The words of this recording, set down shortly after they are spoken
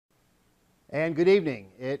And good evening.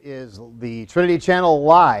 It is the Trinity Channel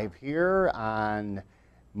Live here on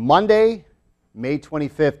Monday, May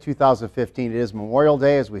 25th, 2015. It is Memorial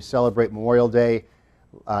Day as we celebrate Memorial Day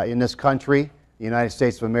in this country, the United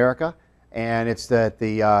States of America. And it's at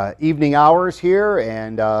the evening hours here,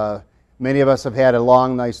 and many of us have had a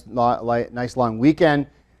long, nice long weekend.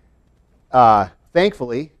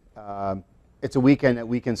 Thankfully, it's a weekend that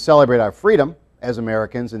we can celebrate our freedom as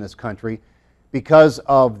Americans in this country because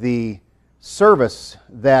of the service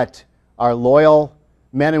that our loyal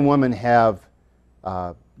men and women have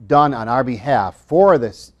done on our behalf for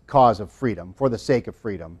this cause of freedom, for the sake of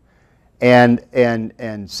freedom. And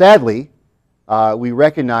sadly, we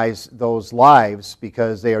recognize those lives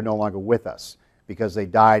because they are no longer with us, because they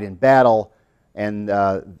died in battle, and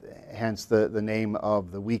hence the name of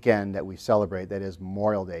the weekend that we celebrate, that is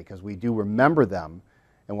Memorial Day, because we do remember them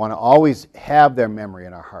and want to always have their memory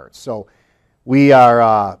in our hearts. So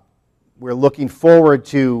we're looking forward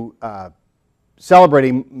to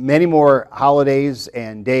celebrating many more holidays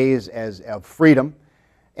and days of freedom,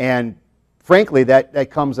 and frankly,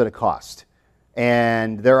 that comes at a cost.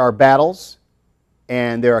 And there are battles,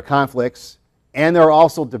 and there are conflicts, and there are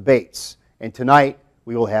also debates. And tonight,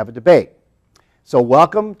 we will have a debate. So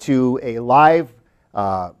welcome to a live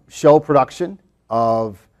show production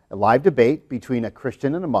of a live debate between a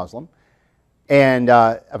Christian and a Muslim. And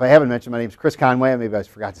if I haven't mentioned, my name is Chris Conway. Maybe I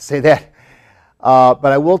forgot to say that. But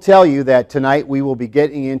I will tell you that tonight we will be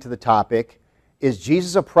getting into the topic, is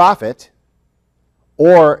Jesus a prophet,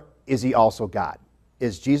 or is he also God?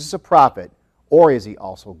 Is Jesus a prophet, or is he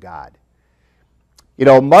also God? You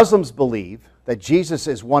know, Muslims believe that Jesus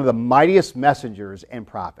is one of the mightiest messengers and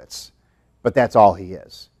prophets, but that's all he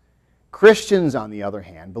is. Christians, on the other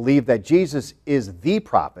hand, believe that Jesus is the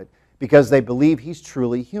prophet because they believe he's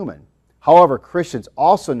truly human. However, Christians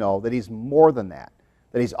also know that he's more than that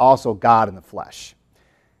he's also God in the flesh.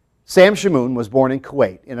 Sam Shamoun was born in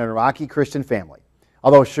Kuwait in an Iraqi Christian family.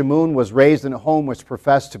 Although Shamoun was raised in a home which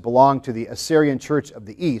professed to belong to the Assyrian Church of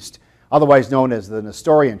the East, otherwise known as the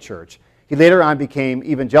Nestorian Church, he later on became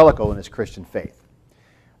evangelical in his Christian faith.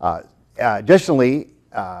 Additionally,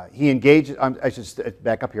 he engaged, I should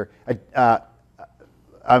back up here.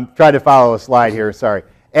 I'm trying to follow a slide here, sorry.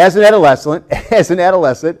 As an adolescent,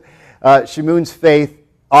 Shamoun's faith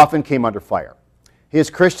often came under fire. His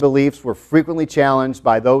Christian beliefs were frequently challenged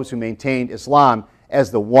by those who maintained Islam as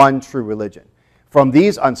the one true religion. From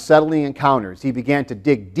these unsettling encounters, he began to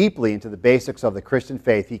dig deeply into the basics of the Christian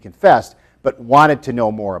faith he confessed but wanted to know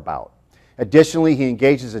more about. Additionally, he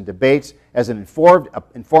engages in debates as an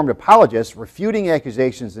informed apologist, refuting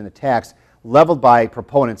accusations and attacks leveled by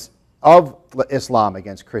proponents of Islam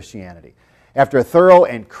against Christianity. After a thorough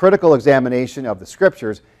and critical examination of the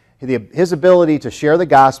scriptures, his ability to share the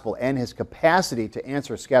gospel and his capacity to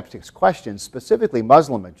answer skeptics' questions, specifically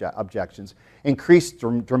Muslim objections, increased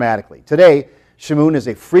dramatically. Today, Shamoun is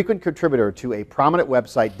a frequent contributor to a prominent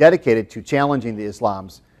website dedicated to challenging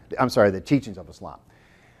the teachings of Islam.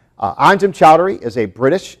 Anjem Choudary is a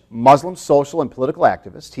British Muslim social and political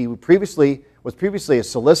activist. He was previously a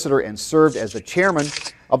solicitor and served as the chairman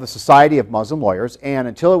of the Society of Muslim Lawyers, and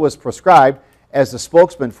until it was proscribed, as the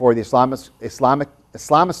spokesman for the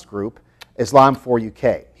Islamist group, Islam for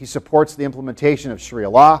UK. He supports the implementation of Sharia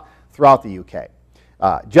law throughout the UK.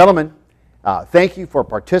 Gentlemen, thank you for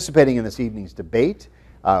participating in this evening's debate.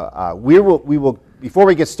 Before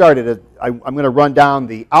we get started, I'm going to run down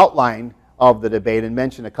the outline of the debate and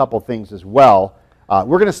mention a couple things as well.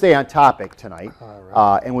 We're going to stay on topic tonight,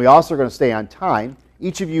 and we also are going to stay on time.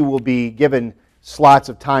 Each of you will be given slots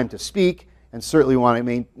of time to speak, and certainly want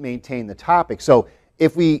to maintain the topic. So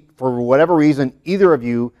if we, for whatever reason, either of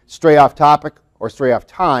you stray off topic or stray off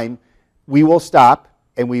time, we will stop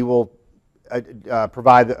and we will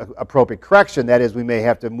provide the appropriate correction. That is, we may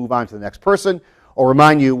have to move on to the next person or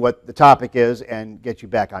remind you what the topic is and get you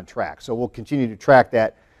back on track. So we'll continue to track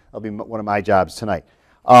that. That'll be one of my jobs tonight.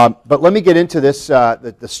 But let me get into this,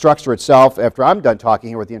 the structure itself after I'm done talking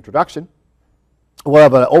here with the introduction. We'll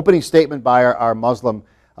have an opening statement by our Muslim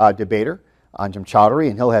debater, Anjem Choudary,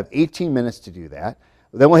 and he'll have 18 minutes to do that.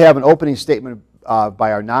 Then we'll have an opening statement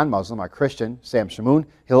by our non-Muslim, our Christian, Sam Shamoun.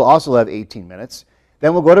 He'll also have 18 minutes.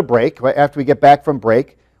 Then we'll go to break. Right after we get back from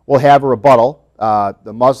break, we'll have a rebuttal.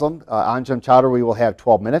 The Muslim, Anjem Choudary, will have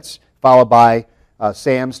 12 minutes, followed by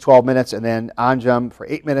Sam's 12 minutes, and then Anjem for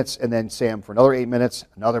 8 minutes, and then Sam for another 8 minutes,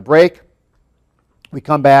 another break. We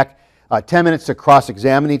come back, 10 minutes to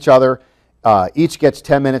cross-examine each other. Each gets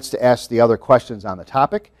 10 minutes to ask the other questions on the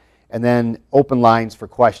topic, and then open lines for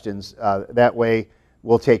questions. That way,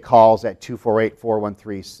 we'll take calls at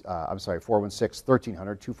 248-416-1300,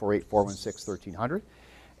 248-416-1300.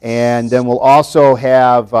 And then we'll also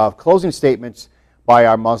have closing statements by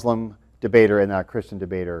our Muslim debater and our Christian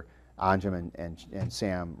debater, Anjem and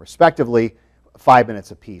Sam, respectively, 5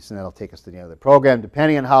 minutes apiece, and that'll take us to the end of the program.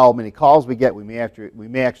 Depending on how many calls we get, we may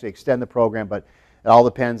actually extend the program, but it all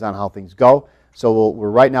depends on how things go. So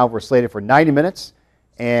right now we're slated for 90 minutes,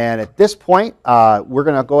 and at this point, we're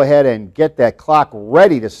going to go ahead and get that clock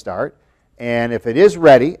ready to start. And if it is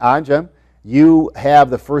ready, Anjem, you have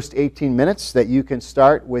the first 18 minutes that you can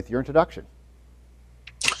start with your introduction.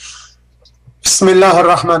 Bismillah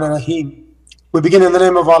ar-Rahman ar-Rahim. We begin in the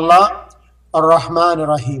name of Allah, ar-Rahman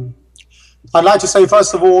ar-Rahim. I'd like to say,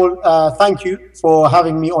 first of all, thank you for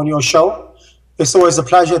having me on your show. It's always a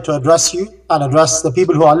pleasure to address you and address the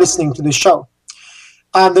people who are listening to this show.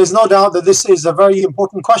 And there's no doubt that this is a very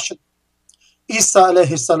important question. Isa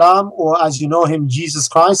alayhi salam, or as you know him, Jesus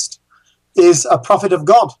Christ, is a prophet of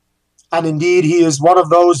God. And indeed, he is one of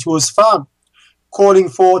those who is firm, calling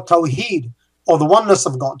for Tawheed, or the oneness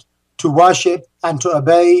of God, to worship and to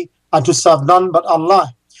obey and to serve none but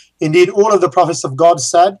Allah. Indeed, all of the prophets of God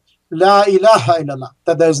said, La ilaha illallah,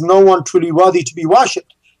 that there is no one truly worthy to be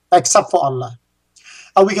worshipped except for Allah.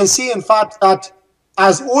 And we can see, in fact, that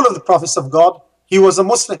as all of the prophets of God, he was a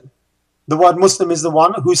Muslim. The word Muslim is the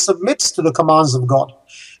one who submits to the commands of God.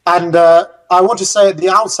 And I want to say at the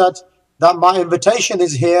outset that my invitation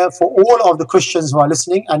is here for all of the Christians who are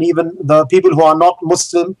listening, and even the people who are not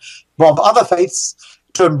Muslim, but of other faiths,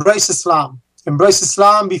 to embrace Islam. Embrace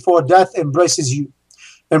Islam before death embraces you.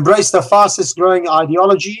 Embrace the fastest growing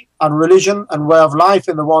ideology and religion and way of life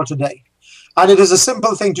in the world today. And it is a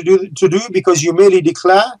simple thing to do because you merely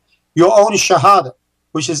declare your own shahada,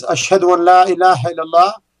 which is ashhadu an la ilaha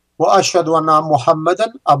illallah wa ashhadu anna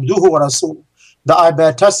Muhammadan abduhu wa rasul. That I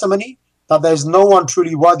bear testimony that there is no one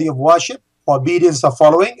truly worthy of worship, obedience, or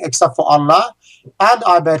following except for Allah, and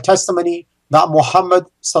I bear testimony that Muhammad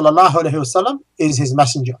sallallahu alaihi wasallam is his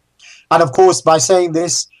messenger. And of course, by saying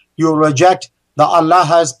this, you reject that Allah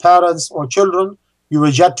has parents or children. You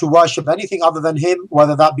reject to worship anything other than him,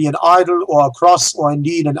 whether that be an idol or a cross or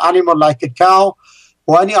indeed an animal like a cow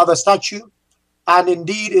or any other statue. And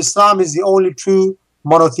indeed, Islam is the only true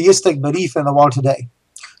monotheistic belief in the world today.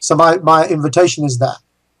 So my invitation is there.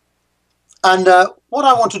 And what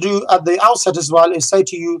I want to do at the outset as well is say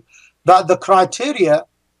to you that the criteria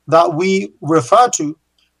that we refer to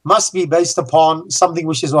must be based upon something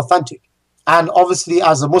which is authentic. And obviously,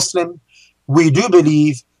 as a Muslim, we do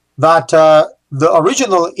believe that the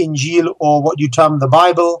original Injil, or what you term the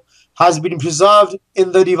Bible, has been preserved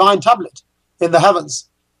in the divine tablet in the heavens.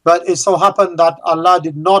 But it so happened that Allah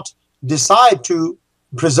did not decide to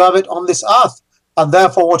preserve it on this earth. And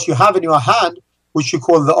therefore, what you have in your hand, which you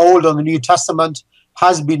call the Old and the New Testament,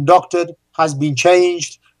 has been doctored, has been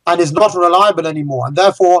changed, and is not reliable anymore. And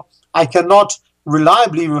therefore, I cannot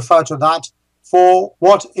reliably refer to that for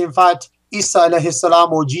what, in fact, Isa alayhi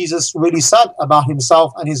salam, or Jesus, really said about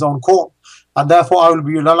himself and his own call. And therefore, I will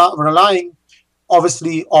be relying,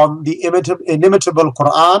 obviously, on the inimitable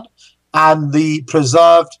Quran and the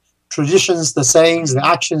preserved traditions, the sayings, the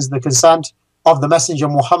actions, the consent of the Messenger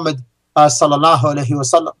Muhammad sallallahu alayhi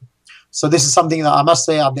wasallam. So this is something that I must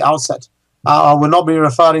say at the outset. I will not be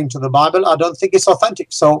referring to the Bible. I don't think it's authentic.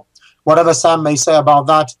 So whatever Sam may say about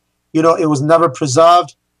that, you know, it was never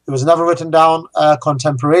preserved. It was never written down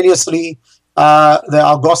contemporaneously. There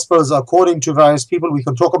are gospels according to various people. We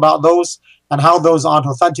can talk about those and how those aren't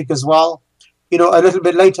authentic as well, you know, a little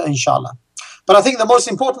bit later, inshallah. But I think the most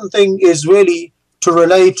important thing is really to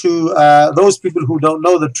relate to those people who don't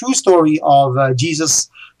know the true story of Jesus,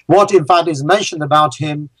 what in fact is mentioned about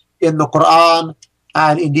him in the Quran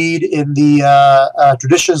and indeed in the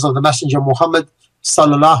traditions of the Messenger Muhammad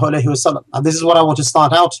sallallahu alaihi wasallam. And this is what I want to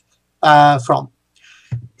start out from.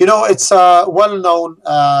 You know, it's a well-known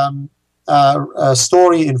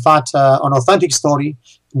story, in fact, an authentic story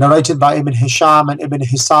narrated by Ibn Hisham and Ibn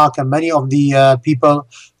Hisaq and many of the people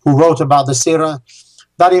who wrote about the Sirah,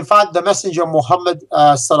 that in fact the Messenger Muhammad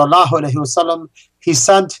sallallahu alaihi wasallam, he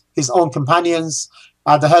sent his own companions,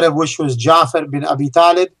 at the head of which was Ja'far bin Abi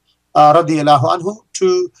Talib radiyallahu anhu,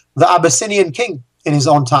 to the Abyssinian king in his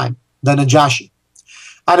own time, the Najashi.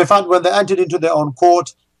 And in fact, when they entered into their own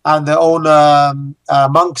court and their own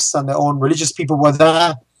monks and their own religious people were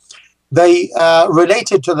there, they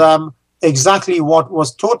related to them exactly what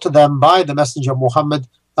was taught to them by the Messenger Muhammad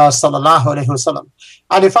sallallahu alaihi wasallam.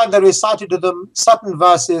 And in fact, they recited to them certain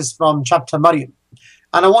verses from chapter Maryam.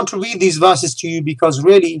 And I want to read these verses to you because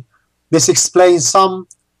really this explains some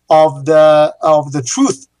of the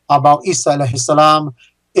truth about Isa alayhi salam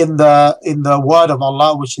in the word of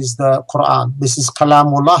Allah, which is the Quran. This is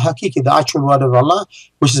Kalamullah Hakiki, the actual word of Allah,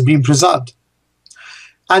 which is being preserved.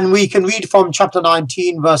 And we can read from chapter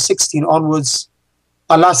 19, verse 16 onwards.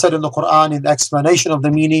 Allah said in the Quran, in the explanation of the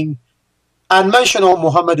meaning, and mention, O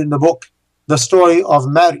Muhammad, in the book, the story of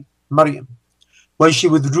Maryam, when she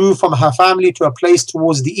withdrew from her family to a place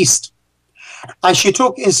towards the east. And she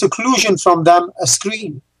took in seclusion from them a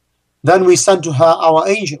screen. Then we sent to her our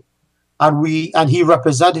angel, and he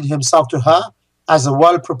represented himself to her as a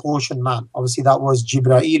well-proportioned man. Obviously, that was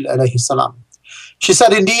Jibreel alayhi salam. She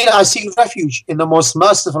said, indeed, I seek refuge in the most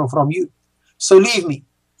merciful from you. So leave me,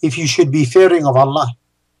 if you should be fearing of Allah.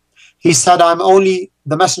 He said, I am only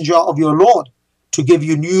the messenger of your Lord to give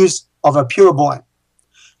you news of a pure boy.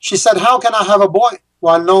 She said, how can I have a boy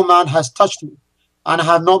while no man has touched me, and I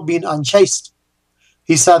have not been unchaste?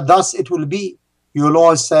 He said, thus it will be. Your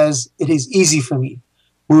Lord says, it is easy for me.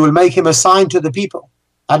 We will make him a sign to the people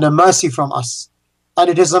and a mercy from us. And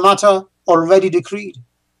it is a matter already decreed.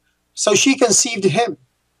 So she conceived him,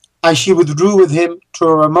 and she withdrew with him to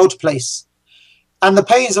a remote place. And the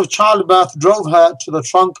pains of childbirth drove her to the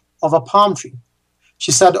trunk of a palm tree.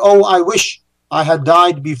 She said, oh, I wish I had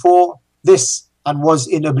died before this and was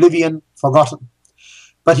in oblivion forgotten.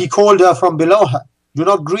 But he called her from below her, do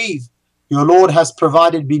not grieve. Your Lord has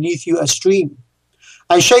provided beneath you a stream.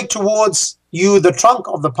 And shake towards you the trunk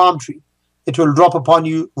of the palm tree. It will drop upon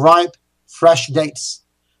you ripe, fresh dates.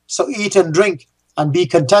 So eat and drink and be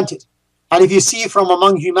contented. And if you see from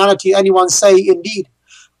among humanity anyone say, indeed,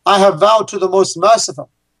 I have vowed to the most merciful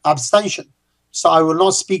abstention, so I will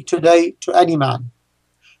not speak today to any man.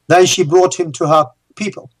 Then she brought him to her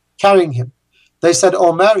people, carrying him. They said,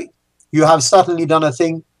 O Mary, you have certainly done a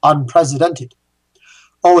thing unprecedented.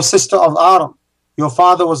 O sister of Aaron, your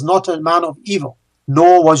father was not a man of evil,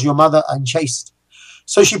 nor was your mother unchaste.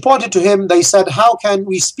 So she pointed to him. They said, how can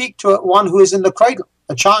we speak to one who is in the cradle,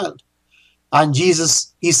 a child? And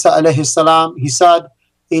Jesus, Isa alayhi salam, he said,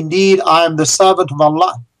 indeed, I am the servant of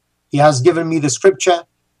Allah. He has given me the scripture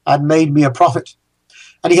and made me a prophet.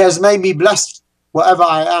 And he has made me blessed wherever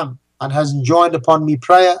I am, and has enjoined upon me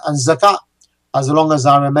prayer and zakah as long as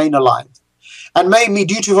I remain alive, and made me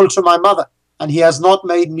dutiful to my mother, and he has not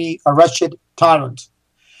made me a wretched tyrant.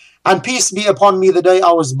 And peace be upon me the day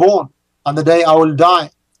I was born, and the day I will die,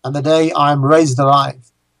 and the day I am raised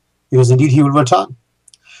alive, because indeed he will return.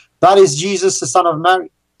 That is Jesus, the son of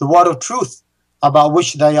Mary, the word of truth, about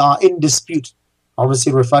which they are in dispute,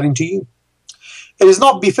 obviously referring to you. It is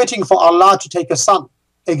not befitting for Allah to take a son.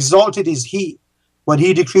 Exalted is he. When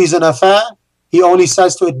he decrees an affair, he only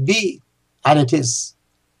says to it, be, and it is.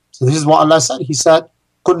 So this is what Allah said. He said,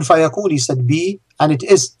 kun fayakun. He said, be, and it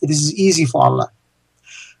is. It is easy for Allah.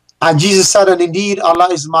 And Jesus said, and indeed, Allah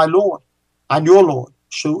is my Lord and your Lord.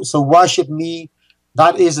 So worship me.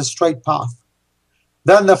 That is a straight path.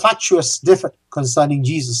 Then the factious differed concerning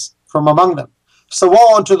Jesus from among them. So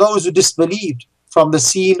woe unto those who disbelieved from the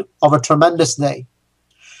scene of a tremendous day.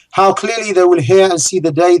 How clearly they will hear and see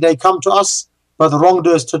the day they come to us, but the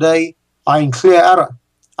wrongdoers today are in clear error.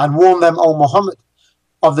 And warn them, O Muhammad,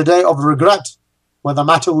 of the day of regret, when the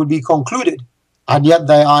matter will be concluded, and yet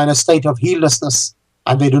they are in a state of heedlessness,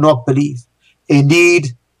 and they do not believe. Indeed,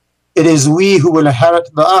 it is we who will inherit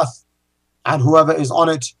the earth, and whoever is on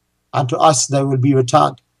it, and to us they will be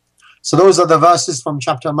returned. So those are the verses from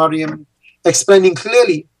chapter Maryam, explaining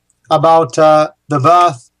clearly about the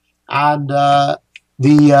birth and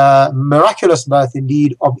the miraculous birth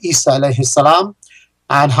indeed of Isa alayhi salam,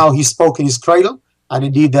 and how he spoke in his cradle. And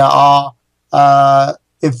indeed there are,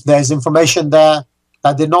 if there's information there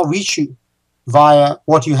that did not reach you via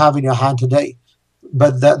what you have in your hand today,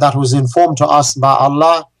 but that was informed to us by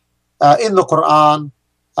Allah in the Quran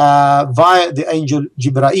via the angel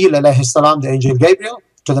Jibreel alayhi salam, the angel Gabriel,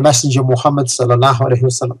 to the messenger Muhammad sallallahu alayhi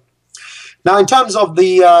wasallam. Now, in terms of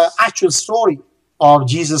the actual story of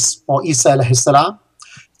Jesus or Isa alayhi salam,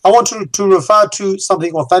 I want to refer to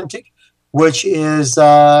something authentic, which is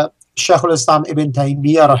Shaykh al-Islam Ibn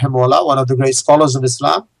Taymiyyah rahimahullah, one of the great scholars of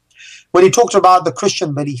Islam, when he talked about the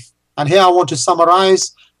Christian belief. And here I want to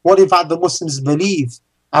summarize what in fact the Muslims believe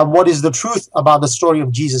and what is the truth about the story of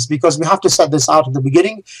Jesus, because we have to set this out at the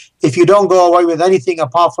beginning. If you don't go away with anything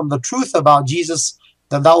apart from the truth about Jesus,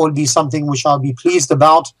 then that will be something which I'll be pleased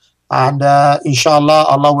about. And inshallah,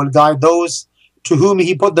 Allah will guide those to whom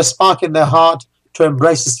He put the spark in their heart to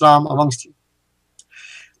embrace Islam amongst you.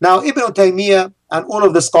 Now, Ibn Taymiyyah and all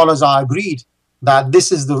of the scholars are agreed that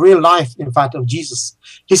this is the real life, in fact, of Jesus.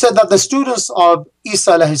 He said that the students of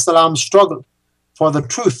Isa alayhi salam struggled for the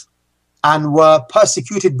truth and were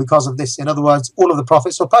persecuted because of this. In other words, all of the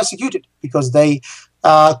prophets were persecuted because they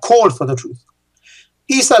called for the truth.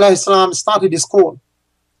 Isa alayhi salam started his call,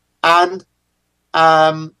 and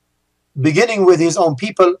beginning with his own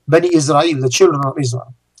people, Bani Israel, the children of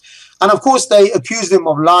Israel. And of course, they accused him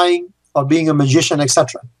of lying, of being a magician,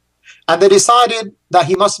 etc. And they decided that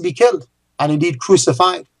he must be killed and indeed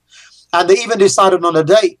crucified. And they even decided on a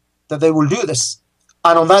day that they will do this.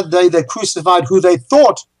 And on that day, they crucified who they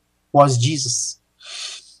thought was Jesus.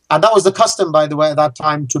 And that was the custom, by the way, at that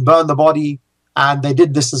time, to burn the body. And they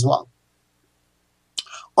did this as well.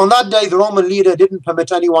 On that day, the Roman leader didn't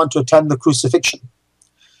permit anyone to attend the crucifixion.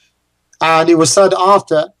 And it was said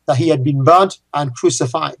after that he had been burnt and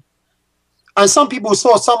crucified. And some people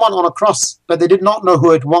saw someone on a cross, but they did not know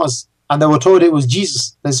who it was. And they were told it was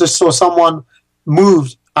Jesus. They just saw someone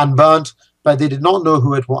moved and burnt, but they did not know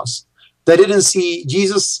who it was. They didn't see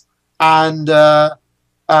Jesus, and or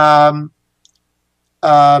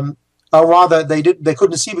rather, they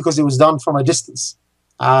couldn't see because it was done from a distance.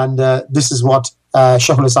 And this is what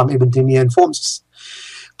Shaykh al-Islam Ibn Taymiyyah informs us.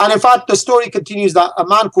 And in fact, the story continues that a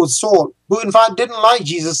man called Saul, who in fact didn't like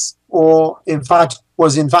Jesus, or in fact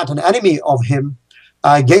was in fact an enemy of him,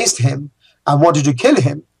 against him, and wanted to kill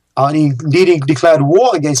him, and he indeed declared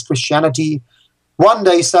war against Christianity, one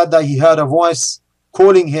day said that he heard a voice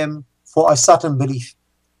calling him for a certain belief.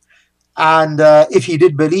 And if he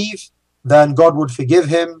did believe, then God would forgive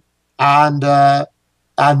him, and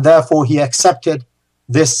therefore he accepted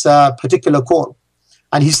this particular call.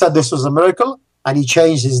 And he said this was a miracle, and he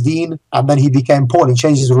changed his deen, and then he became Paul. He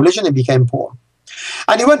changed his religion and became Paul.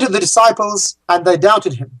 And he went to the disciples, and they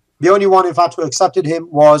doubted him. The only one, in fact, who accepted him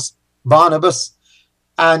was Barnabas.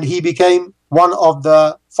 And he became one of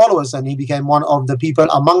the followers, and he became one of the people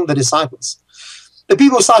among the disciples. The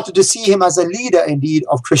people started to see him as a leader, indeed,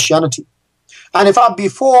 of Christianity. And in fact,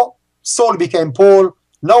 before Saul became Paul,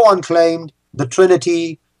 no one claimed the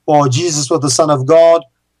Trinity or Jesus was the Son of God.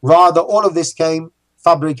 Rather, all of this came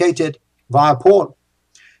fabricated via Paul.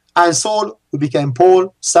 And Saul, who became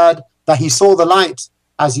Paul, said that he saw the light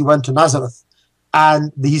as he went to Nazareth.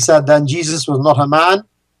 And he said then Jesus was not a man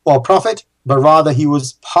or a prophet, but rather he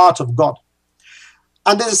was part of God.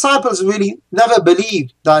 And the disciples really never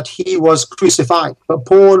believed that he was crucified. But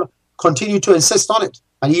Paul continued to insist on it.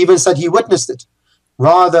 And he even said he witnessed it.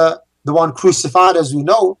 Rather, the one crucified, as we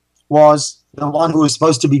know, was the one who was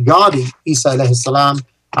supposed to be guarding Isa alayhi salam,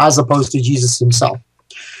 as opposed to Jesus himself.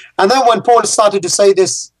 And then when Paul started to say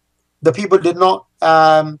this, the people did not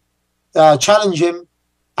challenge him,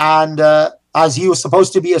 and as he was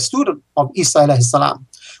supposed to be a student of Isa alayhi salam.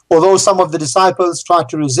 Although some of the disciples tried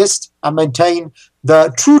to resist and maintain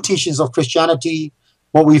the true teachings of Christianity,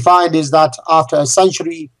 what we find is that after a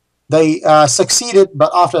century, they succeeded,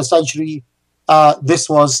 but after a century, this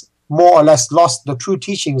was more or less lost, the true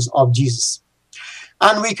teachings of Jesus.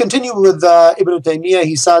 And we continue with Ibn Taymiyyah.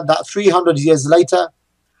 He said that 300 years later,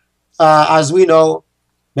 as we know,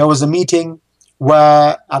 there was a meeting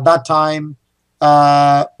where at that time,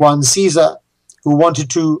 one Caesar, who wanted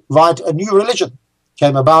to write a new religion,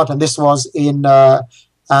 came about, and this was in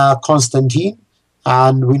Constantine.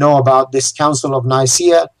 And we know about this Council of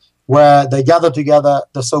Nicaea, where they gathered together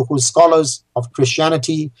the so-called scholars of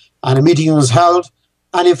Christianity, and a meeting was held.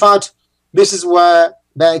 And in fact, this is where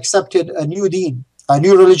they accepted a new deen, a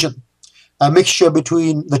new religion, a mixture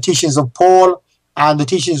between the teachings of Paul and the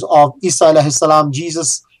teachings of Isa alayhi salam,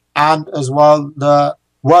 Jesus, and as well the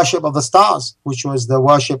worship of the stars, which was the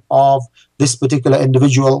worship of this particular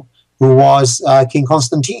individual who was King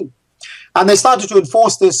Constantine. And they started to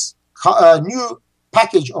enforce this new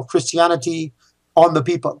package of Christianity on the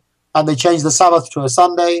people. And they changed the Sabbath to a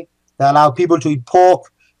Sunday. They allowed people to eat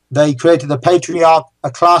pork. They created a patriarch, a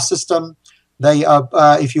class system. They,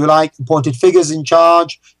 if you like, appointed figures in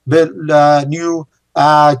charge, built new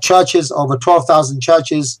churches, over 12,000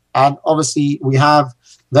 churches. And obviously we have,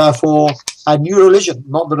 therefore, a new religion,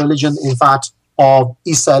 not the religion, in fact, of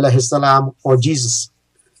Isa alayhi salam or Jesus.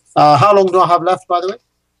 How long do I have left, by the way?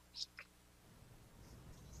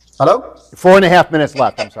 Hello? 4.5 minutes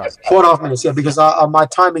left, I'm sorry. 4.5 minutes, yeah, because my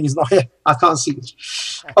timing is not here. I can't see it.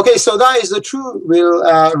 Okay, so that is the true real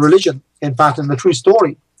religion, in fact, and the true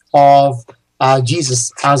story of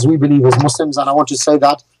Jesus, as we believe as Muslims. And I want to say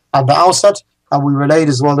that at the outset, and we relate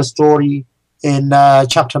as well the story in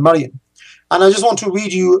chapter Maryam. And I just want to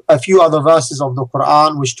read you a few other verses of the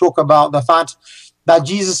Quran which talk about the fact that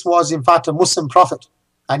Jesus was, in fact, a Muslim prophet,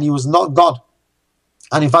 and he was not God.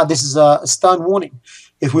 And in fact, this is a stern warning.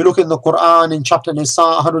 If we look in the Quran in chapter Nisa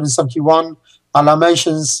 171, Allah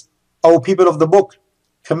mentions, O people of the book,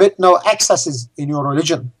 commit no excesses in your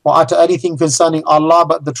religion or utter anything concerning Allah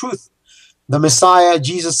but the truth. The Messiah,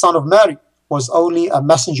 Jesus, son of Mary, was only a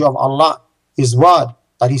messenger of Allah, his word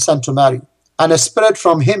that he sent to Mary, and a spirit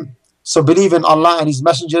from him. So believe in Allah and his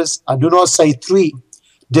messengers, and do not say three.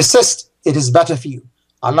 Desist, it is better for you.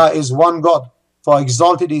 Allah is one God. for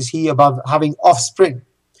exalted is he above having offspring.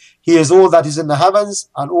 He is all that is in the heavens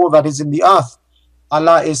and all that is in the earth.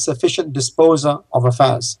 Allah is sufficient disposer of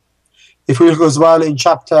affairs. If we look as well in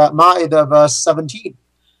chapter Ma'idah, verse 17,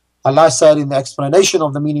 Allah said in the explanation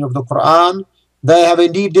of the meaning of the Quran, they have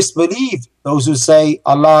indeed disbelieved those who say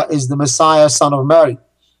Allah is the Messiah, son of Mary.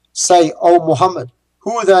 Say, O Muhammad,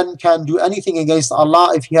 who then can do anything against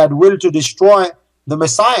Allah if he had willed to destroy the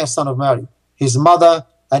Messiah, son of Mary, his mother,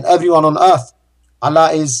 and everyone on earth?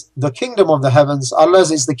 Allah is the kingdom of the heavens. Allah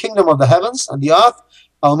is the kingdom of the heavens and the earth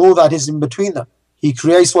and all that is in between them. He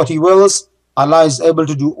creates what he wills. Allah is able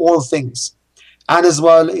to do all things. And as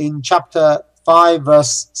well in chapter 5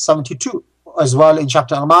 verse 72, as well in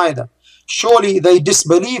chapter Al-Ma'idah, surely they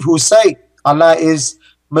disbelieve who say Allah is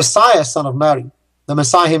Messiah, son of Mary. The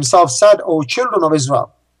Messiah himself said, O children of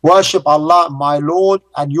Israel, worship Allah, my Lord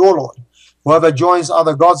and your Lord. Whoever joins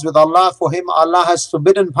other gods with Allah, for him Allah has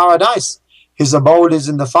forbidden paradise. His abode is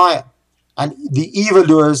in the fire, and the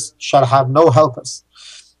evildoers shall have no helpers.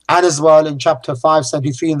 And as well in chapter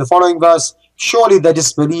 573 in the following verse, surely they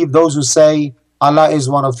disbelieve those who say Allah is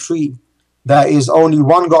one of three. There is only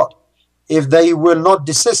one God. If they will not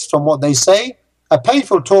desist from what they say, a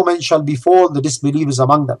painful torment shall befall the disbelievers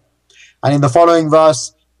among them. And in the following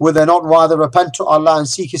verse, will they not rather repent to Allah and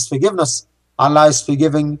seek His forgiveness? Allah is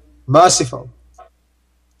forgiving, merciful.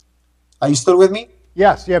 Are you still with me?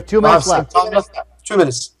 Yes, you have 2 minutes left. 2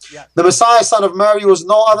 minutes. Yes. The Messiah, son of Mary, was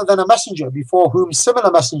no other than a messenger before whom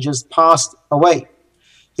similar messengers passed away.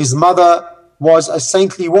 His mother was a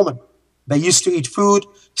saintly woman. They used to eat food.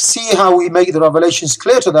 See how we make the revelations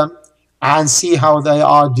clear to them and see how they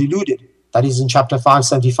are deluded. That is in chapter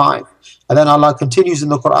 575. And then Allah continues in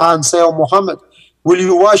the Quran, say, O Muhammad, will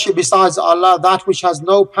you worship besides Allah that which has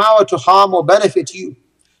no power to harm or benefit you?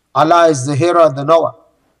 Allah is the hearer and the knower.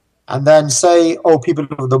 And then say, O people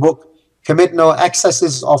of the book, commit no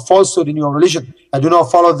excesses of falsehood in your religion, and do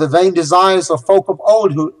not follow the vain desires of folk of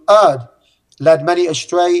old who erred, led many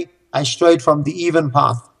astray, and strayed from the even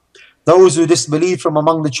path. Those who disbelieved from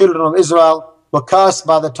among the children of Israel were cursed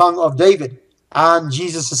by the tongue of David and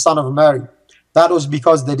Jesus the son of Mary. That was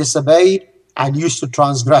because they disobeyed and used to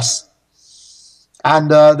transgress.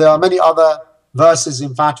 And there are many other verses,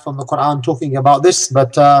 in fact, from the Quran talking about this.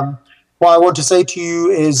 But what I want to say to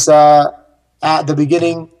you is at the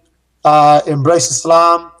beginning, embrace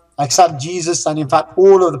Islam, accept Jesus, and in fact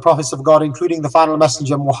all of the prophets of God, including the final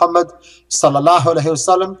messenger Muhammad sallallahu alaihi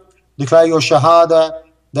wasallam. Declare your shahada.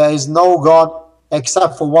 There is no God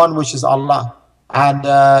except for one, which is Allah. And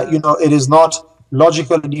it is not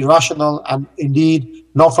logical and irrational, and indeed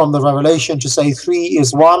not from the revelation to say 3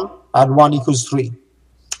 is 1 and 1 equals 3.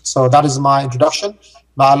 So that is my introduction.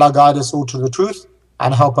 May Allah guide us all to the truth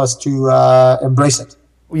and help us to embrace it.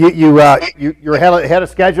 You're ahead of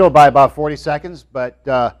schedule by about 40 seconds, but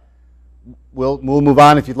we'll move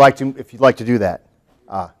on if you'd like to do that.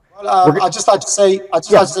 I'd just like to say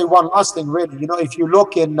one last thing, really. If you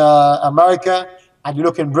look in America and you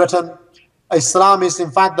look in Britain, Islam is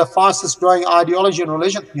in fact the fastest growing ideology and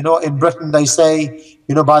religion. In Britain they say,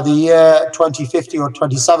 by the year 2050 or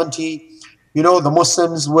 2070, the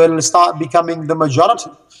Muslims will start becoming the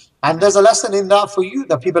majority. And there's a lesson in that for you,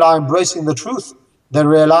 that people are embracing the truth. They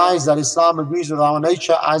realize that Islam agrees with our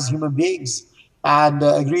nature as human beings and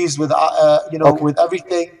agrees with, with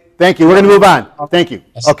everything. Thank you. We're going to move on. Thank you.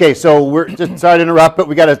 Yes. Okay, so we're just sorry to interrupt, but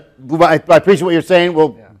we got to move on. I appreciate what you're saying.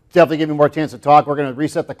 We'll definitely give you more chance to talk. We're going to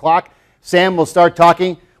reset the clock. Sam will start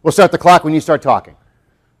talking. We'll start the clock when you start talking.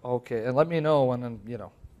 Okay, and let me know when,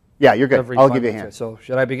 Yeah, you're good. I'll give you a hand. So,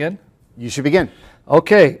 should I begin? You should begin.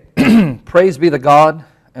 Okay. Praise be the God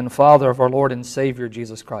and Father of our Lord and Savior,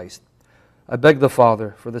 Jesus Christ. I beg the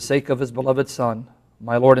Father, for the sake of His beloved Son,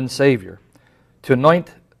 my Lord and Savior, to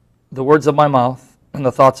anoint the words of my mouth and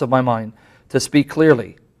the thoughts of my mind, to speak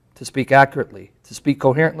clearly, to speak accurately, to speak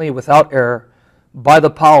coherently without error, by the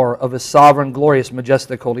power of His sovereign, glorious,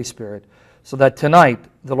 majestic Holy Spirit, so that tonight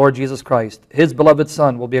the Lord Jesus Christ, His beloved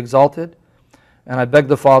Son, will be exalted. And I beg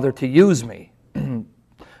the Father to use me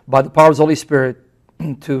by the power of His Holy Spirit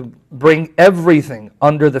to bring everything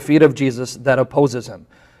under the feet of Jesus that opposes Him.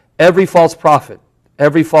 Every false prophet,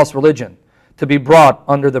 every false religion, to be brought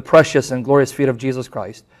under the precious and glorious feet of Jesus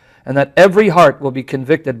Christ. And that every heart will be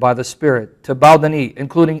convicted by the Spirit to bow the knee,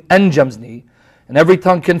 including Anjem's knee, and every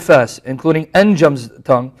tongue confess, including Anjem's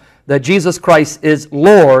tongue, that Jesus Christ is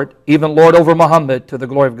Lord, even Lord over Muhammad, to the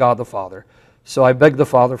glory of God the Father. So I beg the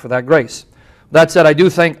Father for that grace. That said, I do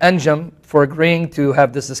thank Anjem for agreeing to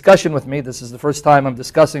have this discussion with me. This is the first time I'm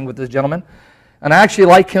discussing with this gentleman. And I actually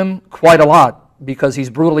like him quite a lot because he's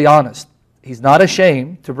brutally honest. He's not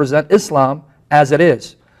ashamed to present Islam as it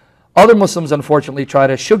is. Other Muslims, unfortunately, try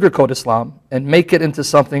to sugarcoat Islam and make it into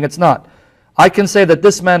something it's not. I can say that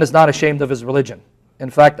this man is not ashamed of his religion. In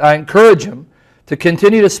fact, I encourage him to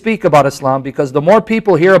continue to speak about Islam, because the more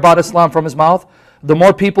people hear about Islam from his mouth, the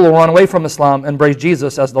more people will run away from Islam and embrace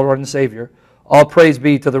Jesus as the Lord and Savior. All praise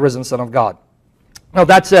be to the risen Son of God. Now,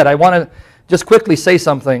 that said, I want to just quickly say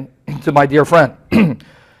something to my dear friend.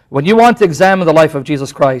 When you want to examine the life of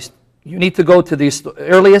Jesus Christ, you need to go to the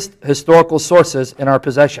earliest historical sources in our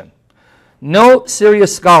possession. No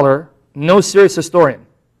serious scholar, no serious historian,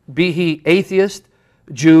 be he atheist,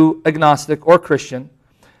 Jew, agnostic, or Christian,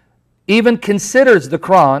 even considers the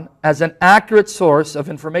Quran as an accurate source of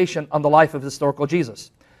information on the life of historical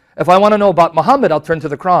Jesus. If I want to know about Muhammad, I'll turn to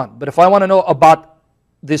the Quran. But if I want to know about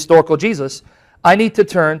the historical Jesus, I need to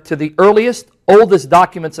turn to the earliest, oldest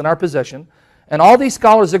documents in our possession. And all these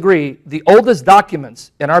scholars agree the oldest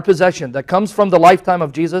documents in our possession that comes from the lifetime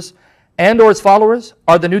of Jesus and or his followers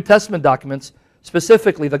are the New Testament documents,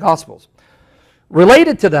 specifically the Gospels.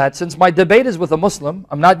 Related to that, since my debate is with a Muslim,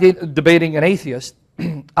 I'm not debating an atheist,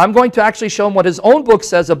 I'm going to actually show him what his own book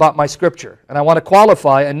says about my scripture. And I want to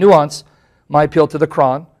qualify and nuance my appeal to the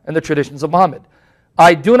Quran and the traditions of Muhammad.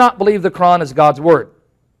 I do not believe the Quran is God's word,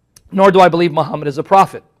 nor do I believe Muhammad is a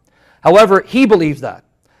prophet. However, he believes that.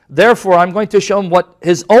 Therefore, I'm going to show him what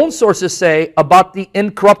his own sources say about the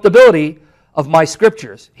incorruptibility of my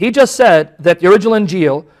scriptures. He just said that the original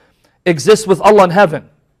Injil exists with Allah in heaven,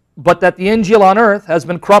 but that the Injil on earth has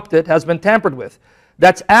been corrupted, has been tampered with.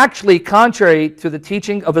 That's actually contrary to the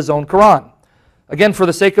teaching of his own Quran. Again, for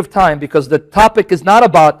the sake of time, because the topic is not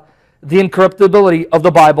about the incorruptibility of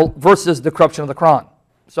the Bible versus the corruption of the Quran.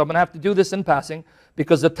 So I'm going to have to do this in passing,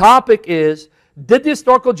 because the topic is, did the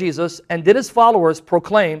historical Jesus and did his followers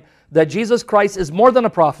proclaim that Jesus Christ is more than a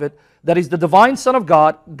prophet, that he's the divine Son of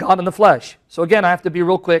God, God in the flesh? So again, I have to be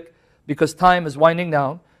real quick because time is winding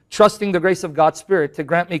down, trusting the grace of God's Spirit to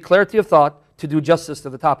grant me clarity of thought to do justice to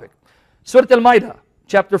the topic. Surah Al-Ma'idah,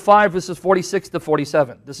 chapter 5, verses 46 to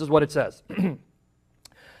 47. This is what it says.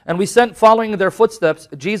 And we sent following their footsteps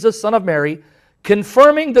Jesus, son of Mary,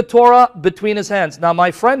 confirming the Torah between his hands. Now my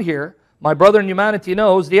friend here, my brother in humanity,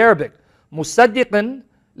 knows the Arabic. Musaddiqan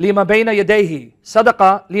lima bayna yadayhi.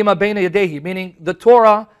 Sadaqa lima bayna yadayhi. Meaning the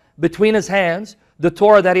Torah between his hands, the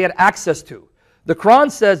Torah that he had access to. The Quran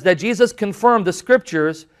says that Jesus confirmed the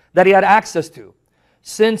scriptures that he had access to.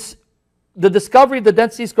 Since the discovery of the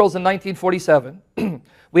Dead Sea Scrolls in 1947,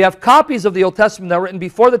 we have copies of the Old Testament that were written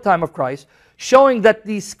before the time of Christ, showing that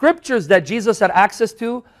the scriptures that Jesus had access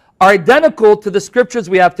to are identical to the scriptures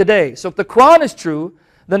we have today. So if the Quran is true,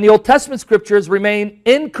 then the Old Testament scriptures remain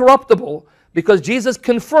incorruptible because Jesus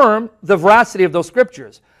confirmed the veracity of those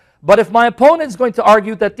scriptures. But if my opponent is going to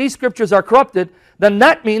argue that these scriptures are corrupted, then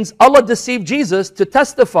that means Allah deceived Jesus to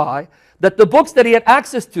testify that the books that he had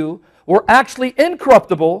access to were actually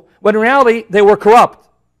incorruptible, when in reality they were corrupt.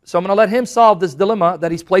 So I'm going to let him solve this dilemma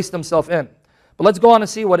that he's placed himself in. But let's go on and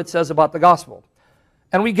see what it says about the gospel.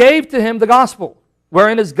 And we gave to him the gospel,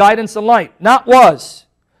 wherein is guidance and light, not was,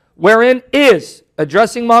 wherein is,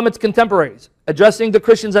 addressing Muhammad's contemporaries, addressing the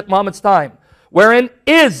Christians at Muhammad's time, wherein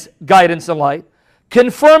is guidance and light,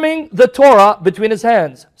 confirming the Torah between his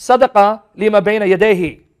hands, sadaqa lima bayna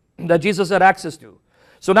yadehi, that Jesus had access to.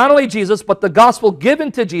 So not only Jesus, but the gospel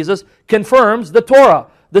given to Jesus confirms the Torah,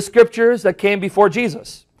 the scriptures that came before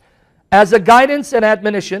Jesus, as a guidance and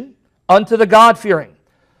admonition unto the God-fearing.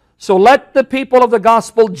 So let the people of the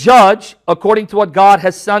gospel judge according to what God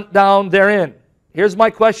has sent down therein. Here's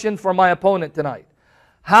my question for my opponent tonight.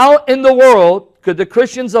 How in the world could the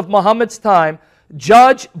Christians of Muhammad's time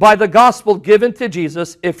judge by the gospel given to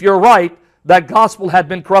Jesus if you're right, that gospel had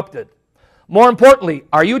been corrupted? More importantly,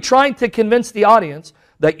 are you trying to convince the audience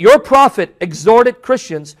that your prophet exhorted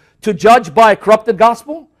Christians to judge by a corrupted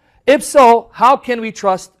gospel? If so, how can we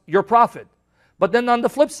trust your prophet? But then on the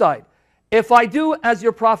flip side, if I do as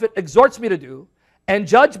your prophet exhorts me to do, and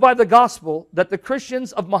judge by the gospel that the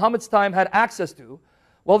Christians of Muhammad's time had access to,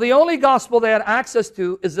 well, the only gospel they had access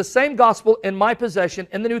to is the same gospel in my possession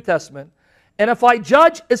in the New Testament. And if I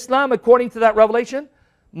judge Islam according to that revelation,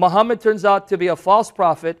 Muhammad turns out to be a false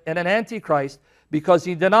prophet and an antichrist, because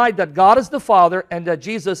he denied that God is the Father and that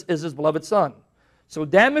Jesus is his beloved Son. So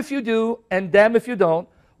damn if you do and damn if you don't.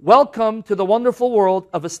 Welcome to the wonderful world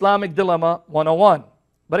of Islamic Dilemma 101.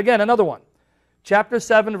 But again, another one. Chapter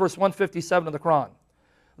 7, verse 157 of the Quran.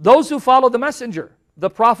 Those who follow the messenger, the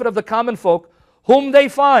prophet of the common folk, whom they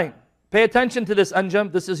find. Pay attention to this,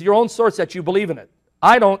 Anjem. This is your own source that you believe in it.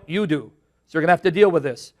 I don't, you do. So you're going to have to deal with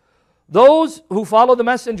this. Those who follow the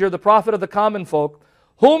messenger, the prophet of the common folk,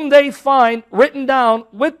 whom they find written down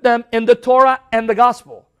with them in the Torah and the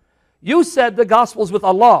gospel. You said the gospel is with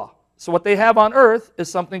Allah. So what they have on earth is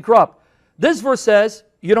something corrupt. This verse says,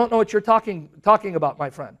 you don't know what you're talking about, my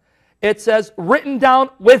friend. It says, written down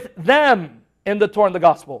with them in the Torah and the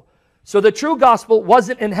gospel. So the true gospel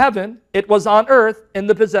wasn't in heaven, it was on earth in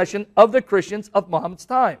the possession of the Christians of Muhammad's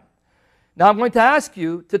time. Now I'm going to ask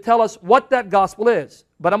you to tell us what that gospel is,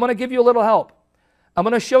 but I'm going to give you a little help. I'm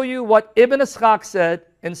going to show you what Ibn Ishaq said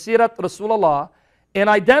in Sirat Rasulullah in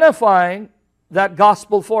identifying that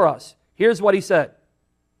gospel for us. Here's what he said.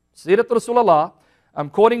 Sirat Rasulullah, I'm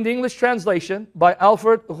quoting the English translation by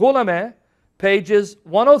Alfred Ghulame, pages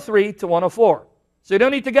 103 to 104. So you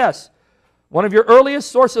don't need to guess. One of your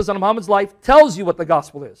earliest sources on Muhammad's life tells you what the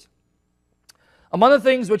gospel is. Among the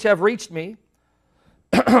things which have reached me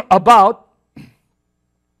about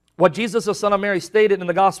what Jesus, the Son of Mary, stated in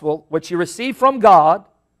the gospel, which he received from God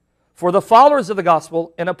for the followers of the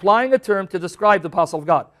gospel in applying a term to describe the apostle of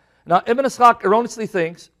God. Now, Ibn Ishaq erroneously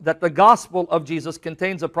thinks that the gospel of Jesus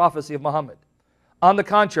contains a prophecy of Muhammad. On the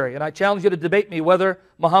contrary, and I challenge you to debate me whether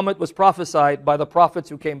Muhammad was prophesied by the prophets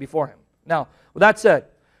who came before him. Now, with that said,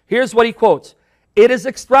 here's what he quotes. It is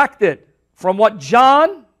extracted from what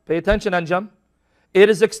John, pay attention, Anjem, it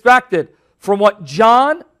is extracted from what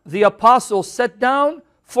John the apostle set down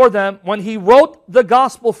for them when he wrote the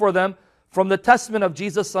gospel for them from the testament of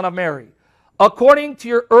Jesus, son of Mary. According to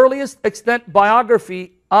your earliest extant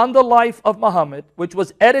biography on the life of Muhammad, which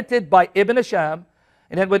was edited by Ibn Hisham,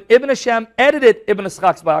 and then when Ibn Hisham edited Ibn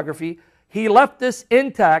Ishaq's biography, he left this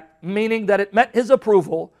intact, meaning that it met his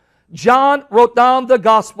approval. John wrote down the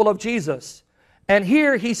gospel of Jesus. And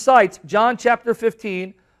here he cites John chapter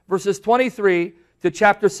 15, verses 23 to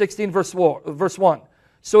chapter 16, verse 1.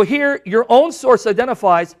 So here your own source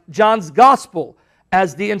identifies John's gospel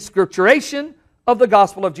as the inscripturation of the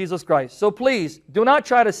gospel of Jesus Christ. So please do not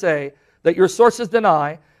try to say that your sources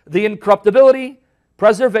deny the incorruptibility,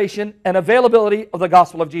 preservation, and availability of the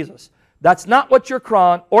gospel of Jesus. That's not what your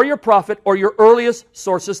Quran or your prophet or your earliest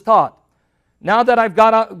sources taught. Now that I've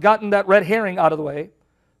gotten that red herring out of the way,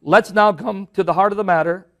 let's now come to the heart of the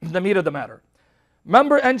matter, the meat of the matter.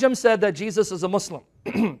 Remember, Anjem said that Jesus is a Muslim.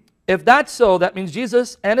 If that's so, that means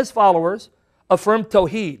Jesus and his followers affirm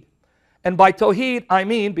Tawheed. And by Tawheed, I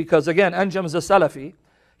mean, because again, Anjem is a Salafi,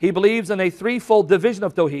 he believes in a threefold division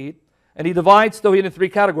of Tawheed, and he divides Tawheed in three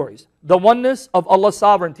categories. The oneness of Allah's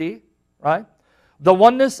sovereignty, right? The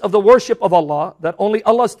oneness of the worship of Allah, that only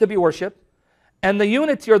Allah is to be worshipped, and the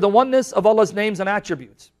unity or the oneness of Allah's names and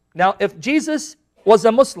attributes. Now, if Jesus was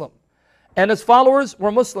a Muslim and his followers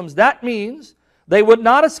were Muslims, that means they would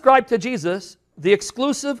not ascribe to Jesus the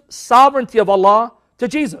exclusive sovereignty of Allah to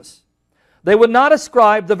Jesus. They would not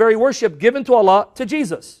ascribe the very worship given to Allah to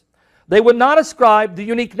Jesus. They would not ascribe the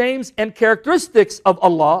unique names and characteristics of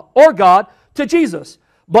Allah or God to Jesus.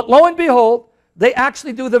 But lo and behold, they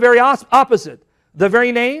actually do the very opposite. The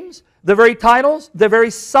very names, the very titles, the very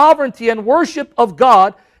sovereignty and worship of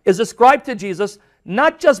God is ascribed to Jesus,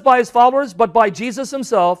 not just by his followers, but by Jesus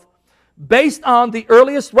himself, based on the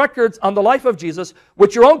earliest records on the life of Jesus,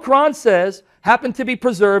 which your own Quran says happen to be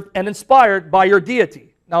preserved and inspired by your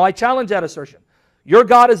deity. Now I challenge that assertion. Your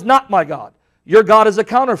God is not my God. Your God is a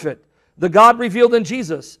counterfeit. The God revealed in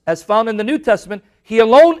Jesus, as found in the New Testament, he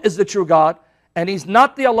alone is the true God, and he's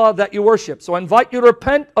not the Allah that you worship. So I invite you to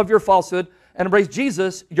repent of your falsehood and embrace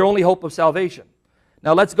Jesus, your only hope of salvation.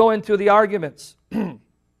 Now let's go into the arguments.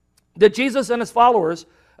 Did Jesus and his followers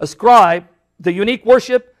ascribe the unique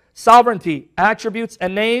worship, sovereignty, attributes,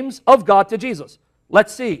 and names of God to Jesus?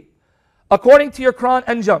 Let's see. According to your Quran,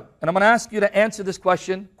 Anjem, and I'm going to ask you to answer this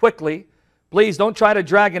question quickly. Please don't try to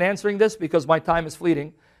drag in answering this because my time is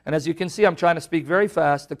fleeting. And as you can see, I'm trying to speak very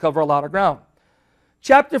fast to cover a lot of ground.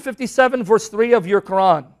 Chapter 57, verse 3 of your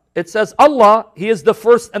Quran. It says, Allah, he is the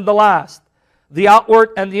first and the last, the outward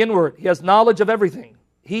and the inward. He has knowledge of everything.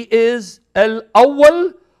 He is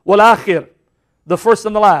al-awwal wal-akhir, the first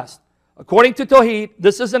and the last. According to Tawheed,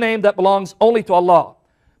 this is a name that belongs only to Allah.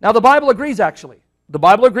 Now the Bible agrees actually. The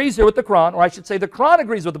Bible agrees here with the Quran, or I should say the Quran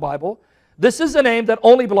agrees with the Bible. This is a name that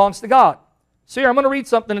only belongs to God. So here I'm going to read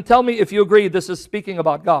something and tell me if you agree this is speaking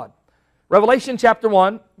about God. Revelation chapter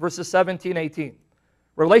 1, verses 17, 18.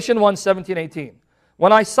 Revelation 1, 17, 18.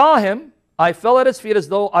 When I saw him, I fell at his feet as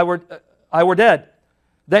though I were dead.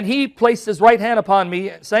 Then he placed his right hand upon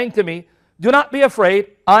me, saying to me, do not be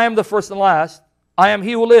afraid, I am the first and last. I am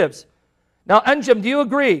he who lives. Now, Anjem, do you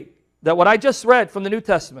agree that what I just read from the New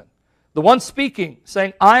Testament, the one speaking,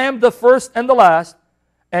 saying, I am the first and the last,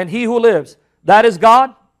 and he who lives, that is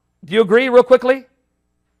God? Do you agree real quickly?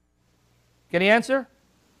 Can he answer?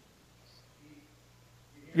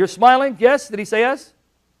 You're smiling? Yes? Did he say yes?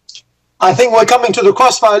 I think we're coming to the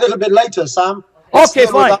crossfire a little bit later, Sam. Okay,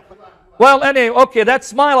 fine. Well, anyway, okay, that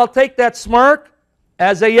smile, I'll take that smirk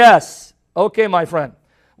as a yes. Okay, my friend.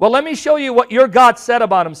 Well, let me show you what your God said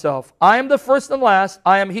about himself. I am the first and last.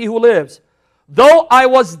 I am he who lives. Though I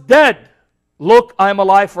was dead, look, I am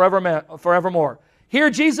alive forevermore.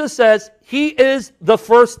 Here Jesus says he is the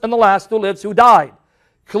first and the last who lives, who died.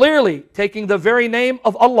 Clearly taking the very name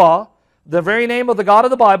of Allah, the very name of the God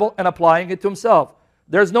of the Bible, and applying it to himself.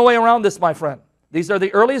 There's no way around this, my friend. These are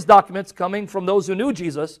the earliest documents coming from those who knew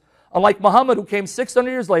Jesus, unlike Muhammad, who came 600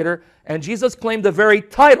 years later, and Jesus claimed the very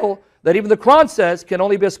title that even the Quran says can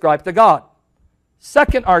only be ascribed to God.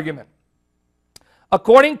 Second argument.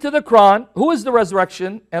 According to the Quran, who is the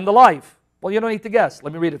resurrection and the life? Well, you don't need to guess.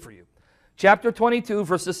 Let me read it for you. Chapter 22,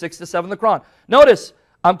 verses 6 to 7 of the Quran. Notice,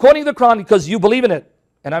 I'm quoting the Quran because you believe in it.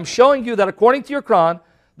 And I'm showing you that according to your Quran,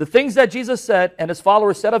 the things that Jesus said and his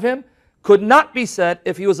followers said of him could not be said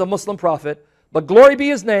if he was a Muslim prophet. But glory be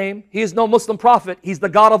his name, he is no Muslim prophet. He's the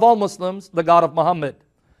God of all Muslims, the God of Muhammad.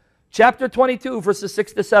 Chapter 22, verses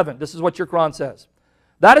 6 to 7. This is what your Quran says.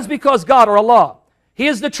 That is because God, or Allah, he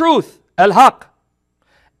is the truth, al-haq,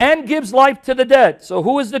 and gives life to the dead. So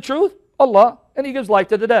who is the truth? Allah, and he gives life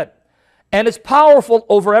to the dead. And is powerful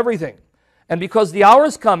over everything. And because the hour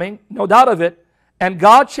is coming, no doubt of it, and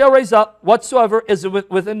God shall raise up whatsoever is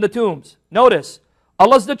within the tombs. Notice,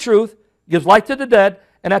 Allah is the truth, gives life to the dead,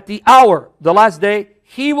 and at the hour, the last day,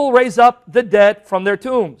 he will raise up the dead from their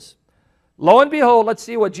tombs. Lo and behold, let's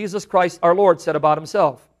see what Jesus Christ, our Lord, said about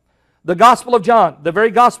himself. The Gospel of John, the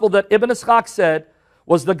very Gospel that Ibn Ishaq said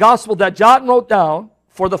was the Gospel that John wrote down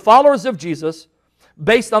for the followers of Jesus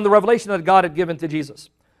based on the revelation that God had given to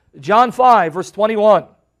Jesus. John 5, verse 21,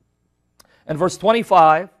 and verse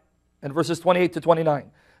 25, and verses 28 to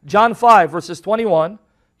 29. John 5, verses 21,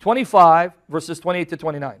 25, verses 28 to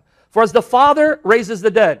 29. For as the Father raises the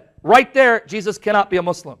dead, right there, Jesus cannot be a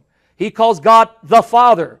Muslim. He calls God the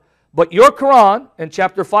Father. But your Quran, in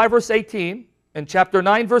chapter 5, verse 18, in chapter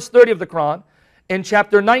 9, verse 30 of the Quran, in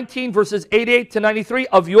chapter 19, verses 88 to 93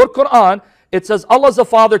 of your Quran, it says Allah is a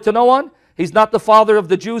father to no one. He's not the father of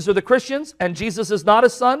the Jews or the Christians, and Jesus is not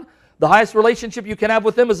his son. The highest relationship you can have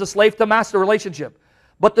with him is a slave-to-master relationship.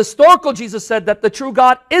 But the historical Jesus said that the true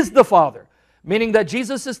God is the Father, meaning that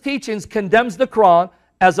Jesus' teachings condemns the Quran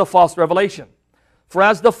as a false revelation. For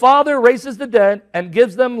as the Father raises the dead and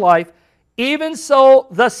gives them life, even so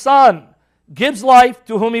the Son gives life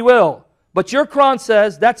to whom he will. But your Quran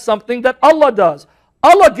says that's something that Allah does.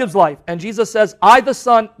 Allah gives life. And Jesus says, I the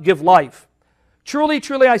Son give life. Truly,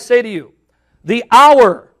 truly I say to you, the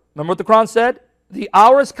hour, remember what the Quran said? The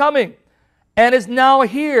hour is coming and is now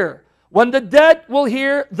here when the dead will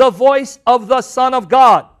hear the voice of the Son of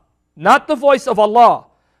God. Not the voice of Allah,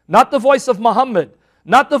 not the voice of Muhammad,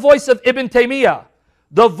 not the voice of Ibn Taymiyyah,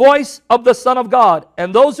 the voice of the Son of God.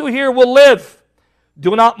 And those who hear will live.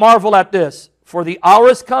 Do not marvel at this, for the hour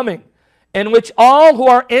is coming in which all who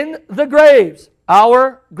are in the graves,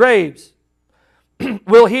 our graves,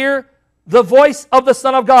 will hear the voice of the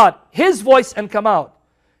Son of God, his voice, and come out.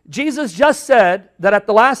 Jesus just said that at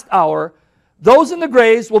the last hour, those in the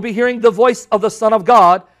graves will be hearing the voice of the Son of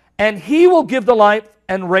God, and he will give the life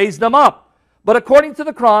and raise them up. But according to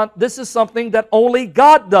the Quran, this is something that only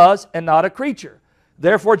God does and not a creature.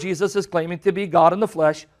 Therefore, Jesus is claiming to be God in the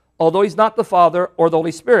flesh, although he's not the Father or the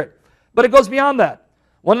Holy Spirit. But it goes beyond that.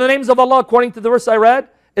 One of the names of Allah, according to the verse I read,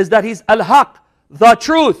 is that he's Al-Haq, the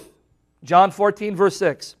truth. John 14, verse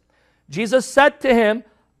 6. Jesus said to him,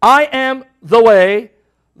 I am the way,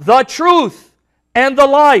 the truth, and the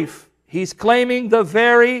life. He's claiming the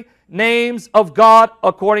very names of God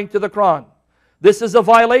according to the Quran. This is a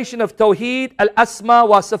violation of Tawheed al-Asma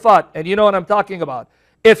wa Sifat. And you know what I'm talking about,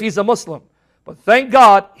 if he's a Muslim. But thank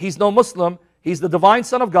God, he's no Muslim. He's the divine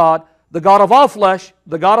Son of God, the God of all flesh,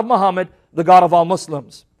 the God of Muhammad, the God of all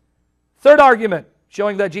Muslims. Third argument,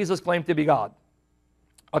 showing that Jesus claimed to be God.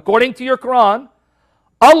 According to your Quran,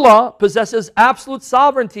 Allah possesses absolute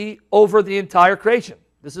sovereignty over the entire creation.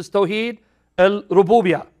 This is Tawheed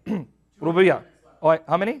al-Rububiyah. Rububiyah. Oh, wait,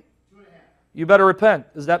 how many? 2.5. You better repent.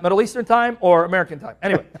 Is that Middle Eastern time or American time?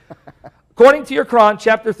 Anyway, according to your Quran,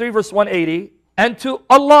 chapter 3, verse 180, and to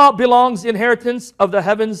Allah belongs the inheritance of the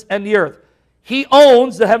heavens and the earth. He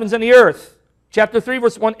owns the heavens and the earth. Chapter 3,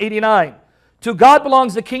 verse 189. To God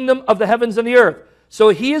belongs the kingdom of the heavens and the earth. So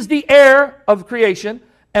he is the heir of creation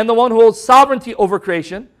and the one who holds sovereignty over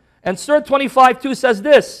creation. And Surah 25:2 says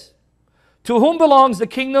this, to whom belongs the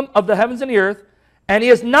kingdom of the heavens and the earth, and he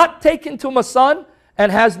has not taken to him a son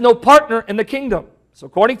and has no partner in the kingdom. So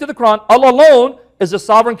according to the Quran, Allah alone is the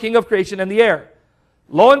sovereign king of creation and the heir.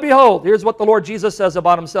 Lo and behold, here's what the Lord Jesus says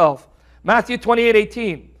about himself. Matthew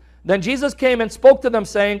 28:18. Then Jesus came and spoke to them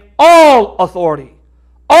saying, all authority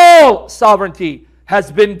all sovereignty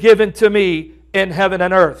has been given to me in heaven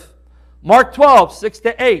and earth. Mark 12, 6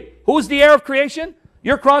 to 8. Who's the heir of creation?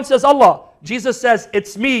 Your Quran says Allah. Jesus says,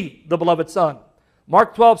 it's me, the beloved Son.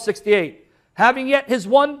 Mark 12, 68. Having yet his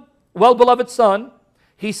one well-beloved Son,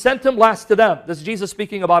 he sent him last to them. This is Jesus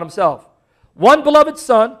speaking about himself. One beloved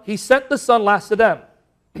Son, he sent the Son last to them.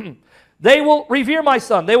 They will revere my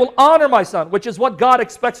Son. They will honor my Son, which is what God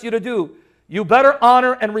expects you to do. You better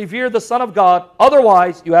honor and revere the Son of God.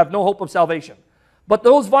 Otherwise, you have no hope of salvation. But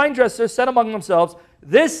those vine dressers said among themselves,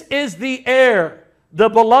 this is the heir. The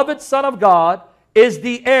beloved Son of God is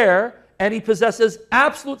the heir, and he possesses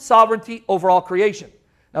absolute sovereignty over all creation.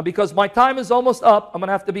 Now, because my time is almost up, I'm going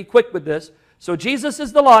to have to be quick with this. So Jesus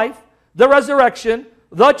is the life, the resurrection,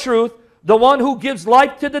 the truth, the one who gives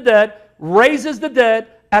life to the dead, raises the dead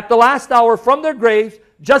at the last hour from their graves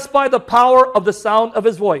just by the power of the sound of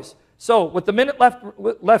his voice. So, with the minute left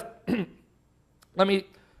let me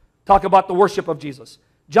talk about the worship of Jesus.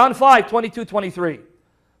 John 5, 22, 23.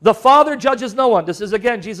 The Father judges no one. This is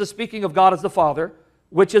again Jesus speaking of God as the Father,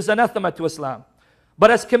 which is anathema to Islam. But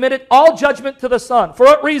has committed all judgment to the Son. For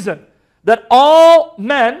what reason? That all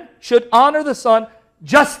men should honor the Son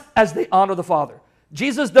just as they honor the Father.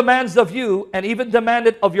 Jesus demands of you and even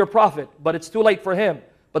demanded of your prophet, but it's too late for him.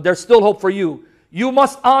 But there's still hope for you. You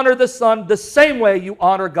must honor the Son the same way you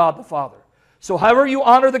honor God the Father. So however you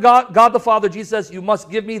honor the God the Father, Jesus says, you must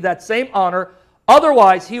give me that same honor.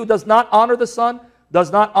 Otherwise, he who does not honor the Son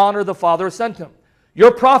does not honor the Father who sent him.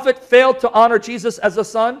 Your prophet failed to honor Jesus as the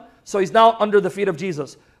Son, so he's now under the feet of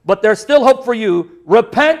Jesus. But there's still hope for you.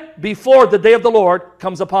 Repent before the day of the Lord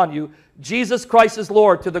comes upon you. Jesus Christ is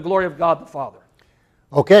Lord to the glory of God the Father.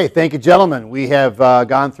 Okay, thank you, gentlemen. We have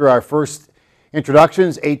gone through our first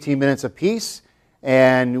introductions, 18 minutes apiece,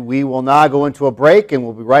 and we will now go into a break, and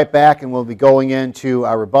we'll be right back, and we'll be going into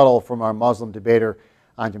our rebuttal from our Muslim debater,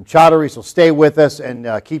 Anjem Choudary. So stay with us and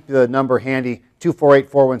keep the number handy,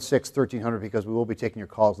 248-416-1300, because we will be taking your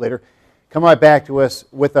calls later. Come right back to us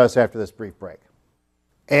with us after this brief break.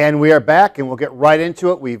 And we are back, and we'll get right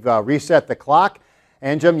into it. We've reset the clock.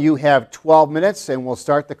 Anjem, you have 12 minutes, and we'll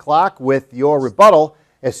start the clock with your rebuttal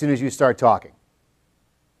as soon as you start talking.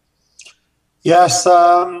 Yes,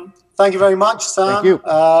 thank you very much, Sam. Thank you.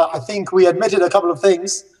 I think we admitted a couple of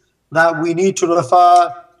things that we need to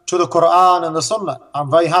refer to the Quran and the Sunnah. I'm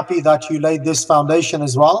very happy that you laid this foundation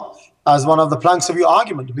as well as one of the planks of your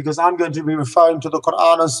argument, because I'm going to be referring to the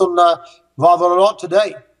Quran and Sunnah rather a lot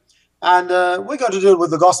today. And we're going to deal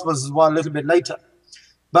with the Gospels as well a little bit later.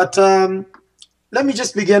 But let me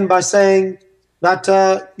just begin by saying that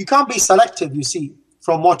you can't be selective, you see,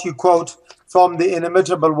 from what you quote from the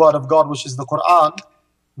inimitable word of God, which is the Quran,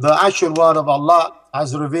 the actual word of Allah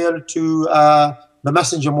as revealed to the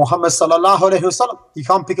Messenger Muhammad sallallahu alaihi wasallam. You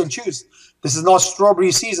can't pick and choose. This is not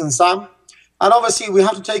strawberry season, Sam. And obviously we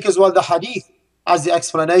have to take as well the hadith as the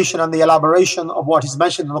explanation and the elaboration of what is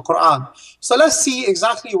mentioned in the Quran. So let's see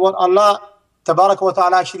exactly what Allah tabaraka wa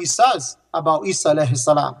ta'ala actually says about Isa alayhi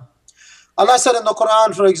salam. Allah said in the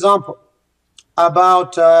Quran, for example,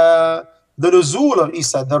 about the nuzul of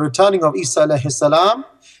Isa, the returning of Isa alayhi salam,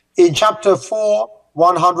 in chapter 4,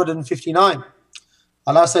 159.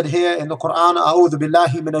 Allah said here in the Quran, أعوذ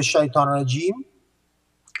بالله من الشيطان الرجيم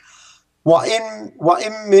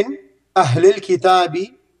وإن من أهل الكتاب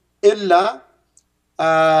إلا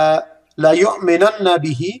لا يؤمنن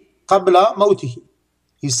به قبل موته.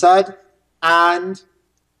 He said, and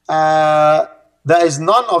there is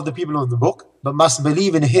none of the people of the book but must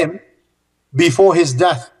believe in him before his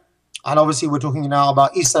death. And obviously we're talking now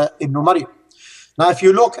about Isa ibn Maryam. Now if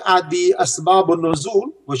you look at the Asbab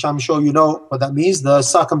al-Nuzul, which I'm sure you know what that means, the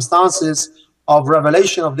circumstances of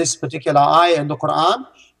revelation of this particular ayah in the Quran,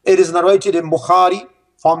 it is narrated in Bukhari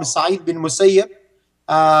from Sa'id bin Musayyib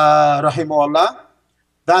rahimahullah,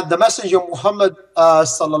 that the Messenger Muhammad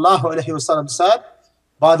sallallahu alayhi wasallam said,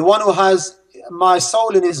 by the one who has my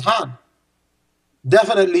soul in his hand,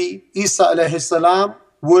 definitely Isa alayhi salam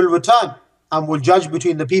will return and will judge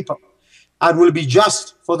between the people and will be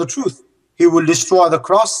just for the truth. He will destroy the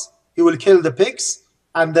cross, he will kill the pigs,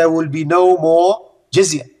 and there will be no more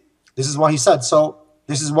jizya. This is what he said. So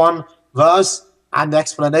this is one verse and the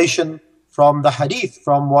explanation from the hadith,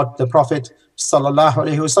 from what the Prophet sallallahu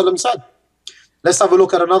alaihi wasallam said. Let's have a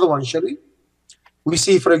look at another one, shall we? We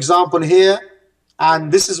see, for example, here,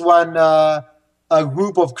 and this is when a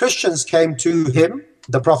group of Christians came to him,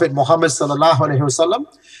 the Prophet Muhammad sallallahu alaihi wasallam,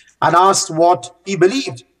 and asked what he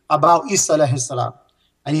believed about Isa alayhi salam.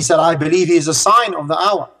 And he said, I believe he is a sign of the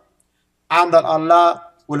hour, and that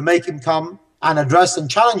Allah will make him come and address and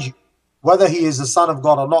challenge you, whether he is the son of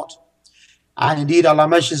God or not. And indeed, Allah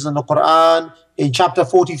mentions in the Quran in chapter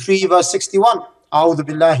 43, verse 61, أعوذ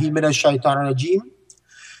بالله من الشيطان الرجيم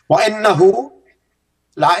وإنه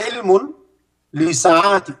لعلم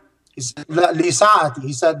لساعتي.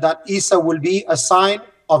 He said that Isa will be a sign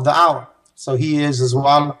of the hour. So he is as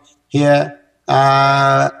well here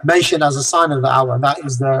mentioned as a sign of the hour. And that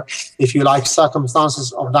is the, if you like,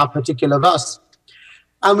 circumstances of that particular verse.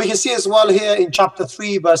 And we can see as well here in chapter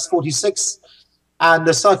 3, verse 46, and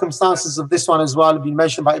the circumstances of this one as well have been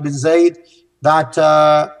mentioned by Ibn Zayd, that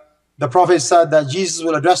the Prophet said that Jesus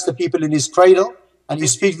will address the people in his cradle and you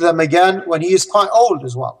speak to them again when he is quite old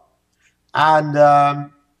as well. And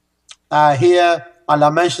here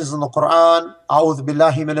Allah mentions in the Quran, أعوذ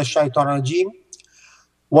بالله من الشيطان الرجيم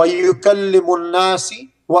ويكلم الناس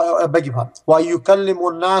ويكلم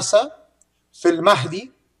الناس في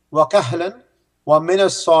المهدي وكهلا ومن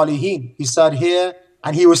الصالحين. He said here,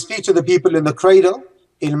 and he will speak to the people in the cradle,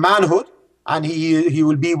 in manhood, and he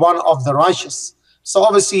will be one of the righteous. So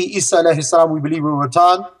obviously Isa alayhi salam, we believe, will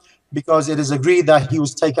return, because it is agreed that he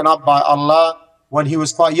was taken up by Allah when he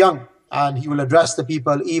was quite young, and he will address the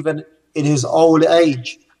people even in his old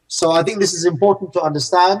age. So I think this is important to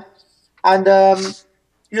understand. And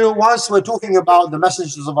whilst we're talking about the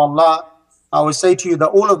messengers of Allah, I will say to you that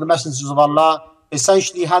all of the messengers of Allah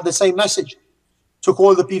essentially had the same message, to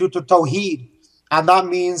call the people to Tawheed. And that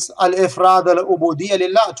means al-ifrad al-ubudiyya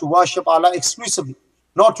lillah, to worship Allah exclusively,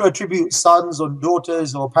 not to attribute sons or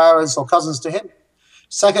daughters or parents or cousins to him.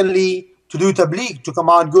 Secondly, to do tabligh, to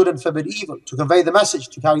command good and forbid evil, to convey the message,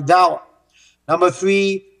 to carry da'wah. Number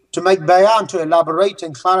 3, to make bayan, to elaborate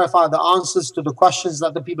and clarify the answers to the questions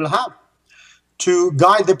that the people have, to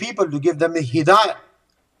guide the people, to give them the hidayah,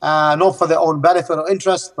 not for their own benefit or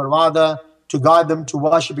interest, but rather to guide them to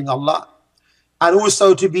worshipping Allah. And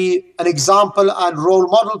also to be an example and role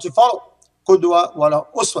model to follow, qudwa wala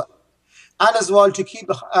uswa. And as well to keep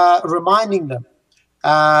reminding them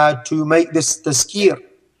to make this tazkir,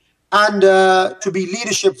 and to be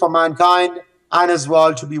leadership for mankind, and as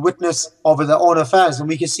well to be witness over their own affairs. And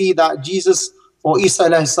we can see that Jesus, or Isa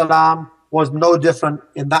alayhi salam, was no different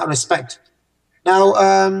in that respect.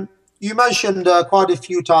 Now, you mentioned quite a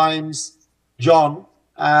few times John,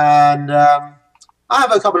 and I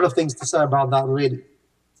have a couple of things to say about that, really.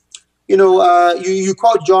 You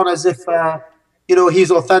quote John as if,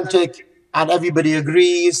 he's authentic and everybody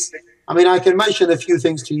agrees. I mean, I can mention a few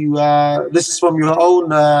things to you. This is from your own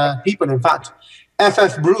people, in fact.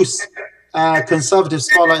 F.F. Bruce, conservative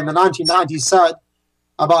scholar in the 1990s, said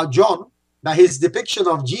about John that his depiction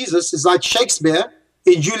of Jesus is like Shakespeare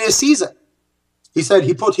in Julius Caesar. He said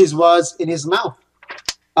he put his words in his mouth.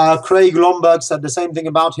 Craig Lomberg said the same thing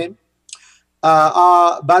about him.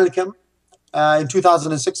 R. Balcom, in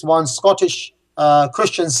 2006, one Scottish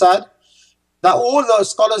Christian, said that all the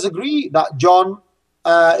scholars agree that John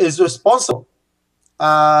is responsible.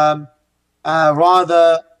 Rather,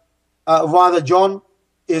 John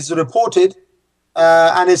is reported,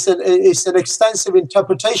 and it's an extensive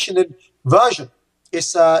interpretation and version.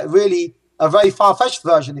 It's really a very far-fetched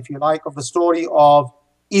version, if you like, of the story of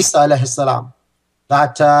Isa alayhi salam.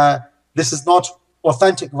 That this is not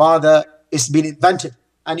authentic, rather it's been invented.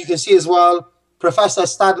 And you can see as well, Professor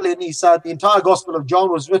Stadlin, he said the entire Gospel of John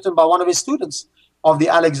was written by one of his students of the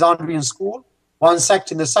Alexandrian school, one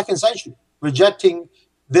sect in the 2nd century, rejecting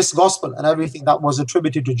this Gospel and everything that was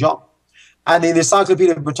attributed to John. And in the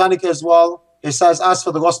Encyclopedia Britannica as well, it says, as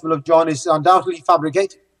for the Gospel of John, it's undoubtedly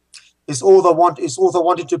fabricated. Its author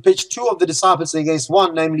wanted to pitch 2 of the disciples against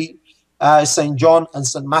one, namely St. John and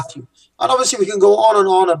St. Matthew. And obviously we can go on and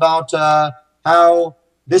on about how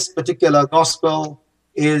this particular Gospel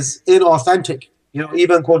is inauthentic.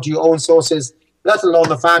 Even according to your own sources, let alone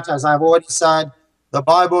the fact, as I've already said, the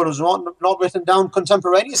Bible was not written down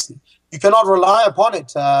contemporaneously. You cannot rely upon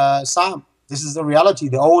it, Sam. This is the reality,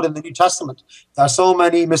 the Old and the New Testament. There are so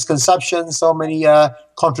many misconceptions, so many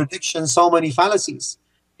contradictions, so many fallacies.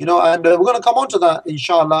 And we're going to come on to that,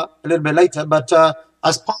 inshallah, a little bit later. But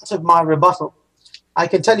as part of my rebuttal, I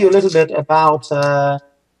can tell you a little bit about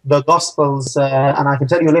the Gospels, and I can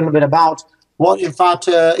tell you a little bit about what, in fact,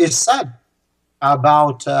 is said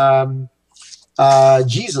about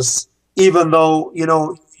Jesus, even though,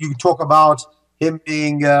 you talk about him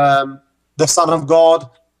being the Son of God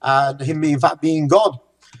and him, in fact, being God.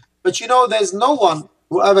 But, there's no one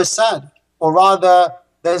who ever said, or rather,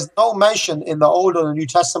 there's no mention in the Old or the New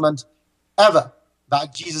Testament ever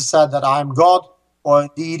that Jesus said that I am God, or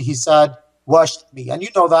indeed he said, worship me. And you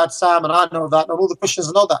know that, Sam, and I know that, and all the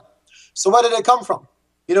Christians know that. So where did it come from?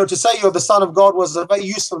 To say you're the Son of God was a very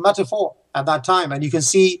useful metaphor at that time. And you can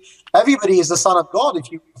see everybody is the Son of God if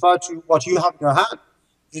you refer to what you have in your hand.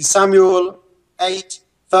 In Samuel 8,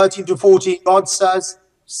 13 to 14, God says,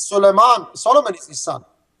 Solomon is his son.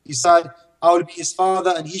 He said, I will be his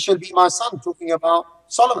father and he shall be my son, talking about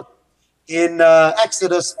Solomon. In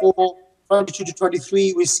Exodus 4, 22 to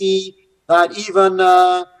 23, we see that even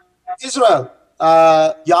Israel,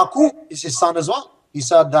 Yaqub is his son as well. He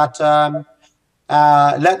said that,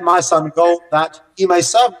 let my son go that he may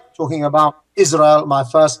serve, talking about Israel, my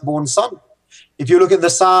firstborn son. If you look at the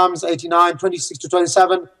Psalms 89, 26 to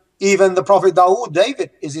 27, even the prophet Dawood,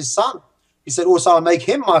 David, is his son. He said, also I'll make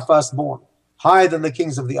him my firstborn, higher than the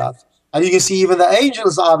kings of the earth. And you can see even the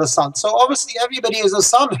angels are the sons. So obviously everybody is a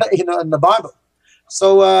son, in the Bible.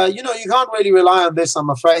 So, you can't really rely on this, I'm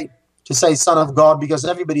afraid, to say son of God, because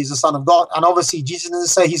everybody is a son of God. And obviously Jesus doesn't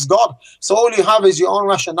say he's God. So all you have is your own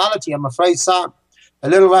rationality, I'm afraid, Sam. A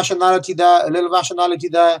little rationality there, a little rationality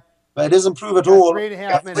there, but it doesn't prove at all.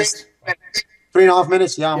 3.5 minutes. 3.5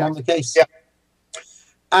 minutes, yeah, I'm on the case. Yeah.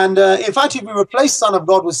 And in fact, if we replace son of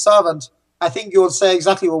God with servant, I think you'll say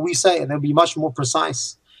exactly what we say, and it'll be much more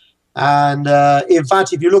precise. And in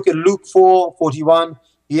fact, if you look at Luke 4:41,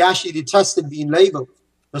 he actually detested being labeled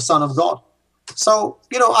the Son of God. So,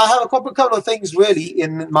 I have a couple of things really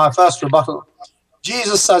in my first rebuttal.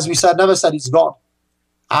 Jesus, as we said, never said he's God.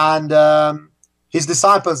 And his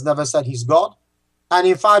disciples never said he's God. And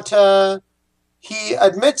in fact, he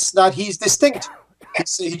admits that he's distinct.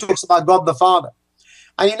 He talks about God the Father.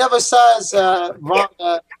 And he never says,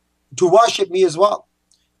 rather, to worship me as well.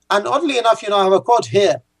 And oddly enough, I have a quote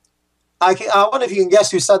here. I wonder if you can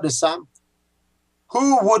guess who said this, Sam.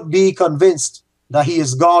 Who would be convinced that he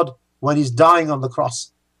is God when he's dying on the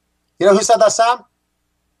cross? You know who said that, Sam?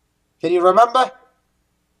 Can you remember?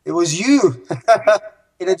 It was you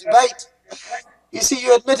in a debate. You see,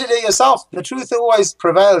 you admitted it yourself. The truth always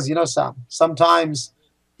prevails, Sam. Sometimes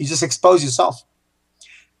you just expose yourself.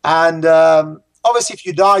 And obviously, if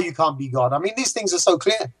you die, you can't be God. I mean, these things are so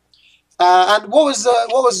clear. And what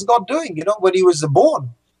was God doing, when he was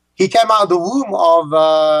born? He came out of the womb of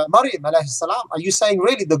Maryam, alayhi salam. Are you saying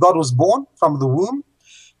really that God was born from the womb?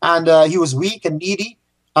 And he was weak and needy?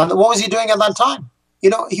 And what was he doing at that time?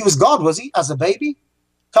 He was God, was he, as a baby?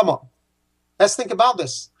 Come on. Let's think about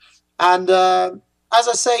this. And as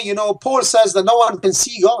I say, Paul says that no one can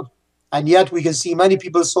see God. And yet we can see many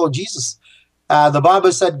people saw Jesus. The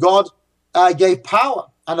Bible said God gave power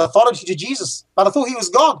and authority to Jesus. But I thought he was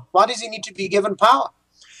God. Why does he need to be given power?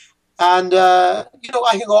 And, I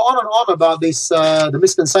can go on and on about this, the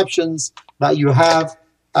misconceptions that you have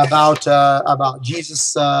about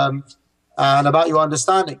Jesus and about your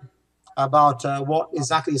understanding about what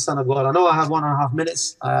exactly is Son of God. I know I have 1.5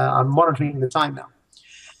 minutes. I'm monitoring the time now.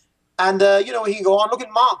 And, he can go on. Look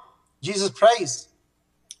at Mark. Jesus prays.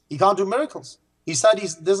 He can't do miracles. He said he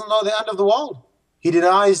doesn't know the end of the world. He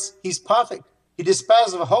denies he's perfect. He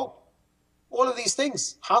despairs of hope. All of these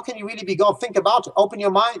things. How can you really be God? Think about it. Open your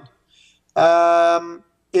mind.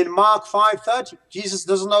 In Mark 5:30, Jesus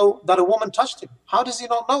doesn't know that a woman touched him. How does he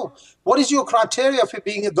not know? What is your criteria for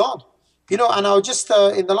being a God? And I will just,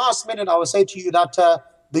 in the last minute, I will say to you that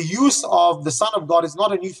the use of the Son of God is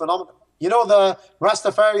not a new phenomenon. The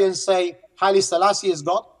Rastafarians say Haile Selassie is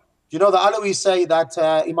God. The Alawis say that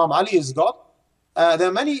Imam Ali is God. There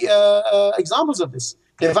are many examples of this.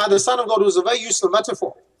 In fact, the Son of God was a very useful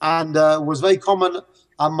metaphor and was very common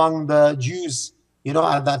among the Jews,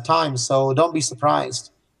 at that time. So don't be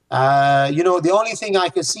surprised. The only thing I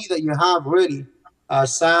can see that you have really,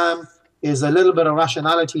 Sam, is a little bit of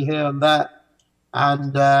rationality here and there.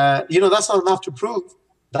 And, that's not enough to prove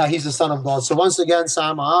that he's the Son of God. So once again,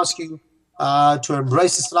 Sam, I ask you to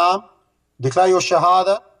embrace Islam, declare your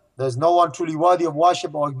Shahada. There's no one truly worthy of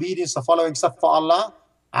worship or obedience or following except for Allah,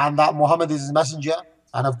 and that Muhammad is his messenger.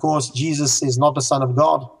 And of course, Jesus is not the Son of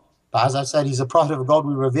God. But as I said, he's a prophet of God.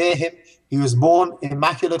 We revere him. He was born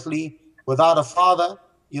immaculately without a father,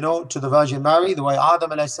 to the Virgin Mary, the way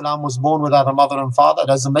Adam alayhi salam was born without a mother and father. It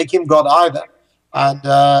doesn't make him God either. And,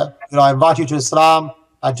 I invite you to Islam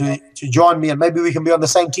and to join me. And maybe we can be on the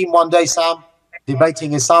same team one day, Sam,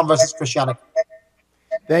 debating Islam versus Christianity.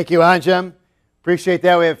 Thank you, Anjem. Appreciate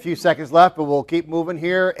that. We have a few seconds left, but we'll keep moving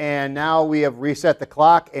here. And now we have reset the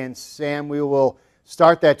clock. And Sam, we will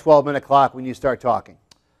start that 12-minute clock when you start talking.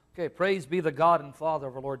 Okay, praise be the God and Father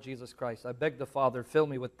of our Lord Jesus Christ. I beg the Father, fill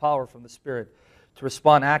me with power from the Spirit to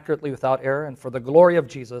respond accurately without error, and for the glory of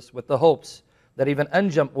Jesus, with the hopes that even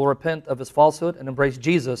Anjem will repent of his falsehood and embrace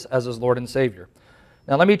Jesus as his Lord and Savior.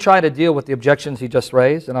 Now let me try to deal with the objections he just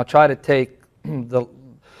raised, and I'll try to take the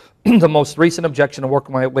most recent objection and work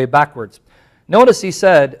my way backwards. Notice he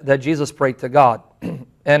said that Jesus prayed to God.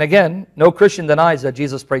 And again, no Christian denies that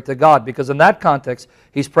Jesus prayed to God, because in that context,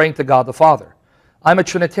 he's praying to God the Father. I'm a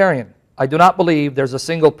Trinitarian. I do not believe there's a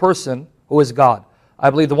single person who is God. I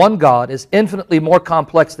believe the one God is infinitely more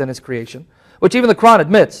complex than his creation, which even the Quran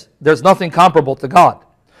admits there's nothing comparable to God.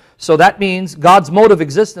 So that means God's mode of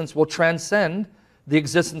existence will transcend the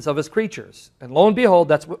existence of his creatures. And lo and behold,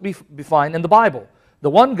 that's what we find in the Bible. The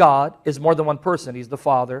one God is more than one person. He's the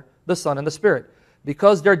Father, the Son, and the Spirit.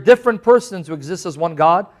 Because they're different persons who exist as one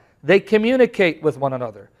God, they communicate with one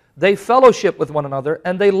another. They fellowship with one another,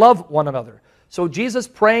 and they love one another. So Jesus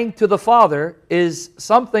praying to the Father is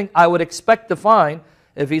something I would expect to find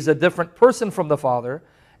if he's a different person from the Father.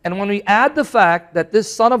 And when we add the fact that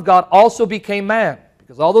this Son of God also became man,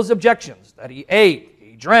 because all those objections that he ate,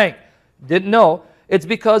 he drank, didn't know, it's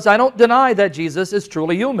because I don't deny that Jesus is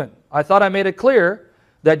truly human. I thought I made it clear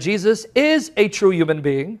that Jesus is a true human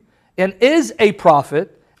being and is a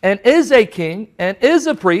prophet and is a king and is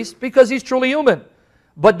a priest because he's truly human.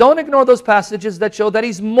 But don't ignore those passages that show that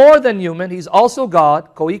he's more than human. He's also God,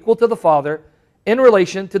 co-equal to the Father in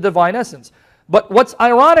relation to divine essence. But what's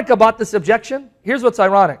ironic about this objection? Here's what's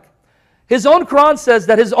ironic. His own Quran says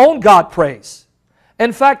that his own God prays.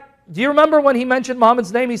 In fact, do you remember when he mentioned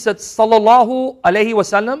Muhammad's name? He said, Sallallahu Alaihi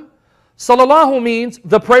Wasallam. Sallallahu means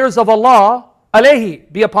the prayers of Allah, alayhi,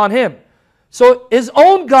 be upon him. So his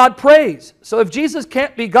own God prays. So if Jesus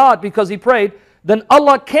can't be God because he prayed, then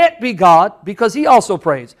Allah can't be God because he also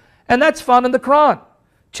prays. And that's found in the Quran.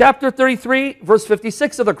 Chapter 33, verse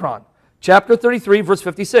 56 of the Quran. Chapter 33, verse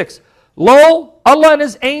 56. Lo, Allah and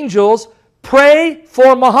his angels pray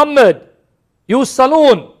for Muhammad.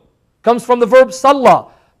 Yusaloon comes from the verb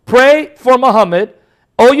salla. Pray for Muhammad.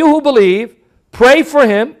 O you who believe, pray for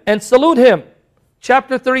him and salute him.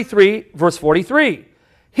 Chapter 33, verse 43.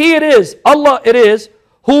 He it is, Allah it is,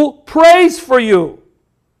 who prays for you.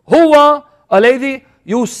 Huwa alayhi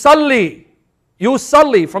yusalli.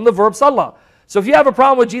 Yusalli from the verb salla. So if you have a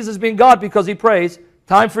problem with Jesus being God because he prays,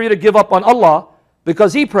 time for you to give up on Allah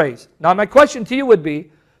because he prays. Now my question to you would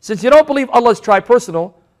be, since you don't believe Allah is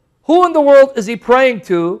tripersonal, who in the world is he praying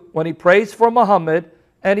to when he prays for Muhammad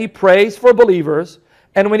and he prays for believers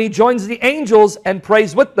and when he joins the angels and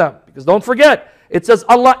prays with them? Because don't forget, it says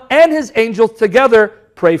Allah and his angels together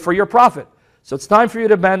pray for your prophet. So it's time for you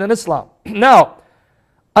to abandon Islam. Now,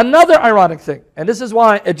 another ironic thing, and this is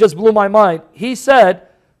why it just blew my mind. He said,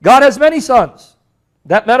 God has many sons.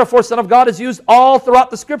 That metaphor, son of God, is used all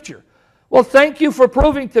throughout the scripture. Well, thank you for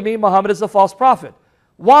proving to me Muhammad is a false prophet.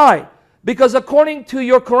 Why? Because according to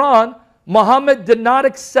your Quran, Muhammad did not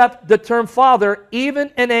accept the term father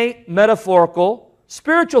even in a metaphorical,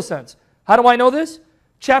 spiritual sense. How do I know this?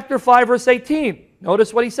 Chapter 5, verse 18.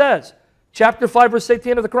 Notice what he says. Chapter 5, verse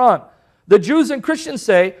 18 of the Quran. The Jews and Christians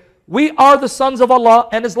say, we are the sons of Allah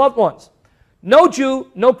and his loved ones. No Jew,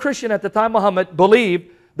 no Christian at the time Muhammad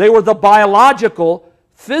believed they were the biological,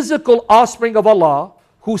 physical offspring of Allah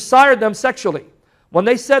who sired them sexually. When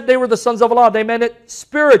they said they were the sons of Allah, they meant it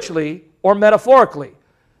spiritually or metaphorically.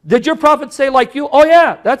 Did your prophet say like you? Oh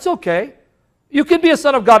yeah, that's okay. You can be a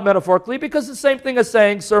son of God metaphorically because it's the same thing as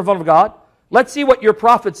saying servant of God. Let's see what your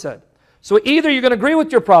prophet said. So either you're going to agree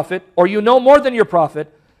with your prophet or you know more than your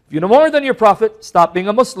prophet. If you know more than your prophet, stop being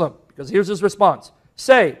a Muslim. Because here's his response.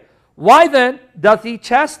 Say, why then doth he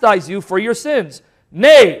chastise you for your sins?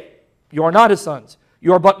 Nay, you are not his sons.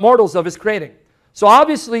 You are but mortals of his creating. So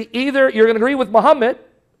obviously either you're going to agree with Muhammad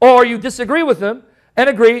or you disagree with him and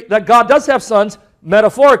agree that God does have sons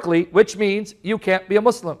metaphorically, which means you can't be a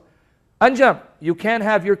Muslim. Anjem, you can't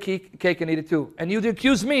have your cake and eat it too. And you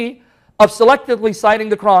accuse me of selectively citing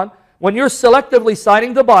the Quran when you're selectively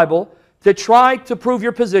citing the Bible to try to prove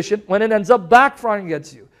your position when it ends up backfiring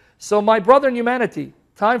against you. So my brother in humanity,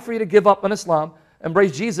 time for you to give up on Islam,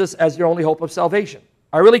 embrace Jesus as your only hope of salvation.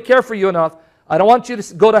 I really care for you enough. I don't want you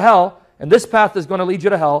to go to hell, and this path is going to lead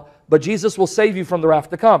you to hell, but Jesus will save you from the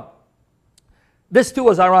wrath to come. This too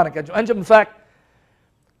is ironic. Anjem, in fact,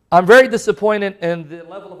 I'm very disappointed in the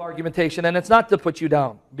level of argumentation, and it's not to put you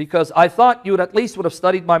down, because I thought you at least would have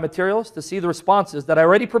studied my materials to see the responses that I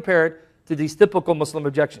already prepared to these typical Muslim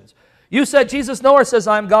objections. You said Jesus nowhere says,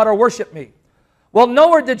 I am God or worship me. Well,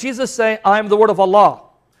 nowhere did Jesus say, I am the word of Allah.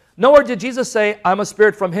 Nowhere did Jesus say, I'm a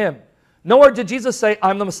spirit from him. Nowhere did Jesus say,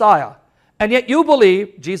 I'm the Messiah. And yet you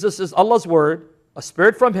believe Jesus is Allah's word, a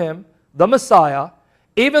spirit from him, the Messiah,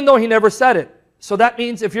 even though he never said it. So that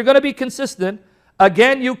means if you're going to be consistent,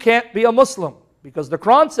 again, you can't be a Muslim. Because the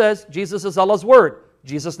Quran says Jesus is Allah's word.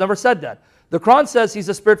 Jesus never said that. The Quran says he's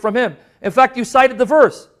a spirit from him. In fact, you cited the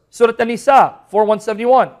verse, Surah An-Nisa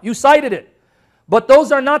 4:171. You cited it. But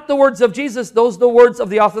those are not the words of Jesus. Those are the words of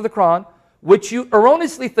the author of the Quran, which you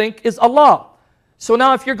erroneously think is Allah. So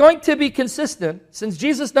now if you're going to be consistent, since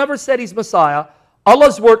Jesus never said he's Messiah,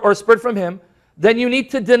 Allah's word or a spirit from him, then you need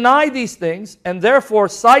to deny these things and therefore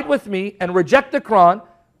side with me and reject the Quran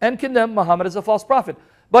and condemn Muhammad as a false prophet.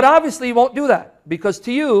 But obviously you won't do that, because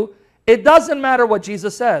to you, it doesn't matter what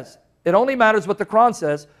Jesus says. It only matters what the Quran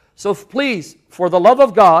says. So please, for the love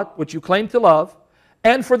of God, which you claim to love,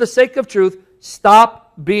 and for the sake of truth,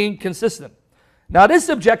 stop being consistent. Now this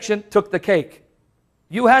objection took the cake.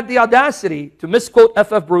 You had the audacity to misquote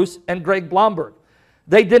F.F. Bruce and Greg Blomberg.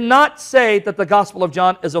 They did not say that the Gospel of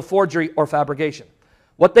John is a forgery or fabrication.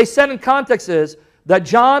 What they said in context is that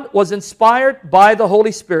John was inspired by the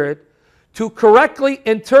Holy Spirit to correctly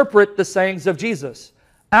interpret the sayings of Jesus.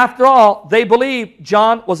 After all, they believe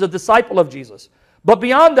John was a disciple of Jesus. But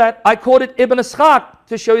beyond that, I quoted Ibn Ishaq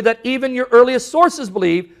to show you that even your earliest sources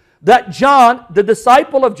believe that John, the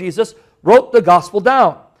disciple of Jesus, wrote the gospel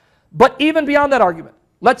down. But even beyond that argument,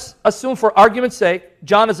 let's assume for argument's sake,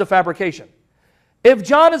 John is a fabrication. If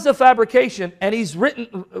John is a fabrication and he's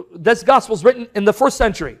written, this gospel is written in the 1st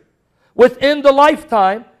century, within the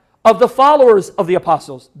lifetime of the followers of the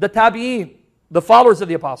apostles, the tabi'in, the followers of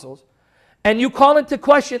the apostles, and you call into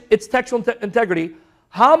question its textual integrity,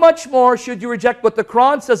 how much more should you reject what the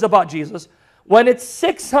Quran says about Jesus when it's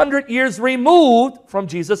 600 years removed from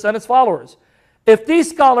Jesus and his followers? If these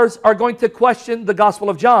scholars are going to question the Gospel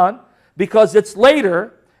of John because it's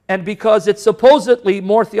later and because it's supposedly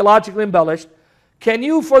more theologically embellished, can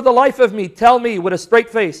you, for the life of me, tell me with a straight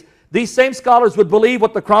face, these same scholars would believe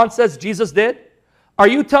what the Quran says Jesus did? Are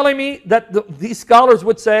you telling me that these scholars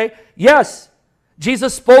would say, yes,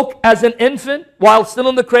 Jesus spoke as an infant while still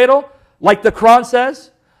in the cradle, like the Quran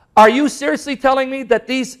says? Are you seriously telling me that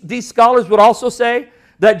these scholars would also say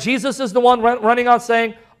that Jesus is the one running on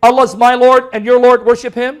saying, Allah's my Lord and your Lord,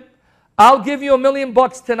 worship him? I'll give you $1 million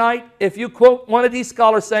tonight if you quote one of these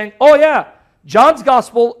scholars saying, oh yeah, John's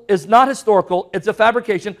gospel is not historical, it's a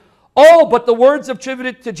fabrication. Oh, but the words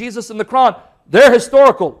attributed to Jesus in the Quran, they're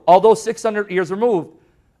historical, although 600 years removed.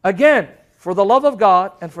 Again, for the love of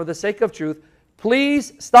God and for the sake of truth,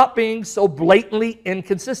 please stop being so blatantly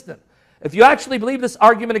inconsistent. If you actually believe this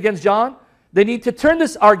argument against John, they need to turn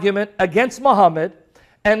this argument against Muhammad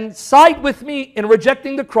and side with me in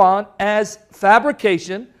rejecting the Quran as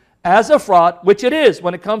fabrication, as a fraud, which it is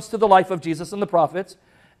when it comes to the life of Jesus and the prophets,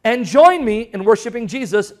 and join me in worshiping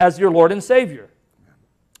Jesus as your Lord and Savior.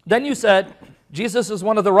 Then you said, Jesus is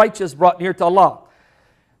one of the righteous brought near to Allah.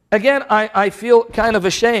 Again, I feel kind of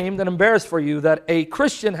ashamed and embarrassed for you that a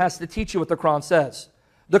Christian has to teach you what the Quran says.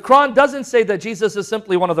 The Quran doesn't say that Jesus is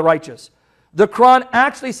simply one of the righteous. The Quran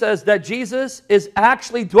actually says that Jesus is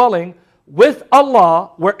actually dwelling with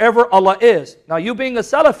Allah wherever Allah is. Now you being a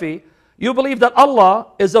Salafi, you believe that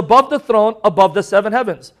Allah is above the throne, above the 7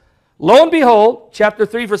 heavens. Lo and behold, chapter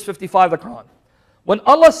 3, verse 55 of the Quran. When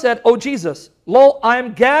Allah said, O Jesus, lo, I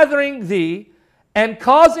am gathering thee and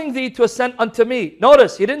causing thee to ascend unto me.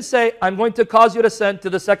 Notice, he didn't say, I'm going to cause you to ascend to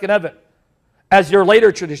the 2nd heaven, as your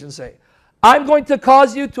later traditions say. I'm going to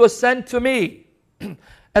cause you to ascend to me. And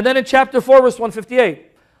then in chapter 4, verse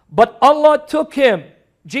 158, but Allah took him,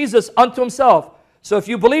 Jesus, unto himself. So if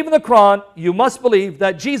you believe in the Quran, you must believe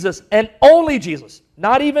that Jesus, and only Jesus,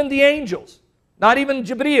 not even the angels, not even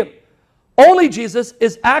Jibreel, only Jesus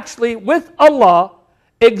is actually with Allah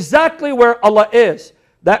exactly where Allah is.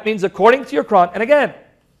 That means according to your Quran, and again,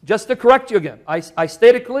 just to correct you again, I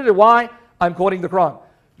stated clearly why I'm quoting the Quran.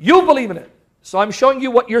 You believe in it. So I'm showing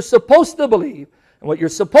you what you're supposed to believe. And what you're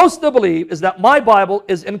supposed to believe is that my Bible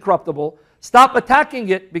is incorruptible. Stop attacking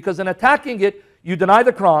it, because in attacking it, you deny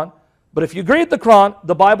the Quran. But if you agree with the Quran,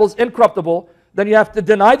 the Bible is incorruptible, then you have to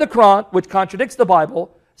deny the Quran, which contradicts the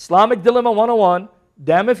Bible. Islamic Dilemma 101,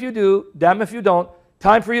 damn if you do, damn if you don't.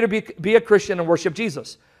 Time for you to be a Christian and worship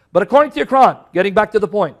Jesus. But according to your Quran, getting back to the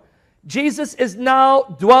point, Jesus is now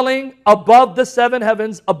dwelling above the 7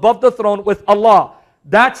 heavens, above the throne with Allah.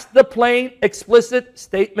 That's the plain, explicit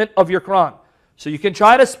statement of your Quran. So you can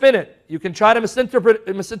try to spin it. You can try to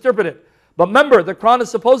misinterpret it. But remember, the Quran is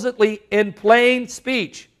supposedly in plain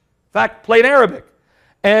speech. In fact, plain Arabic.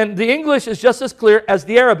 And the English is just as clear as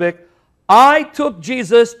the Arabic. I took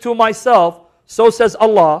Jesus to myself, so says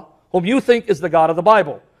Allah, whom you think is the God of the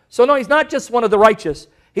Bible. So no, he's not just one of the righteous.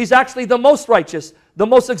 He's actually the most righteous, the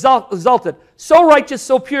most exalted. So righteous,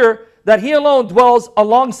 so pure, that he alone dwells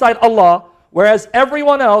alongside Allah, whereas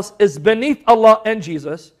everyone else is beneath Allah and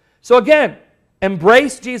Jesus. So again,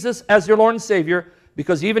 embrace Jesus as your Lord and Savior,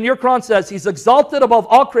 because even your Quran says he's exalted above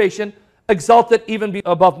all creation, exalted even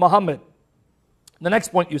above Muhammad. The next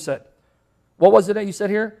point you said. What was it that you said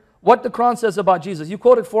here? What the Quran says about Jesus. You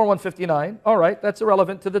quoted 4:159. All right, that's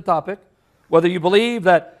irrelevant to the topic. Whether you believe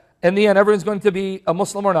that in the end everyone's going to be a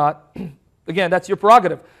Muslim or not, again, that's your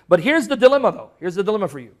prerogative. But here's the dilemma though. Here's the dilemma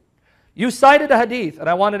for you. You cited a hadith, and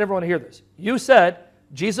I wanted everyone to hear this. You said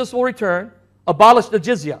Jesus will return, abolish the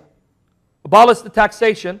jizya, abolish the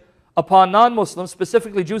taxation upon non-Muslims,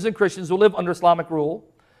 specifically Jews and Christians who live under Islamic rule,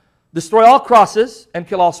 destroy all crosses, and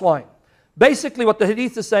kill all swine. Basically, what the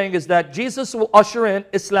hadith is saying is that Jesus will usher in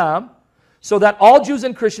Islam so that all Jews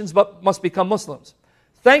and Christians must become Muslims.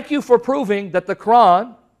 Thank you for proving that the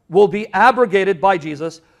Quran will be abrogated by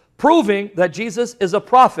Jesus, proving that Jesus is a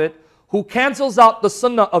prophet who cancels out the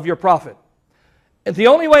sunnah of your prophet. And the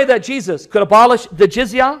only way that Jesus could abolish the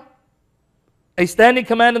jizya, a standing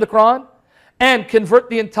command in the Quran, and convert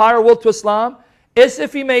the entire world to Islam, is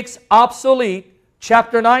if he makes obsolete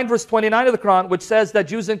chapter 9 verse 29 of the Quran, which says that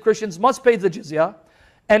Jews and Christians must pay the jizya,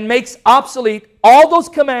 and makes obsolete all those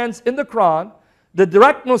commands in the Quran, the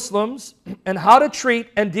direct Muslims, and how to treat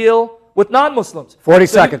and deal with non-Muslims. 40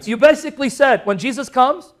 seconds. You basically said when Jesus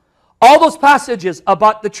comes, all those passages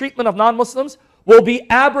about the treatment of non-Muslims will be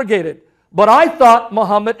abrogated. But I thought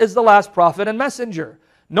Muhammad is the last prophet and messenger.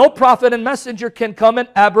 No prophet and messenger can come and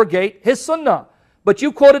abrogate his sunnah. But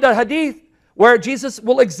you quoted a hadith where Jesus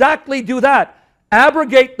will exactly do that.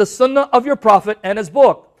 Abrogate the sunnah of your prophet and his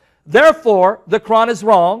book. Therefore, the Quran is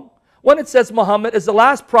wrong when it says Muhammad is the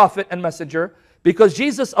last prophet and messenger, because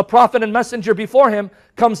Jesus, a prophet and messenger before him,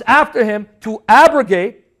 comes after him to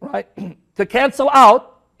abrogate, right, to cancel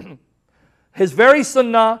out his very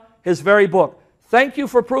sunnah, his very book. Thank you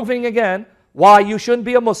for proving again why you shouldn't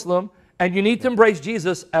be a Muslim and you need to embrace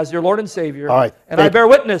Jesus as your Lord and Savior. All right. And I bear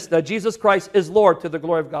witness that Jesus Christ is Lord to the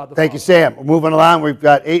glory of God the Thank Father. you, Sam. We're moving along. We've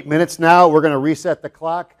got 8 minutes now. We're going to reset the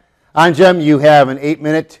clock. Anjem, you have an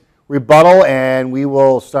 8-minute rebuttal, and we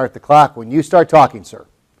will start the clock when you start talking, sir.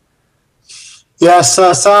 Yes,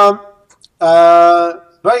 Sam.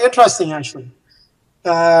 Very interesting, actually.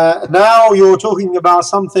 Now you're talking about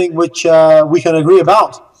something which we can agree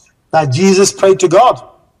about, that Jesus prayed to God,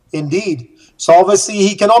 indeed. So obviously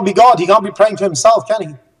he cannot be God. He can't be praying to himself, can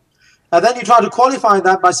he? And then you try to qualify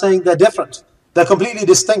that by saying they're different. They're completely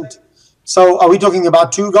distinct. So are we talking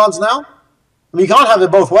about two gods now? We can't have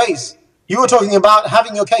it both ways. You were talking about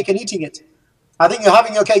having your cake and eating it. I think you're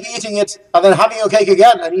having your cake, eating it, and then having your cake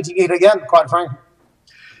again and eating it again, quite frankly.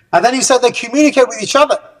 And then you said they communicate with each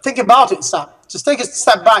other. Think about it, Sam. Just take a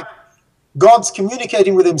step back. God's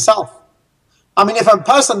communicating with himself. I mean, if a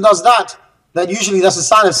person does that, then usually that's a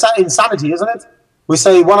sign of insanity, isn't it? We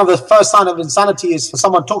say one of the first signs of insanity is for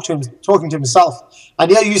someone talking to himself.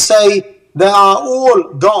 And here you say they are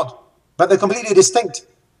all God, but they're completely distinct.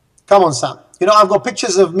 Come on, Sam. You know, I've got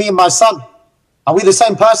pictures of me and my son. Are we the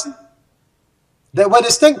same person? We're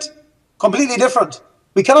distinct, completely different.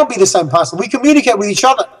 We cannot be the same person. We communicate with each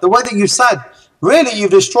other the way that you said. Really,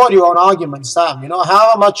 you've destroyed your own argument, Sam. You know,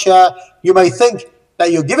 however much you may think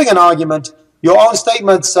that you're giving an argument, your own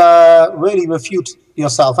statements really refute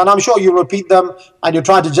yourself. And I'm sure you repeat them and you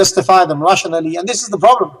try to justify them rationally. And this is the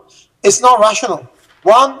problem. It's not rational.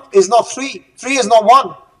 1 is not 3. 3 is not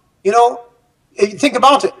 1. You know, think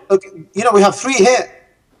about it. Look, you know, we have 3 here.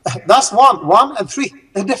 That's 1. 1 and 3.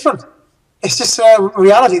 They're different. It's just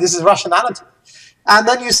reality. This is rationality. And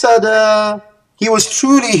then you said he was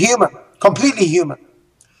truly human, completely human.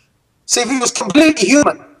 So if he was completely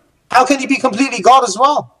human, how can he be completely God as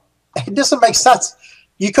well? It doesn't make sense.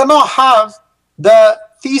 You cannot have the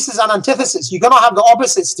thesis and antithesis. You cannot have the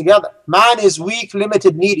opposites together. Man is weak,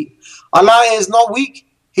 limited, needy. Allah is not weak.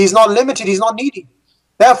 He's not limited. He's not needy.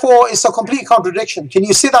 Therefore, it's a complete contradiction. Can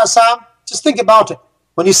you see that, Sam? Just think about it.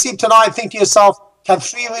 When you sleep tonight, think to yourself, can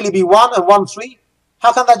 3 really be 1 and 1 3?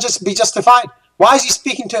 How can that just be justified? Why is he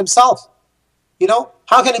speaking to himself? You know,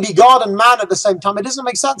 how can he be God and man at the same time? It doesn't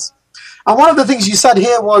make sense. And one of the things you said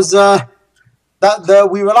here was that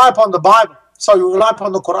we rely upon the Bible. So we rely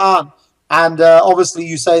upon the Quran. And obviously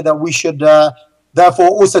you say that we should therefore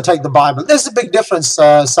also take the Bible. There's a big difference,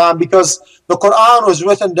 Sam, because the Quran was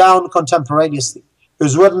written down contemporaneously. It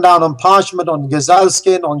was written down on parchment, on gazelle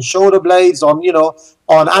skin, on shoulder blades, on, you know,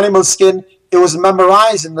 on animal skin. It was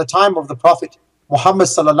memorized in the time of the Prophet Muhammad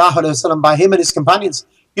sallallahu alaihi wasallam by him and his companions.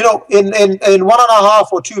 You know, in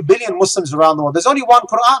 1.5 or 2 billion Muslims around the world, there's only one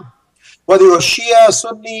Quran. Whether you're Shia,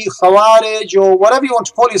 Sunni, Khawarij, or whatever you want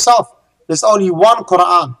to call yourself, there's only one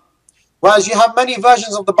Quran. Whereas you have many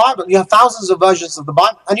versions of the Bible. You have thousands of versions of the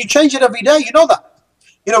Bible, and you change it every day. You know that.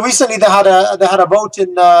 You know, recently they had a vote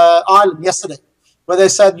in Ireland yesterday, where they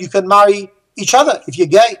said you can marry each other if you're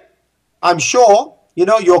gay. I'm sure, you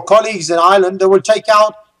know, your colleagues in Ireland, they will take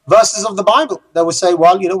out verses of the Bible. They will say,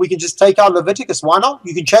 well, you know, we can just take out Leviticus. Why not?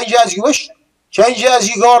 You can change it as you wish. Change it as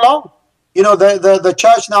you go along. You know, the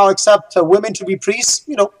church now accept women to be priests.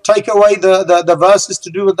 You know, take away the verses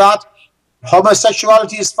to do with that.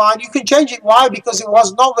 Homosexuality is fine. You can change it. Why? Because it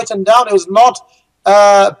was not written down. It was not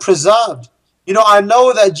preserved. You know, I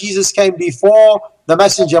know that Jesus came before the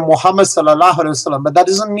Messenger Muhammad sallallahu alaihi wasallam, but that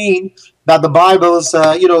doesn't mean that the Bibles,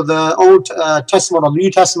 you know, the Old Testament or the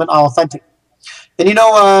New Testament are authentic. And you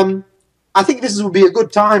know, I think this would be a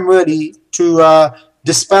good time really to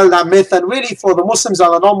dispel that myth, and really for the Muslims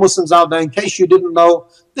and the non-Muslims out there, in case you didn't know,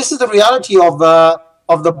 this is the reality of the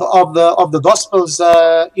Gospels,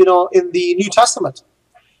 you know, in the New Testament.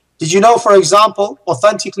 Did you know, for example,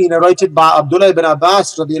 authentically narrated by Abdullah ibn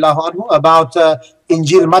Abbas radiallahu anhu about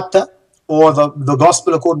Injil Matta, or the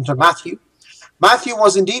Gospel according to Matthew? Matthew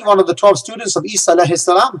was indeed one of the 12 students of Isa alayhi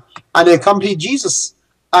salam, and he accompanied Jesus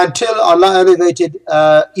until Allah elevated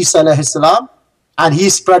Isa alayhi salam, and he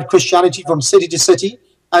spread Christianity from city to city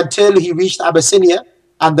until he reached Abyssinia,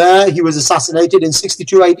 and there he was assassinated in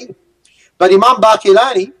 62 AD. But Imam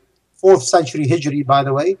Baqilani, 4th century Hijri, by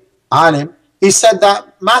the way, alim, he said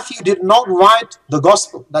that Matthew did not write the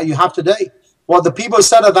gospel that you have today. What the people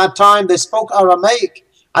said at that time, they spoke Aramaic,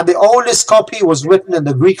 and the oldest copy was written in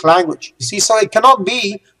the Greek language. You see, so it cannot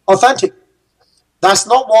be authentic. That's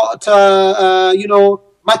not what, you know,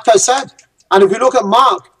 Matta said. And if we look at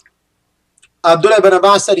Mark, Abdullah ibn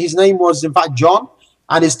Abbas said his name was in fact John,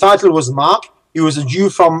 and his title was Mark. He was a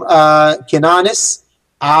Jew from Cananis,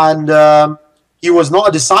 and he was not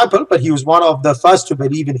a disciple, but he was one of the first to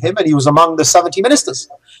believe in him, and he was among the 70 ministers.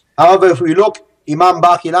 However, if we look, Imam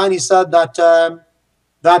Baqilani said that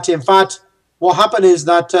that in fact what happened is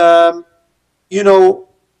that you know,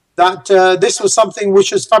 that this was something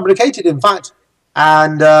which was fabricated, in fact,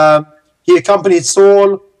 and he accompanied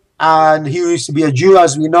Saul, and he used to be a Jew,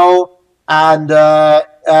 as we know, and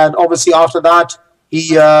obviously after that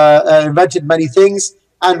he invented many things,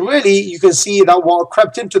 and really you can see that what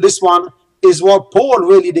crept into this one is what Paul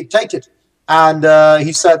really dictated. And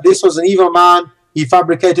he said this was an evil man. He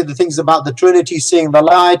fabricated the things about the Trinity, seeing the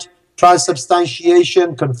light,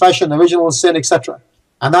 transubstantiation, confession, original sin, etc.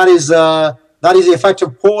 And that is the effect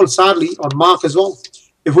of Paul, sadly, on Mark as well.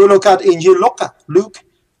 If we look at Injil Luke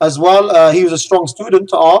as well, he was a strong student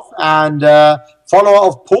of and follower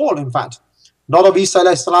of Paul, in fact, not of Isa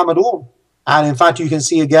alayhi salam at all. And in fact, you can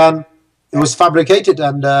see again, it was fabricated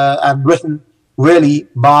and written really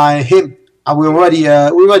by him. And we already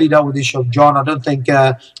dealt with the issue of John. I don't think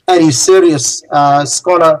any serious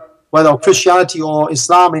scholar, whether of Christianity or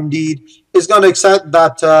Islam indeed, is going to accept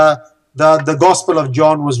that the Gospel of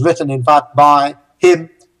John was written, in fact, by him,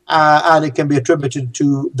 and it can be attributed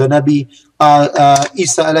to the Nabi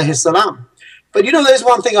Isa alayhi salam. But you know, there's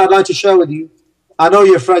one thing I'd like to share with you. I know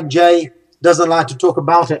your friend Jay doesn't like to talk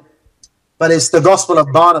about it, but it's the Gospel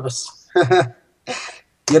of Barnabas.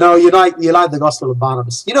 You know, you like the Gospel of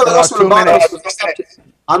Barnabas. You know, the Gospel of Barnabas was accepted.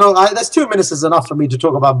 I know, there's 2 minutes is enough for me to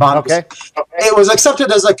talk about Barnabas. Okay. It was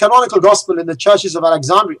accepted as a canonical gospel in the churches of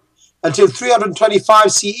Alexandria until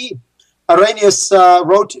 325 CE. Irenaeus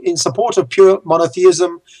wrote in support of pure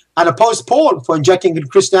monotheism and opposed Paul for injecting in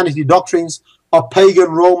Christianity doctrines of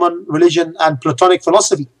pagan Roman religion and Platonic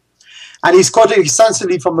philosophy. And he's quoted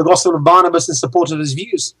extensively from the Gospel of Barnabas in support of his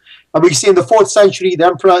views. And we see in the 4th century, the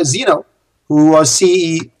Emperor Zeno, who was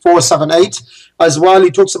CE 478, as well,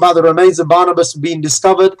 he talks about the remains of Barnabas being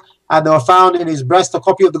discovered, and they were found in his breast a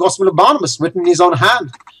copy of the Gospel of Barnabas, written in his own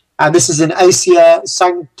hand. And this is in Asia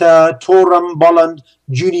Sanctorum Bolland,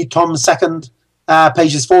 Juni Tom 2nd,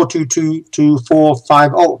 pages 422 to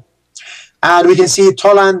 450. And we can see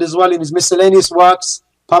Toland as well in his miscellaneous works,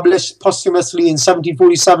 published posthumously in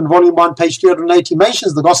 1747, volume 1, page 380,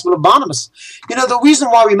 mentions the Gospel of Barnabas. You know, the reason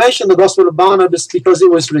why we mention the Gospel of Barnabas is because it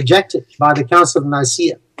was rejected by the Council of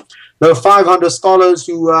Nicaea. There were 500 scholars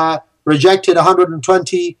who rejected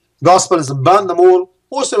 120 Gospels and burned them all,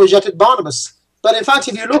 also rejected Barnabas. But in fact,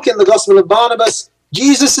 if you look in the Gospel of Barnabas,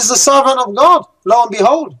 Jesus is the servant of God, lo and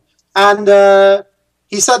behold. And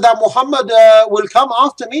he said that Muhammad will come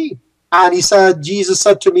after me. And he said, Jesus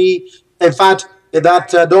said to me, in fact,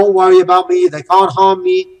 that don't worry about me, they can't harm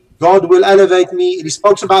me, God will elevate me. And he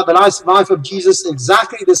spoke about the life of Jesus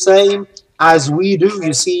exactly the same as we do,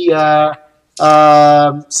 you see,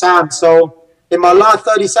 Sam. So in my last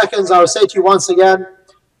 30 seconds, I will say to you once again,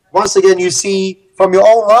 you see from your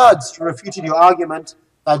own words, you refuted your argument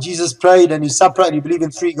that Jesus prayed and he's separate and you believe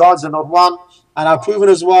in 3 gods and not one. And I've proven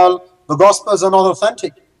as well, the Gospels are not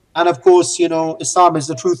authentic. And of course, you know, Islam is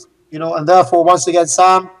the truth, you know, and therefore, once again,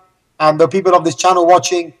 Sam, and the people of this channel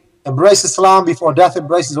watching, embrace Islam before death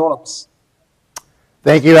embraces all of us.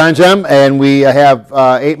 Thank you, Anjem. And we have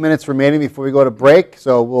 8 minutes remaining before we go to break.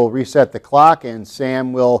 So we'll reset the clock, and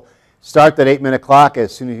Sam will start that 8-minute clock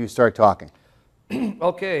as soon as you start talking.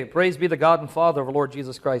 Okay, praise be the God and Father of our Lord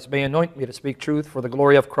Jesus Christ. May anoint me to speak truth for the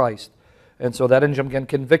glory of Christ, and so that Anjem can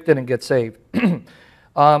convict and get saved.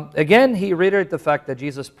 Again, he reiterated the fact that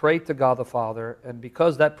Jesus prayed to God the Father, and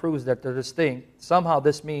because that proves that they're distinct, somehow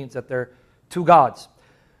this means that they're two gods.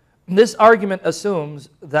 This argument assumes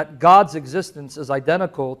that God's existence is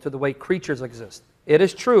identical to the way creatures exist. It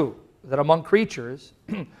is true that among creatures,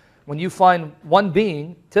 when you find one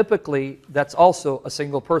being, typically that's also a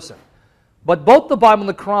single person. But both the Bible and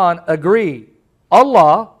the Quran agree.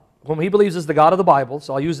 Allah, whom he believes is the God of the Bible,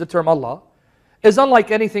 so I'll use the term Allah, is unlike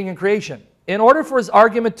anything in creation. In order for his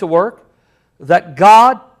argument to work, that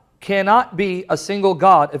God cannot be a single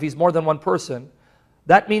God if he's more than one person,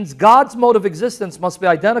 that means God's mode of existence must be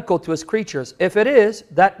identical to his creatures. If it is,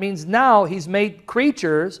 that means now he's made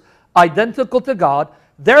creatures identical to God,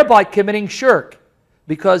 thereby committing shirk,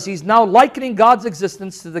 because he's now likening God's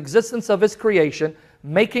existence to the existence of his creation,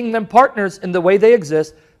 making them partners in the way they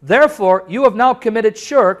exist. Therefore, you have now committed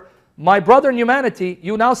shirk. My brother in humanity,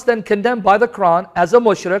 you now stand condemned by the Quran as a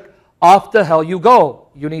mushrik. Off to hell you go.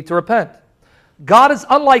 You need to repent. God is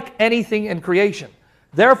unlike anything in creation.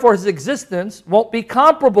 Therefore, his existence won't be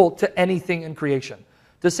comparable to anything in creation.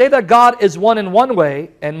 To say that God is one in one way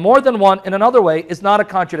and more than one in another way is not a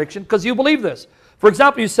contradiction, because you believe this. For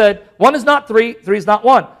example, you said 1 is not 3, 3 is not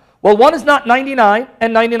 1. Well, 1 is not 99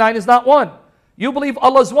 and 99 is not 1. You believe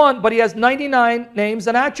Allah is one, but he has 99 names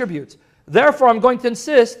and attributes. Therefore, I'm going to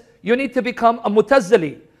insist you need to become a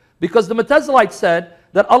Mutazili, because the Mutazilites said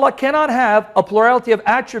that Allah cannot have a plurality of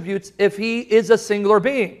attributes if he is a singular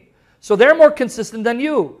being. So they're more consistent than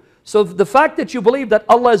you. So the fact that you believe that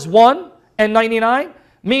Allah is 1 and 99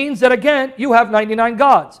 means that, again, you have 99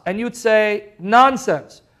 gods. And you'd say,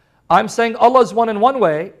 nonsense. I'm saying Allah is one in one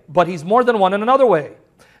way, but he's more than one in another way.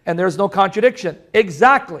 And there's no contradiction.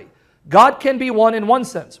 Exactly. God can be one in one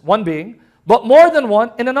sense, one being, but more than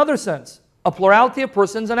one in another sense. A plurality of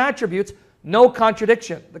persons and attributes, no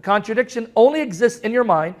contradiction. The contradiction only exists in your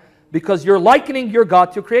mind because you're likening your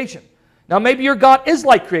God to creation. Now maybe your God is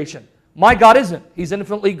like creation. My God isn't. He's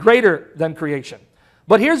infinitely greater than creation.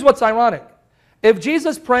 But here's what's ironic. If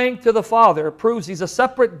Jesus praying to the Father proves he's a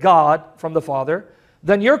separate God from the Father,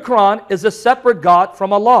 then your Quran is a separate God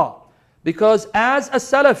from Allah. Because as a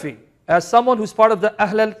Salafi, as someone who's part of the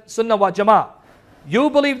Ahl al-Sunnah wa Jama'ah, you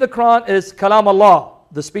believe the Quran is Kalam Allah,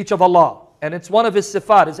 the speech of Allah, and it's one of his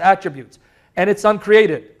sifat, his attributes, and it's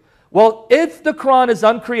uncreated. Well, if the Quran is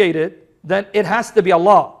uncreated, then it has to be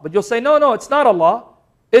Allah. But you'll say, no, no, it's not Allah.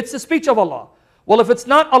 It's the speech of Allah. Well, if it's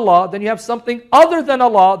not Allah, then you have something other than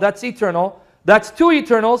Allah that's eternal. That's two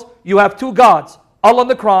eternals. You have two gods. Allah and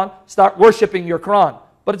the Quran. Start worshipping your Quran.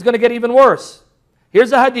 But it's going to get even worse.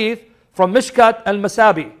 Here's a hadith from Mishkat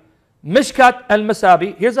al-Masabi. Mishkat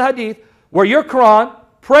al-Masabi. Here's a hadith where your Quran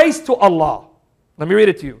prays to Allah. Let me read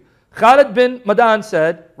it to you. Khalid bin Madan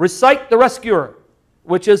said, recite the rescuer,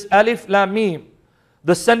 which is Alif Lam Mim,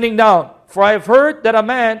 the sending down. For I have heard that a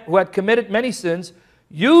man who had committed many sins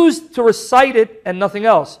used to recite it and nothing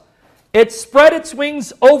else. It spread its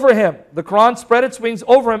wings over him. The Quran spread its wings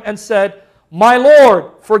over him and said, my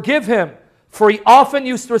Lord, forgive him, for he often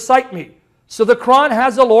used to recite me. So the Quran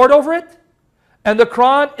has a Lord over it, and the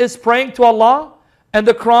Quran is praying to Allah, and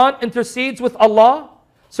the Quran intercedes with Allah.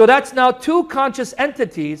 So that's now two conscious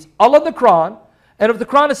entities, Allah and the Quran. And if the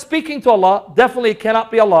Quran is speaking to Allah, definitely it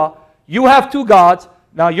cannot be Allah. You have two gods.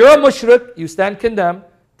 Now you're a mushrik, you stand condemned.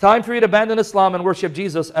 Time for you to abandon Islam and worship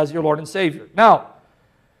Jesus as your Lord and Savior. Now,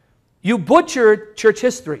 you butchered church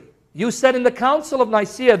history. You said in the Council of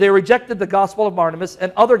Nicaea they rejected the Gospel of Barnabas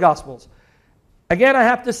and other Gospels. Again, I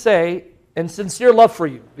have to say, in sincere love for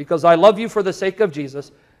you, because I love you for the sake of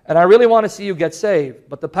Jesus, and I really want to see you get saved.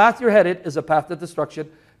 But the path you're headed is a path to destruction.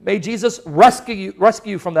 May Jesus rescue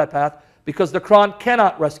you from that path, because the Quran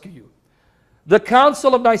cannot rescue you. The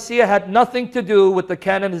Council of Nicaea had nothing to do with the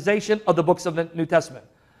canonization of the books of the New Testament.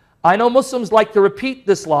 I know Muslims like to repeat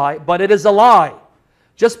this lie, but it is a lie.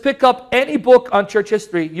 Just pick up any book on church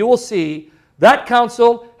history, you will see that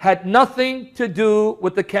council had nothing to do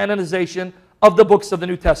with the canonization of the books of the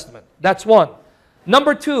New Testament. That's one.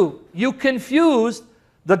 Number two, you confused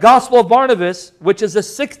the Gospel of Barnabas, which is a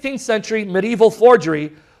 16th century medieval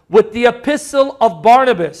forgery, with the Epistle of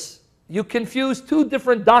Barnabas. You confused two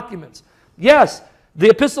different documents. Yes,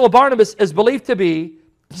 the Epistle of Barnabas is believed to be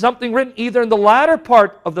something written either in the latter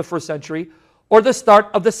part of the 1st century or the start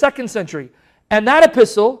of the 2nd century. And that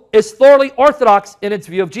epistle is thoroughly orthodox in its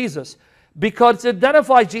view of Jesus, because it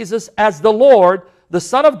identifies Jesus as the Lord, the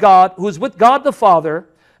Son of God, who is with God the Father,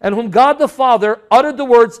 and whom God the Father uttered the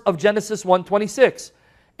words of Genesis 1:26.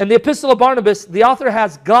 In the Epistle of Barnabas, the author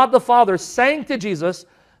has God the Father saying to Jesus,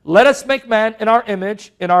 let us make man in our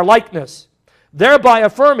image, in our likeness, thereby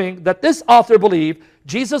affirming that this author believed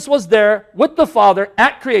Jesus was there with the Father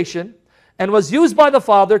at creation and was used by the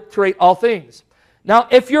Father to create all things. Now,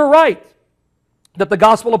 if you're right that the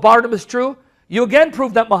Gospel of Barnabas is true, you again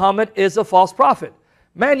prove that Muhammad is a false prophet.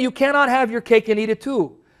 Man, you cannot have your cake and eat it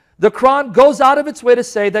too. The Quran goes out of its way to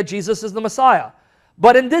say that Jesus is the Messiah.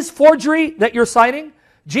 But in this forgery that you're citing,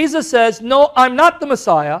 Jesus says, no, I'm not the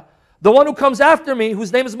Messiah. The one who comes after me,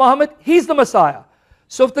 whose name is Muhammad, he's the Messiah.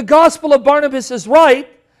 So if the Gospel of Barnabas is right,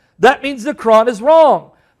 that means the Quran is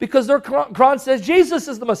wrong. Because the Quran says Jesus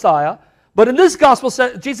is the Messiah. But in this Gospel,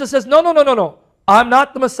 Jesus says, no. I'm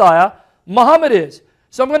not the Messiah. Muhammad is.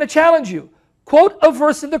 So I'm going to challenge you. Quote a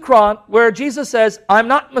verse in the Quran where Jesus says, I'm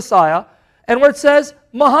not Messiah, and where it says,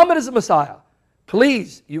 Muhammad is the Messiah.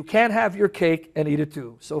 Please, you can't have your cake and eat it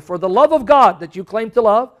too. So for the love of God that you claim to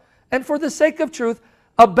love, and for the sake of truth,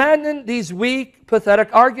 abandon these weak, pathetic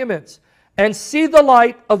arguments and see the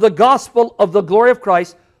light of the gospel of the glory of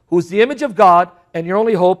Christ, who's the image of God and your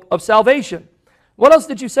only hope of salvation. What else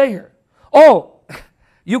did you say here? Oh,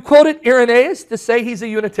 you quoted Irenaeus to say he's a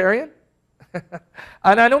Unitarian?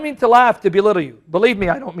 And I don't mean to laugh, to belittle you. Believe me,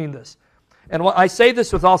 I don't mean this. And I say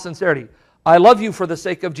this with all sincerity. I love you for the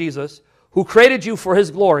sake of Jesus, who created you for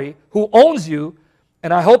his glory, who owns you,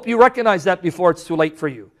 and I hope you recognize that before it's too late for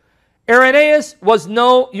you. Irenaeus was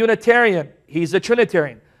no Unitarian. He's a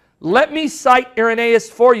Trinitarian. Let me cite Irenaeus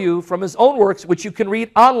for you from his own works, which you can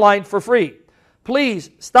read online for free. Please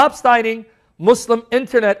stop citing Muslim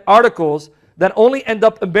internet articles that only end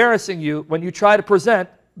up embarrassing you when you try to present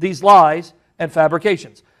these lies and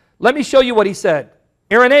fabrications. Let me show you what he said.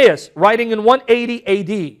 Irenaeus, writing in 180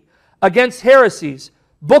 AD, against heresies,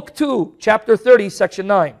 book 2, chapter 30, section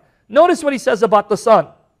 9. Notice what he says about the Son.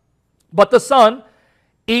 But the Son,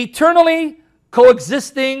 eternally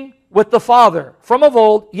coexisting with the Father, from of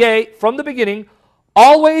old, yea, from the beginning,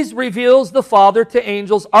 always reveals the Father to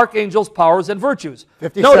angels, archangels, powers, and virtues.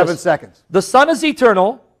 57 seconds. The Son is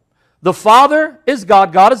eternal, the Father is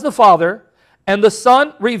God, God is the Father, and the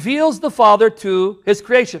Son reveals the Father to his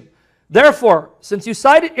creation. Therefore, since you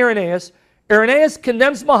cited Irenaeus, Irenaeus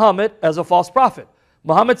condemns Muhammad as a false prophet.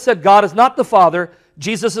 Muhammad said God is not the Father,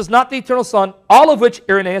 Jesus is not the eternal Son, all of which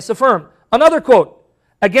Irenaeus affirmed. Another quote,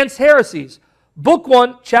 against heresies, book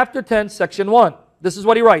 1, chapter 10, section 1. This is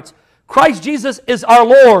what he writes. Christ Jesus is our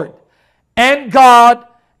Lord and God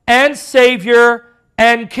and Savior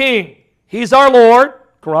and King. He's our Lord.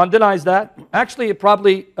 Quran denies that. Actually, it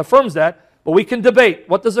probably affirms that. But we can debate.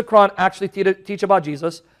 What does the Quran actually teach about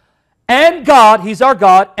Jesus? And God, he's our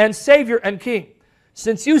God, and Savior and King.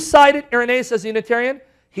 Since you cited Irenaeus as a Unitarian,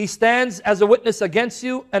 he stands as a witness against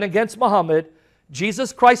you and against Muhammad.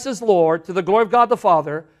 Jesus Christ is Lord, to the glory of God the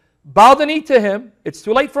Father. Bow the knee to him. It's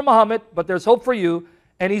too late for Muhammad, but there's hope for you.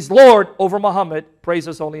 And he's Lord over Muhammad. Praise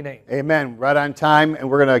his holy name. Amen. Right on time. And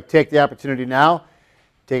we're going to take the opportunity now.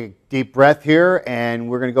 Take a deep breath here, and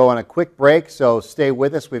we're going to go on a quick break, so stay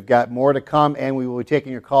with us. We've got more to come, and we will be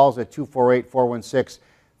taking your calls at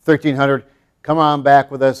 248-416-1300. Come on back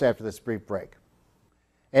with us after this brief break.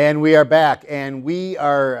 And we are back, and we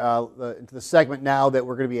are into the segment now that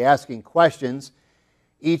we're going to be asking questions.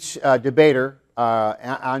 Each debater,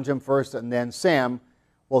 Anjem first and then Sam,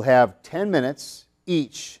 will have 10 minutes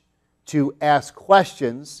each to ask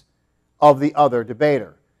questions of the other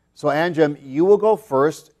debater. So Anjem, you will go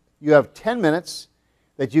first. You have 10 minutes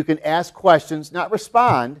that you can ask questions, not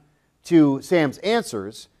respond to Sam's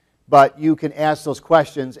answers, but you can ask those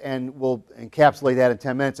questions, and we'll encapsulate that in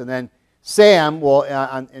 10 minutes. And then Sam will,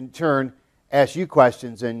 in turn, ask you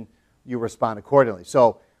questions, and you respond accordingly.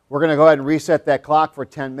 So we're going to go ahead and reset that clock for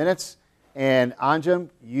 10 minutes. And Anjem,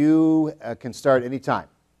 you can start anytime.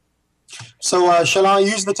 So shall I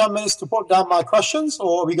use the 10 minutes to put down my questions,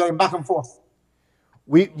 or are we going back and forth?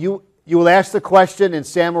 You will ask the question, and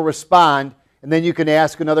Sam will respond, and then you can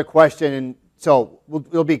ask another question, and so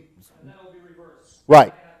it'll be... And then it'll be reversed.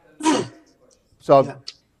 Right. So, yeah.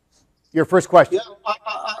 Your first question.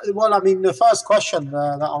 Yeah, well, I mean, the first question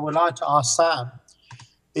that I would like to ask Sam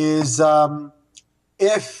is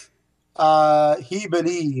if he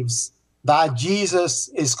believes that Jesus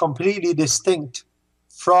is completely distinct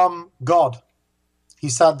from God. He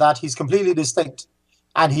said that he's completely distinct,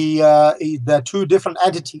 and they're two different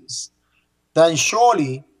entities. Then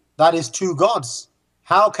surely that is two gods.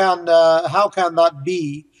 How can that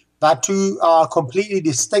be that two are completely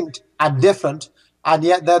distinct and different, and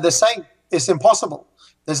yet they're the same? It's impossible.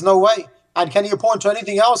 There's no way. And can you point to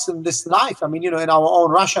anything else in this life? I mean, in our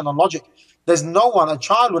own rational logic, there's no one, a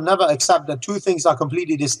child would never accept that two things are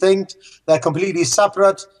completely distinct, they're completely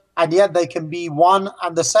separate, and yet they can be one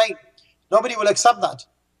and the same. Nobody will accept that.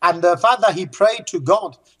 And the fact that he prayed to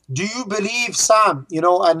God, do you believe, Sam,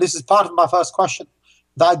 and this is part of my first question,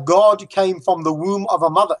 that God came from the womb of a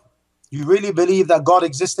mother? You really believe that God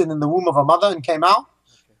existed in the womb of a mother and came out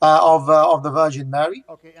of the Virgin Mary?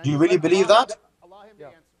 Okay, Do you really believe that? Allow him to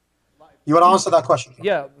answer. You want to answer that question?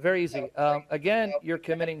 Yeah, very easy. Again, you're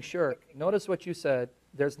committing shirk. Notice what you said.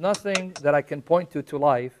 There's nothing that I can point to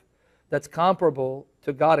life that's comparable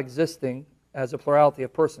to God existing as a plurality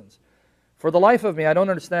of persons. For the life of me, I don't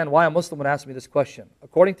understand why a Muslim would ask me this question.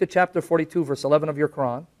 According to chapter 42, verse 11 of your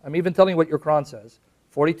Quran, I'm even telling you what your Quran says.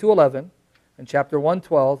 42:11, and chapter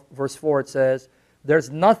 112, verse 4, it says, there's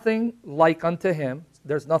nothing like unto him,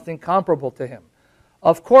 there's nothing comparable to him.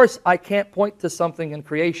 Of course, I can't point to something in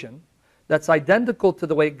creation that's identical to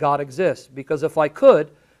the way God exists, because if I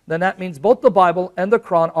could, then that means both the Bible and the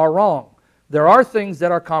Quran are wrong. There are things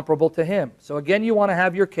that are comparable to him. So again, you want to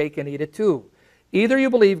have your cake and eat it too. Either you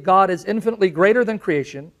believe God is infinitely greater than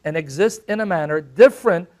creation and exists in a manner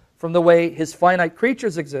different from the way his finite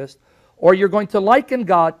creatures exist, or you're going to liken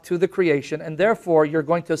God to the creation, and therefore you're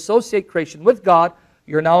going to associate creation with God.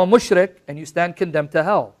 You're now a mushrik, and you stand condemned to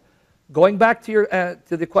hell. Going back to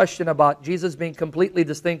the question about Jesus being completely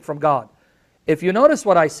distinct from God. If you notice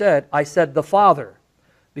what I said the Father,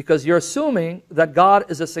 because you're assuming that God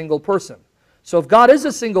is a single person. So if God is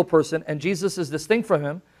a single person and Jesus is distinct from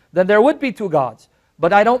him, then there would be two gods.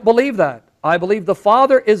 But I don't believe that. I believe the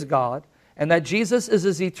Father is God, and that Jesus is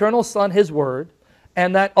his eternal Son, his Word,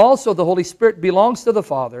 and that also the Holy Spirit belongs to the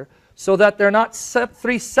Father, so that they're not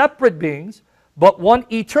three separate beings, but one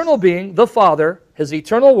eternal being, the Father, his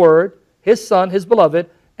eternal Word, his Son, his Beloved,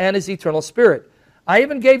 and his eternal Spirit. I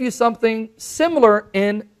even gave you something similar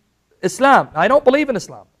in Islam. I don't believe in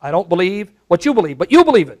Islam. I don't believe what you believe, but you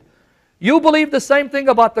believe it. You believe the same thing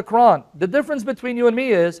about the Quran. The difference between you and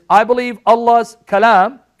me is, I believe Allah's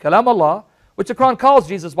kalam Allah, which the Quran calls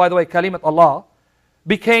Jesus, by the way, kalimat Allah,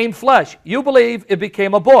 became flesh. You believe it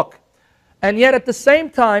became a book. And yet at the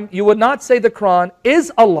same time, you would not say the Quran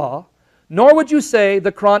is Allah, nor would you say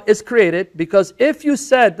the Quran is created, because if you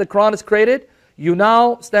said the Quran is created, you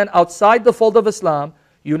now stand outside the fold of Islam,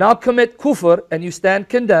 you now commit kufr, and you stand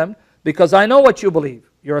condemned, because I know what you believe.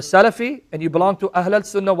 You're a Salafi, and you belong to Ahl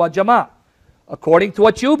al-Sunnah wa Jama'ah. According to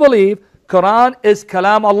what you believe, Quran is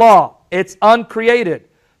kalam Allah. It's uncreated.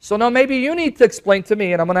 So now maybe you need to explain to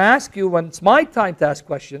me, and I'm going to ask you when it's my time to ask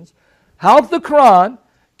questions, how the Quran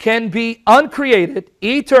can be uncreated,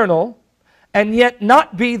 eternal, and yet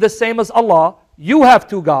not be the same as Allah. You have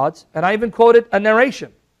two gods, and I even quoted a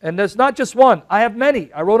narration. And there's not just one. I have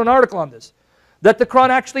many. I wrote an article on this. That the Quran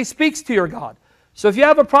actually speaks to your God. So if you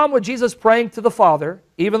have a problem with Jesus praying to the Father,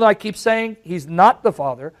 even though I keep saying he's not the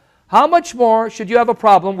Father, how much more should you have a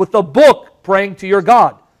problem with the book praying to your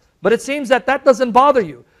God? But it seems that that doesn't bother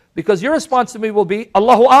you, because your response to me will be,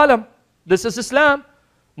 Allahu Alam, this is Islam.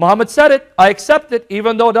 Muhammad said it, I accept it,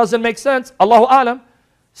 even though it doesn't make sense. Allahu Alam.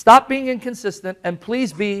 Stop being inconsistent and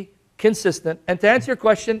please be consistent. And to answer your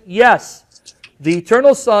question, yes, the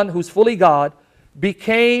eternal Son, who's fully God,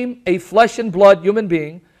 became a flesh and blood human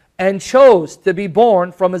being and chose to be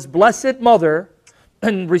born from his blessed mother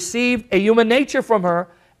and received a human nature from her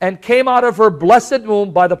and came out of her blessed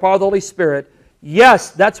womb by the power of the Holy Spirit.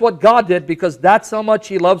 Yes, that's what God did, because that's how much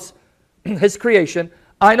he loves his creation.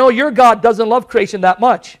 I know your God doesn't love creation that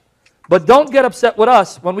much, but don't get upset with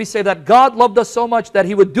us when we say that God loved us so much that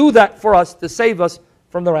he would do that for us to save us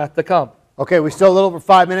from the wrath to come. Okay, we're still a little over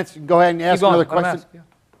 5 minutes. Go ahead and ask another question.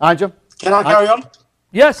 Anjem? Can I carry on?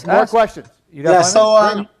 Yes. More questions. Yeah,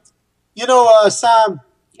 so, Sam,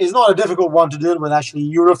 it's not a difficult one to deal with, actually.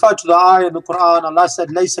 You refer to the ayah in the Quran. Allah said,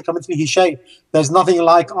 لَيْسَ كَمِثْلِهِ شَيْءٍ. There's nothing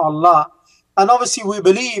like Allah. And obviously, we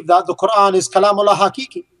believe that the Quran is kalamullah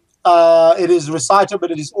hakiki. It is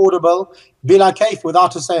recitable, it is audible, bila kayf,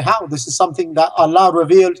 without to say how. This is something that Allah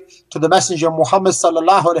revealed to the Messenger Muhammad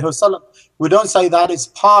sallallahu alaihi wasallam. We don't say that it's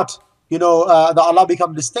part, that Allah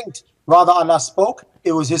become distinct. Rather, Allah spoke.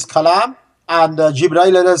 It was His kalam, and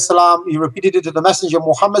Jibreel alayhi salam, He repeated it to the Messenger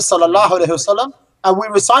Muhammad sallallahu alaihi wasallam, and we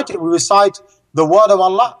recite it. We recite the word of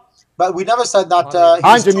Allah, but we never said that.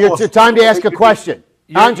 Anjem, it's time to ask a question.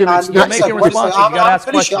 Anjem, it's not making responses. You got to ask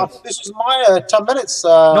questions. This is my 10 minutes.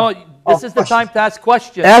 No, this is the time to ask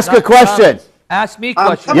questions. Ask a question. Ask me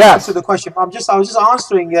questions. Yes. Answer the question. I was just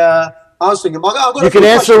answering him. You can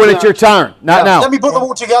answer when it's your turn, not now. Let me put them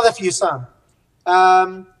all together for you, Sam.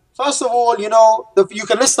 First of all, you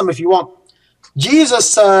can list them if you want.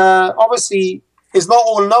 Jesus obviously is not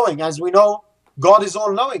all-knowing. As we know, God is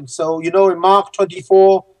all-knowing. So, in Mark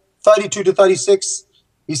 24, 32 to 36,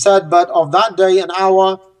 he said, but of that day and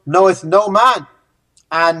hour knoweth no man,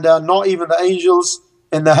 and not even the angels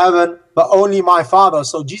in the heaven, but only my Father.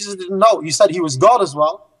 So Jesus didn't know. You said he was God as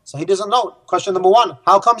well. So he doesn't know. Question number one,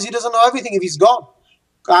 how comes he doesn't know everything if he's God?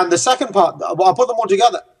 And the second part, I'll put them all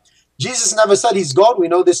together. Jesus never said he's God. We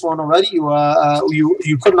know this one already.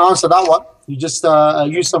 You couldn't answer that one. You just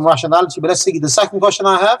used some rationality. But let's see. The second question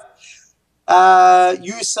I have.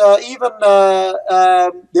 Even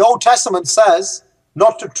the Old Testament says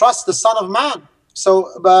not to trust the Son of Man. So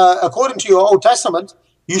according to your Old Testament,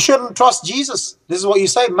 you shouldn't trust Jesus. This is what you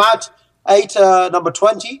say, Matt 8, number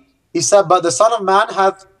 20. He said, but the Son of Man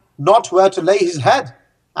hath not where to lay his head.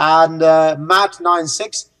 And Matt 9,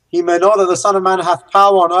 6, he may know that the Son of Man hath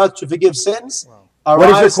power on earth to forgive sins. Wow.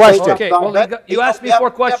 What is your question? Okay, well, you asked me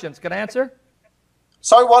 4 questions. Can I answer?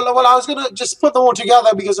 Sorry, well, I was going to just put them all together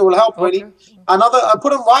because it will help, really.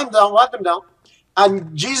 Write them down.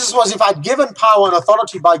 And Jesus was, in fact, given power and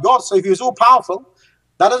authority by God. So if he was all powerful,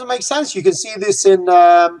 that doesn't make sense. You can see this in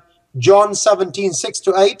John 17, 6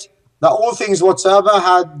 to 8, that all things whatsoever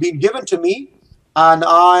had been given to me, and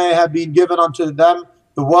I have been given unto them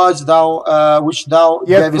the words which thou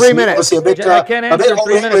gavest 3 minutes. I can't answer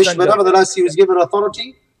 3 minutes, but nevertheless, he was given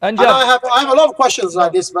authority. And I have a lot of questions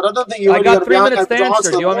like this, but I don't think you're I got 3 minutes to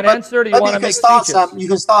answer. Do you want me to answer, or do you want to make speeches? Sam. You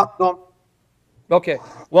can start. Go on. Okay.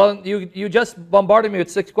 Well, you just bombarded me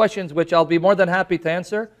with 6 questions, which I'll be more than happy to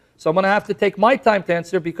answer. So I'm going to have to take my time to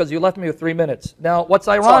answer because you left me with 3 minutes. Now, what's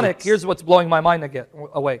ironic, here's what's blowing my mind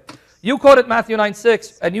away. You quoted Matthew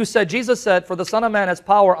 9:6, and you said, Jesus said, for the Son of Man has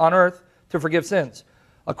power on earth to forgive sins.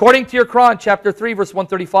 According to your Quran, chapter 3, verse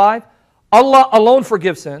 135, Allah alone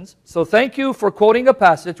forgives sins. So thank you for quoting a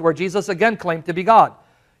passage where Jesus again claimed to be God.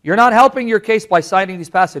 You're not helping your case by citing these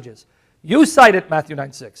passages. You cited Matthew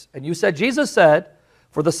 9:6, and you said, Jesus said,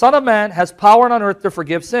 for the Son of Man has power on earth to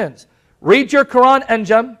forgive sins. Read your Quran,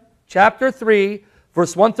 Anjem, chapter 3,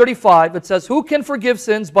 verse 135. It says, who can forgive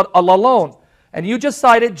sins but Allah alone? And you just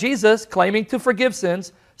cited Jesus claiming to forgive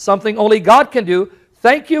sins, something only God can do.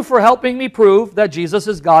 Thank you for helping me prove that Jesus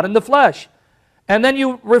is God in the flesh. And then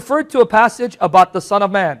you referred to a passage about the Son of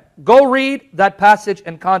Man. Go read that passage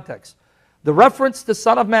in context. The reference to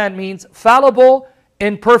Son of Man means fallible,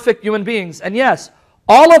 imperfect human beings. And yes,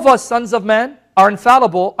 all of us sons of men are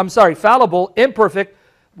fallible, imperfect.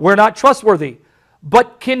 We're not trustworthy.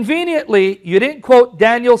 But conveniently, you didn't quote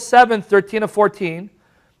Daniel 7, 13 to 14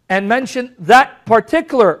 and mention that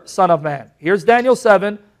particular Son of Man. Here's Daniel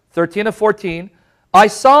 7, 13 to 14. I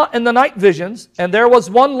saw in the night visions, and there was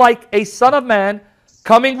one like a Son of Man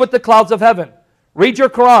coming with the clouds of heaven. Read your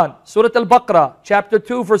Quran, Surah Al-Baqarah, chapter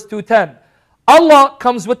 2, verse 210. Allah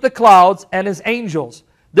comes with the clouds and His angels.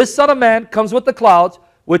 This Son of Man comes with the clouds,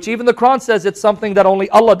 which even the Quran says it's something that only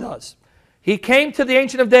Allah does. He came to the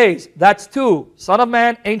Ancient of Days. That's 2. Son of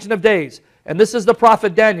Man, Ancient of Days. And this is the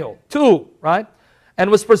Prophet Daniel. 2, right? And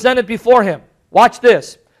was presented before him. Watch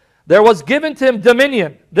this. There was given to him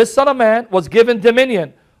dominion. This Son of Man was given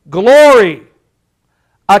dominion, glory,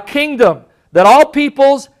 a kingdom that all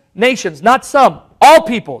peoples, nations, not some, all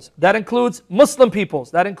peoples, that includes Muslim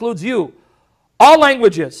peoples, that includes you, all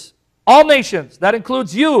languages, all nations, that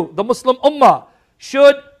includes you, the Muslim Ummah,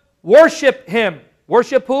 should worship him.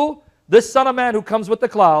 Worship who? This Son of Man who comes with the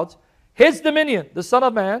clouds. His dominion, the Son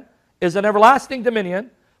of Man, is an everlasting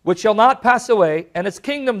dominion which shall not pass away, and His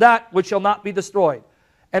kingdom that which shall not be destroyed.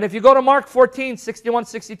 And if you go to Mark 14, 61,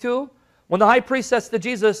 62, when the high priest says to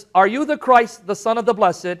Jesus, are you the Christ, the Son of the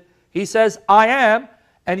Blessed? He says, I am,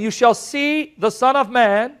 and you shall see the Son of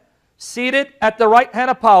Man seated at the right hand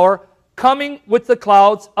of power, coming with the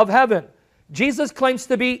clouds of heaven. Jesus claims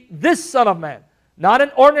to be this Son of Man, not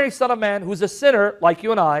an ordinary Son of Man who's a sinner like you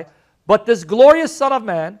and I, but this glorious Son of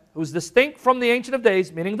Man who's distinct from the Ancient of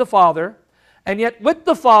Days, meaning the Father, and yet with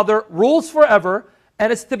the Father rules forever,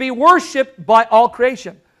 and is to be worshipped by all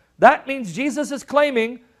creation. That means Jesus is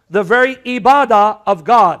claiming the very ibadah of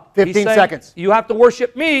God. 15 seconds. You have to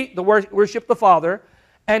worship me, worship the Father.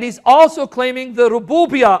 And He's also claiming the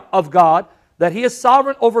rububiyah of God, that He is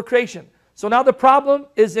sovereign over creation. So now the problem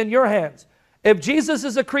is in your hands. If Jesus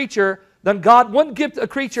is a creature, then God wouldn't give a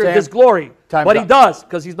creature His glory. But He does,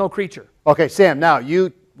 because He's no creature. Okay, Sam, now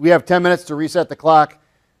we have 10 minutes to reset the clock,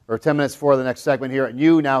 or 10 minutes for the next segment here. And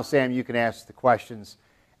you now, Sam, you can ask the questions,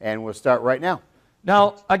 and we'll start right now.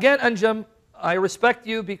 Now, again, Anjem, I respect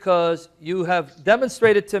you because you have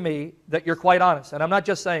demonstrated to me that you're quite honest. And I'm not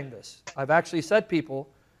just saying this. I've actually said, people,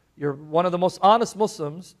 you're one of the most honest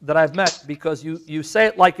Muslims that I've met because you say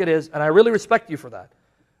it like it is, and I really respect you for that.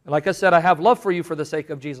 And like I said, I have love for you for the sake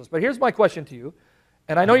of Jesus. But here's my question to you,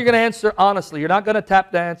 and I know you're going to answer honestly. You're not going to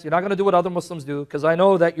tap dance. You're not going to do what other Muslims do because I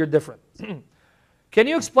know that you're different. Can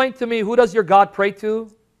you explain to me who does your God pray to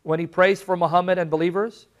when He prays for Muhammad and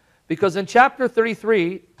believers? Because in chapter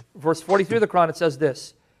 33, verse 43 of the Quran, it says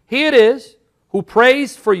this: He it is who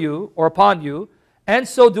prays for you or upon you, and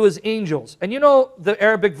so do his angels. And you know the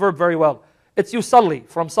Arabic verb very well. It's yusalli,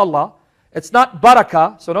 from sallah. It's not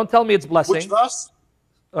barakah, so don't tell me it's blessing. Which verse?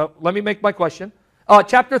 Let me make my question.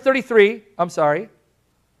 Chapter 33, I'm sorry.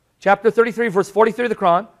 Chapter 33, verse 43 of the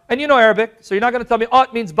Quran. And you know Arabic, so you're not going to tell me, oh,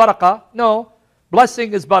 it means barakah. No,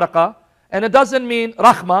 blessing is barakah. And it doesn't mean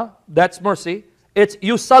rahmah, that's mercy. It's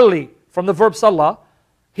yusalli, from the verb sallah.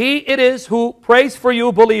 He it is who prays for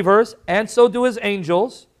you, believers, and so do his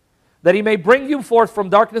angels, that he may bring you forth from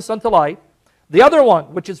darkness unto light. The other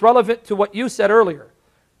one, which is relevant to what you said earlier,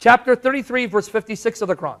 chapter 33, verse 56 of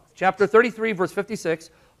the Quran. Chapter 33, verse 56.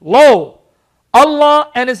 Lo,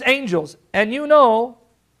 Allah and his angels. And you know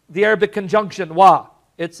the Arabic conjunction, wa.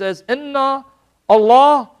 It says, Inna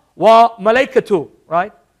Allah wa malaikatu,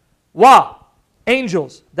 right? Wa,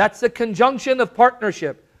 angels. That's a conjunction of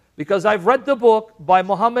partnership. Because I've read the book by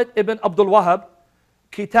Muhammad ibn Abdul Wahhab,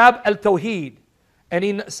 Kitab al-Tawheed. And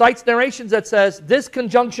he cites narrations that says, this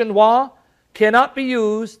conjunction wa cannot be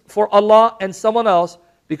used for Allah and someone else,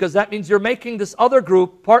 because that means you're making this other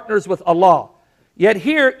group partners with Allah. Yet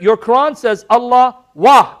here, your Quran says Allah,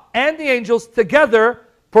 wa, and the angels together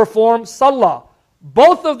perform salah.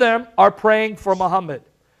 Both of them are praying for Muhammad.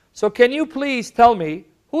 So can you please tell me,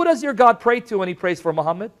 who does your God pray to when he prays for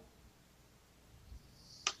Muhammad?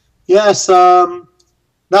 Yes,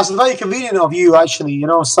 that's very convenient of you, actually, you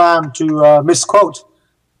know, Sam, to misquote.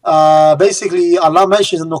 Basically, Allah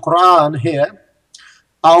mentions in the Quran here,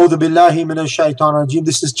 أعوذ بالله من الشيطان الرجيم.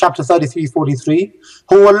 This is chapter 33, 43.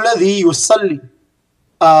 هو الذي يصلي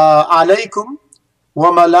عليكم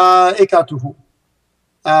وملائكته.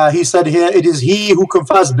 He said here, it is he who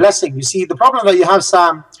confers blessing. You see, the problem that you have,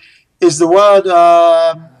 Sam, is the word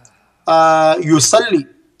yusalli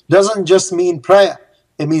doesn't just mean prayer.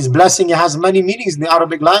 It means blessing. It has many meanings in the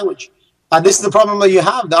Arabic language. And this is the problem that you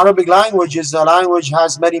have. The Arabic language has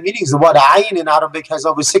many meanings. The word ayn in Arabic has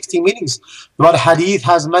over 60 meanings. The word hadith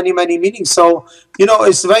has many, many meanings. So, you know,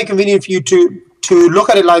 it's very convenient for you to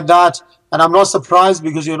look at it like that. And I'm not surprised,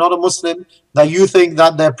 because you're not a Muslim, that you think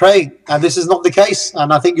that they're praying. And this is not the case.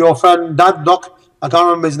 And I think your friend Dad Doc, I can't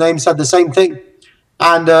remember his name, said the same thing.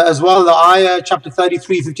 And as well, the ayah, chapter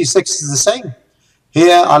 33, 56 is the same.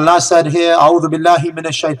 Here, Allah said here, أعوذ بالله من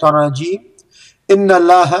الشيطان الرجيم إن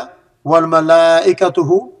الله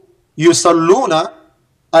وَالْمَلَائِكَتُهُ يُصَلُّونَ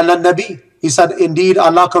عَلَى النَّبِيِّ. He said, indeed,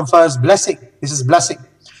 Allah confers blessing. This is blessing.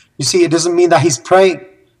 You see, it doesn't mean that he's praying.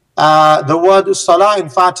 The word salah, in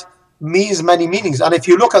fact, means many meanings. And if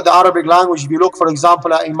you look at the Arabic language, if you look, for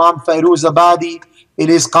example, at Imam Fairuz Abadi, in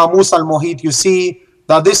his Qamus al-Muhit, you see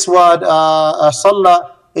that this word,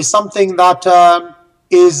 salah, is something that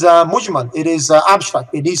is mujmal. It is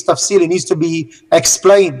abstract. It needs tafsir. It needs to be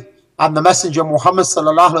explained. And the Messenger Muhammad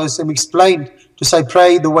sallallahu alaihi wasallam explained to say,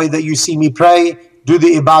 pray the way that you see me pray, do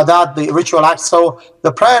the ibadat, the ritual acts. So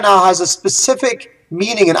the prayer now has a specific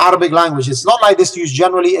meaning in Arabic language. It's not like this used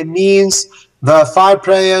generally. It means the 5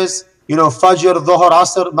 prayers, you know, Fajr, Dhuhr,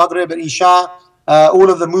 Asr, Maghrib, and Isha, all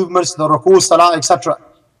of the movements, the Ruku, Salah, etc.,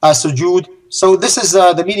 Sujood. So this is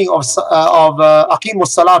the meaning of Aqimus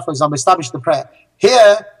Salah, for example, establish the prayer.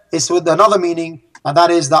 Here it's with another meaning, and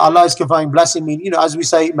that is that Allah is conferring blessing. Mean, you know, as we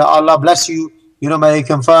say, may Allah bless you. You know, may He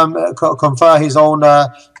confer His own,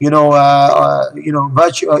 virtue,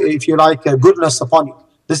 if you like, goodness upon you.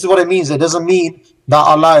 This is what it means. It doesn't mean that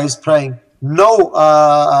Allah is praying. No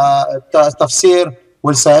tafsir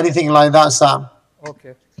will say anything like that, Sam.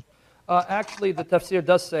 Okay. Actually, the tafsir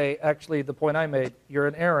does say, actually, the point I made, you're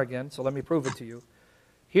in error again, so let me prove it to you.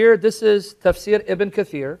 Here, this is Tafsir Ibn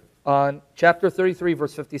Kathir on chapter 33,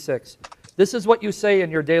 verse 56. This is what you say in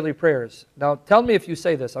your daily prayers. Now, tell me if you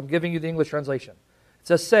say this. I'm giving you the English translation. It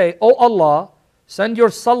says, say, O Allah, send your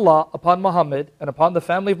salah upon Muhammad and upon the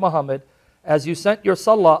family of Muhammad, as you sent your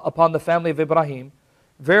salah upon the family of Ibrahim.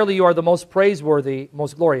 Verily, you are the most praiseworthy,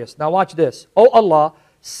 most glorious. Now watch this. O Allah,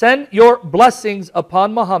 send your blessings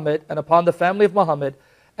upon Muhammad and upon the family of Muhammad,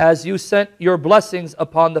 as you sent your blessings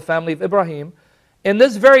upon the family of Ibrahim. In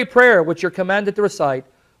this very prayer, which you're commanded to recite,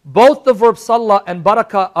 both the verb salah and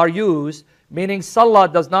barakah are used, meaning salah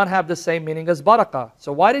does not have the same meaning as barakah.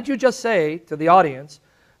 So why did you just say to the audience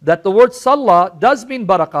that the word salah does mean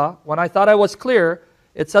barakah, when I thought I was clear?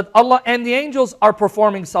 It said Allah and the angels are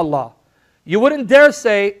performing salah. You wouldn't dare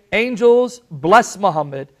say angels bless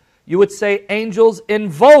Muhammad. You would say angels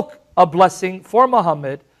invoke a blessing for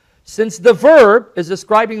Muhammad. Since the verb is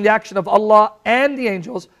describing the action of Allah and the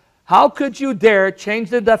angels, how could you dare change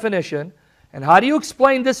the definition? And how do you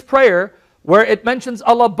explain this prayer where it mentions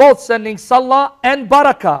Allah both sending salah and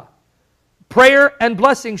barakah? Prayer and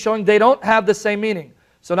blessing, showing they don't have the same meaning.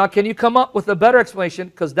 So now can you come up with a better explanation?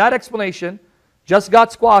 Because that explanation just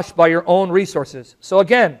got squashed by your own resources. So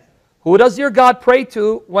again, who does your God pray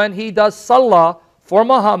to when he does salah for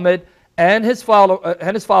Muhammad and his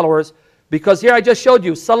followers? Because here I just showed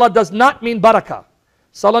you, salah does not mean barakah.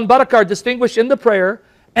 Salah and barakah are distinguished in the prayer,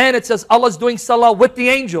 and it says Allah is doing salah with the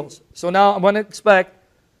angels. So now I'm going to expect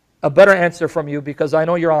a better answer from you because I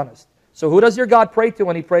know you're honest. So who does your God pray to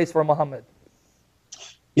when he prays for Muhammad?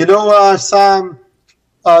 You know, Sam,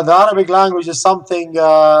 the Arabic language is something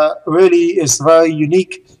really is very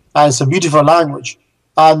unique, and it's a beautiful language.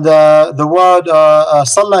 And the word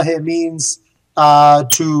salah here means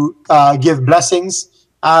to give blessings.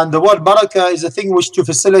 And the word barakah is a thing which to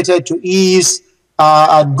facilitate, to ease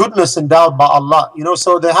and goodness endowed by Allah. You know,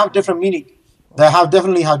 so they have different meaning. They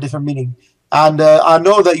definitely have different meaning. And I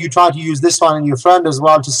know that you try to use this one and your friend as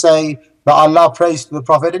well to say that Allah prays to the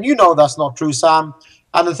Prophet, and you know that's not true, Sam.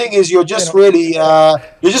 And the thing is, you're just really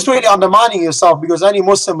undermining yourself, because any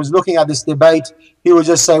Muslim who's looking at this debate, he will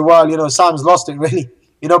just say, well, you know, Sam's lost it really.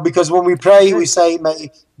 You know, because when we pray, we say,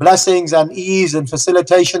 may blessings and ease and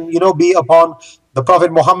facilitation, you know, be upon the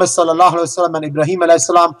Prophet Muhammad sallallahu alaihi wasallam and Ibrahim alayhi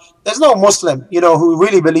salam. There's no Muslim, you know, who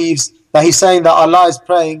really believes that he's saying that Allah is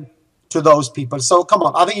praying to those people. So come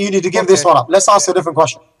on, I think you need to give this one up. Let's ask a different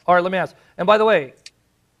question. All right, let me ask. And by the way,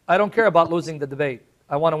 I don't care about losing the debate.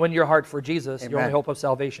 I want to win your heart for Jesus, your only hope of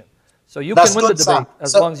salvation. So you can win the debate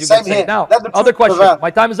as long as you get saved. Now, other question.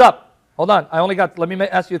 My time is up. Hold on. Let me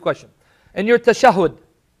ask you a question. In your tashahhud,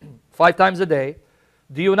 5 times a day,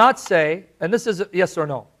 do you not say, and this is a yes or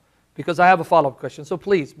no, because I have a follow-up question. So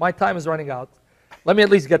please, my time is running out. Let me at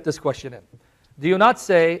least get this question in. Do you not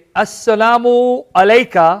say, Assalamu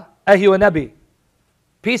alayka ayyuha nabi?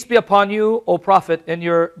 Peace be upon you, O Prophet, in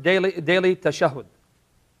your daily tashahhud.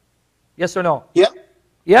 Yes or no? Yeah.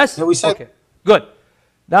 Yes? Yeah, we said. Okay, good.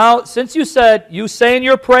 Now, since you said, you say in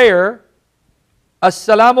your prayer,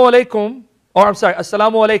 Assalamu alaikum, or I'm sorry,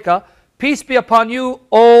 Assalamu alayka, peace be upon you,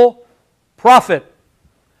 O Prophet.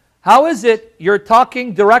 How is it you're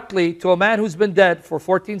talking directly to a man who's been dead for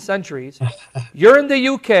 14 centuries? You're in the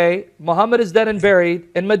UK, Muhammad is dead and buried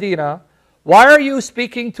in Medina. Why are you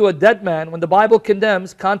speaking to a dead man when the Bible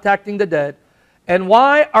condemns contacting the dead? And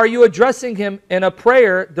why are you addressing him in a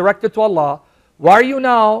prayer directed to Allah? Why are you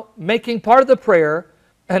now making part of the prayer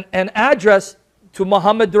an address to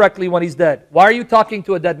Muhammad directly when he's dead? Why are you talking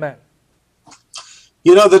to a dead man?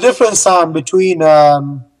 You know, the difference between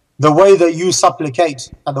the way that you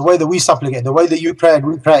supplicate and the way that we supplicate, the way that you pray and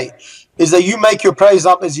we pray, is that you make your prayers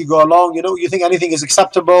up as you go along. You know, you think anything is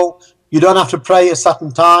acceptable. You don't have to pray at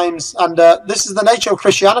certain times. And this is the nature of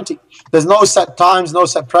Christianity. There's no set times, no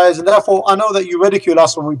set prayers. And therefore, I know that you ridicule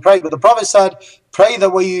us when we pray. But the Prophet said, pray the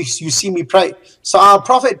way you see me pray. So our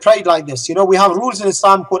Prophet prayed like this. You know, we have rules in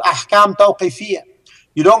Islam called ahkam tawqifiyya.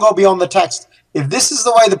 You don't go beyond the text. If this is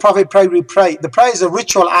the way the Prophet prayed, we pray. The prayer is a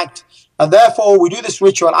ritual act. And therefore, we do this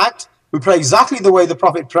ritual act. We pray exactly the way the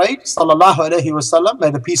Prophet prayed, sallallahu alaihi wasallam.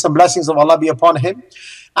 May the peace and blessings of Allah be upon him.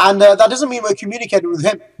 And that doesn't mean we're communicating with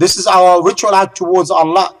him. This is our ritual act towards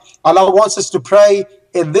Allah. Allah wants us to pray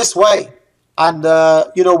in this way. And,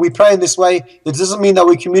 you know, we pray in this way. It doesn't mean that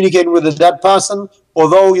we communicate with a dead person.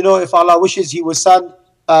 Although, you know, if Allah wishes, he will send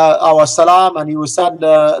our salam and he will send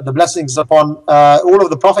the blessings upon all of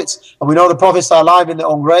the prophets. And we know the prophets are alive in their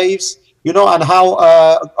own graves, you know, and how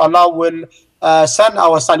Allah will send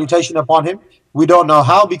our salutation upon him. We don't know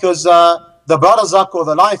how, because the barzakh, or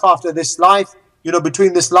the life after this life, you know,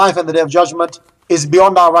 between this life and the day of judgment, is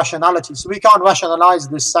beyond our rationality. So we can't rationalize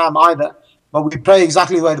this, Sam, either. But we pray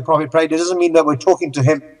exactly the way the Prophet prayed. It doesn't mean that we're talking to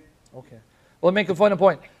him. Okay. Well, make a final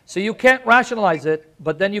point. So you can't rationalize it,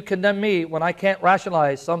 but then you condemn me when I can't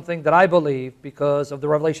rationalize something that I believe because of the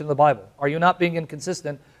revelation of the Bible. Are you not being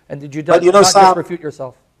inconsistent? And did you, but, you know, not Sam, just refute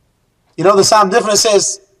yourself? You know, the Sam difference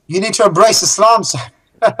is you need to embrace Islam, Sam.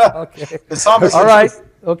 Okay. Islam is all right.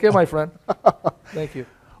 Okay, my friend. Thank you.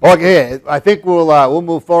 Okay, I think we'll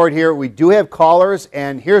move forward here. We do have callers,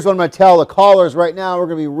 and here's what I'm going to tell the callers right now. We're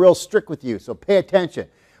going to be real strict with you, so pay attention.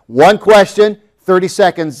 One question, 30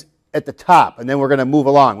 seconds at the top, and then we're going to move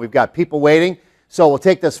along. We've got people waiting, so we'll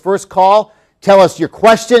take this first call. Tell us your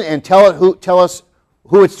question and tell us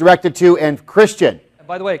who it's directed to, and Christian. And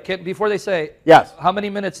by the way, before they say, yes, how many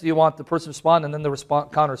minutes do you want the person to respond and then the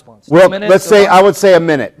counter response? Well, let's say, I would say a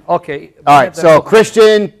minute. Okay. All right, so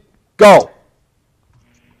Christian, go.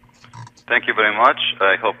 Thank you very much.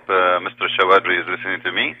 I hope Mr. Choudary is listening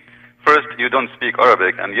to me. First, you don't speak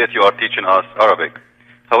Arabic, and yet you are teaching us Arabic.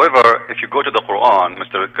 However, if you go to the Quran,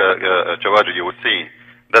 Mr. Choudary, you will see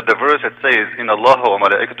that the verse it says, "In Allah wa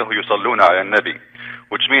malaikatahu yusalluna ala nabi."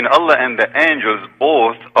 which means Allah and the angels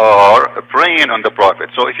both are praying on the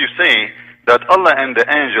Prophet. So if you say that Allah and the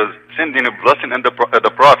angels sending a blessing on the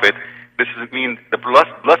Prophet, this means the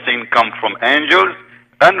blessing come from angels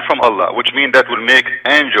and from Allah, which means that will make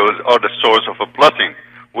angels are the source of a blessing,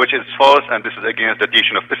 which is false, and this is against the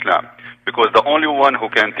teaching of Islam, because the only one who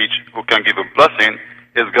can give a blessing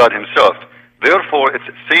is God Himself. Therefore, it's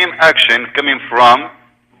the same action coming from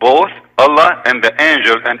both Allah and the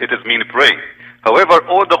angel, and it is mean pray. However,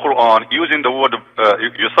 all the Quran using the word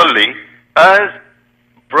yusalli as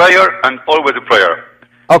prayer and always prayer.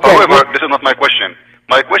 Okay. However, this is not my question.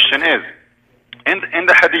 My question is, in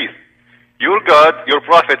the hadith, your God, your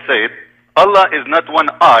Prophet said, Allah is not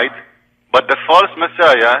one-eyed, but the false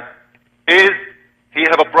Messiah he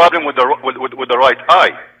have a problem with the right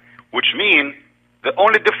eye, which means the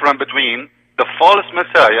only difference between the false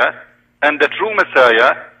Messiah and the true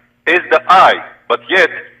Messiah is the eye. But yet,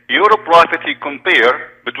 your Prophet, he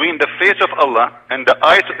compare between the face of Allah and the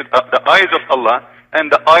eyes of Allah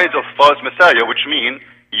and the eyes of false Messiah, which means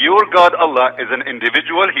your God Allah is an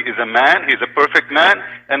individual, He is a man, He is a perfect man,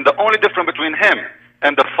 and the only difference between Him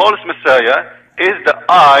and the false Messiah is the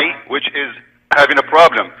eye, which is having a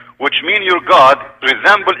problem, which means your God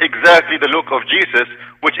resemble exactly the look of Jesus,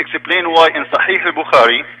 which explain why in Sahih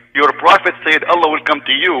al-Bukhari, your Prophet said Allah will come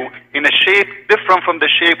to you in a shape different from the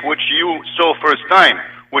shape which you saw first time,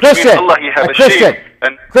 which means Allah, He have a shape.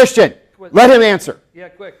 And Christian, let him answer. Yeah,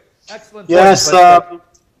 quick. Excellent. Yes,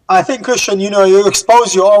 I think, Christian, you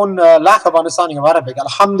expose your own lack of understanding of Arabic.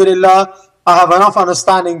 Alhamdulillah, I have enough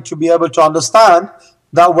understanding to be able to understand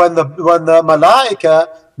that when the malaika,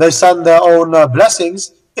 they send their own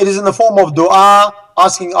blessings, it is in the form of dua,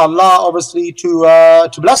 asking Allah, obviously, to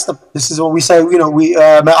bless them. This is what we say, may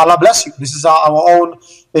Allah bless you. This is our own,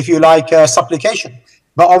 if you like, supplication.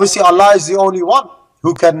 But obviously, Allah is the only one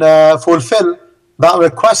who can fulfill that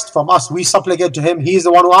request from us. We supplicate to Him. He is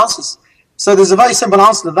the one who answers. So there's a very simple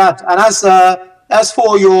answer to that. And as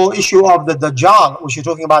for your issue of the Dajjal, which you're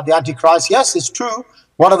talking about, the Antichrist, yes, it's true.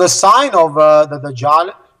 One of the signs of the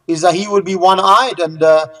Dajjal is that he will be one-eyed. And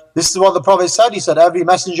this is what the Prophet said. He said, every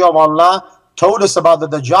messenger of Allah told us about the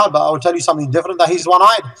Dajjal, but I will tell you something different, that he's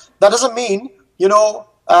one-eyed. That doesn't mean,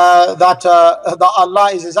 that Allah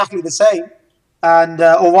is exactly the same. And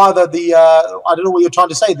or rather, I don't know what you're trying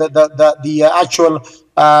to say, the actual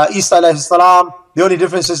Isa alayhi salam, the only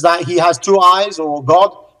difference is that he has two eyes, or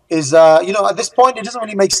God is, at this point, it doesn't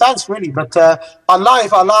really make sense, really. But Allah,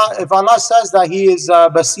 if Allah says that He is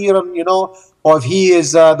Basiran, or if He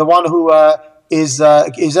is the one who is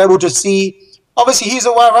able to see, obviously He's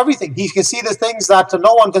aware of everything. He can see the things that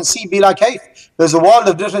no one can see. Be like, hey, there's a world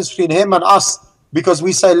of difference between Him and us, because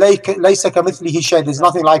we say, Laysa kamithlihi shay, there's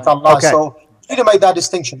nothing like Allah. Okay. So you need to make that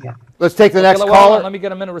distinction. Yeah. Let's take the next caller. Let me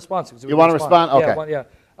get a minute response. You want to respond? Okay. Yeah.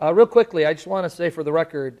 Real quickly, I just want to say for the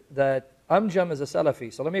record that Anjem is a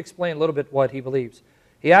Salafi. So let me explain a little bit what he believes.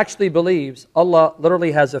 He actually believes Allah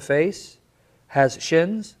literally has a face, has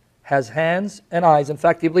shins, has hands and eyes. In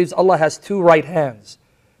fact, he believes Allah has two right hands.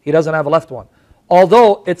 He doesn't have a left one.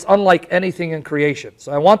 Although it's unlike anything in creation.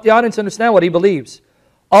 So I want the audience to understand what he believes.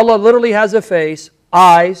 Allah literally has a face,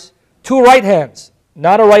 eyes, two right hands,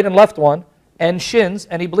 not a right and left one, and shins.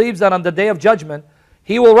 And he believes that on the Day of Judgment,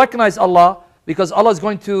 he will recognize Allah, because Allah is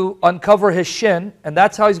going to uncover his shin, and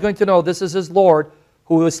that's how he's going to know this is his Lord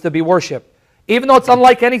who is to be worshipped. Even though it's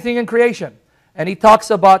unlike anything in creation. And he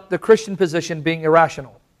talks about the Christian position being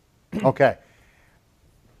irrational. Okay.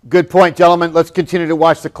 Good point, gentlemen. Let's continue to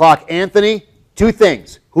watch the clock. Anthony, two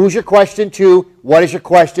things. Who's your question to? What is your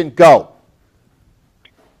question? Go.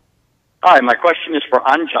 Hi, my question is for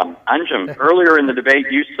Anjem. Anjem, earlier in the debate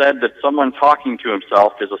you said that someone talking to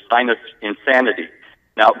himself is a sign of insanity.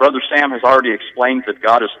 Now, Brother Sam has already explained that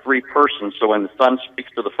God is three persons, so when the Son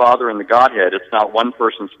speaks to the Father in the Godhead, it's not one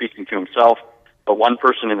person speaking to himself, but one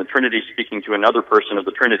person in the Trinity speaking to another person of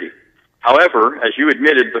the Trinity. However, as you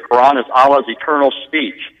admitted, the Quran is Allah's eternal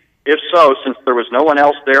speech. If so, since there was no one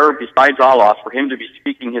else there besides Allah for him to be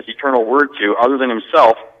speaking his eternal word to other than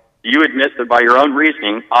himself, do you admit that by your own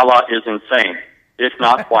reasoning, Allah is insane? If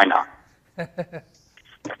not, why not?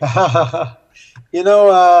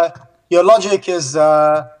 Your logic is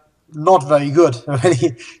not very good,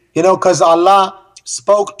 really. Because Allah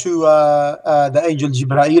spoke to the angel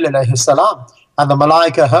Jibreel alayhi salam, and the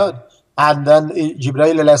malaika heard. And then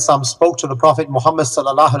Jibreel alayhi salam spoke to the Prophet Muhammad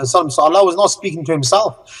sallallahu alayhi wa sallam. So Allah was not speaking to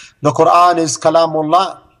himself. The Quran is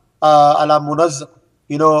kalamullah ala munazzal,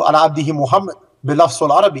 ala abdihi Muhammad. Bilafsul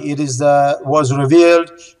Arabi, it is was revealed,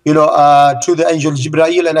 to the angel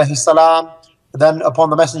Jibreel alayhi salam, then upon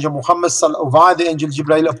the Messenger Muhammad, via the angel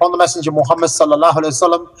Jibreel, upon the Messenger Muhammad sallallahu alaihi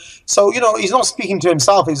wasallam. So, he's not speaking to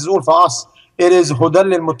himself, it's all for us. It is Hudan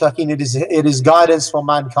lil Muttaqin, it is guidance for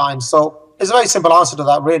mankind. So, it's a very simple answer to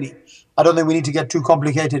that, really. I don't think we need to get too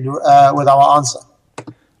complicated with our answer.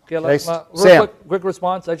 Okay, Sam. quick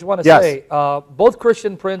response. I just want to Yes. say, both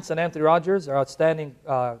Christian Prince and Anthony Rogers are outstanding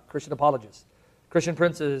Christian apologists. Christian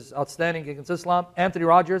Prince is outstanding against Islam. Anthony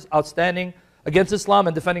Rogers, outstanding against Islam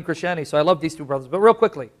and defending Christianity. So I love these two brothers. But real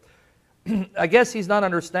quickly, I guess he's not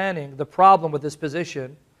understanding the problem with this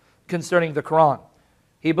position concerning the Quran.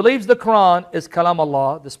 He believes the Quran is Kalam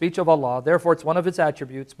Allah, the speech of Allah. Therefore, it's one of its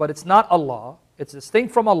attributes, but it's not Allah. It's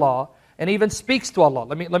distinct from Allah and even speaks to Allah.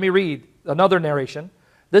 Let me read another narration.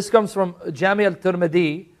 This comes from Jami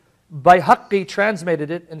al-Tirmidhi. Bayhaqi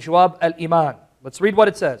translated it in Shu'ab al-Iman. Let's read what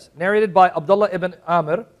it says. Narrated by Abdullah ibn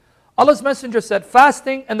Amr. Allah's Messenger said,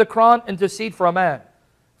 fasting and the Quran intercede for a man.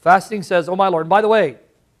 Fasting says, oh my Lord. And by the way,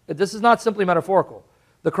 this is not simply metaphorical.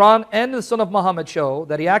 The Quran and the Sunnah of Muhammad show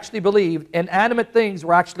that he actually believed inanimate things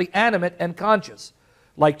were actually animate and conscious.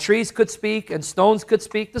 Like trees could speak and stones could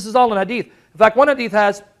speak. This is all in hadith. In fact, one hadith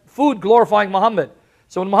has food glorifying Muhammad.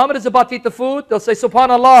 So when Muhammad is about to eat the food, they'll say,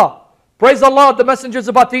 Subhanallah, praise Allah, the messenger is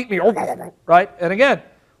about to eat me. Right? And again,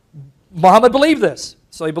 Muhammad believed this.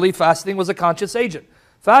 So he believed fasting was a conscious agent.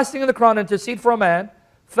 Fasting in the Quran intercede for a man.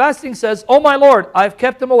 Fasting says, oh my Lord, I've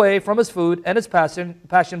kept him away from his food and his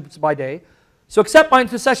passions by day. So accept my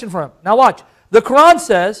intercession for him. Now watch. The Quran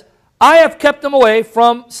says, I have kept him away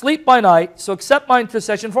from sleep by night, so accept my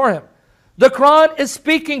intercession for him. The Quran is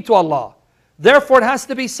speaking to Allah. Therefore, it has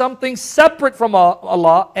to be something separate from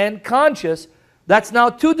Allah and conscious. That's now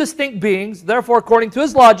two distinct beings. Therefore, according to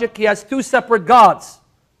his logic, he has two separate gods.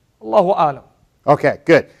 Allahu Alam. Okay,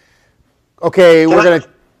 good. Okay, we're going to...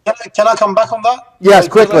 Can I come back on that? Yes,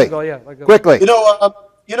 quickly. Quickly.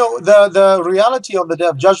 The reality of the Day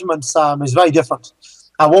of Judgment, Sam, is very different.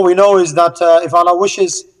 And what we know is that if Allah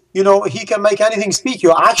wishes, He can make anything speak.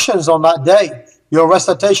 Your actions on that day, your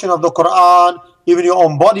recitation of the Quran, even your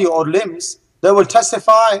own body or limbs, they will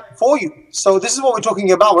testify for you. So this is what we're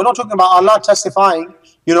talking about. We're not talking about Allah testifying,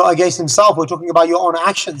 against Himself. We're talking about your own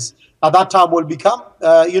actions. At that time will become,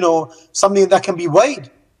 something that can be weighed.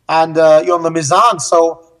 And you're on the mizan.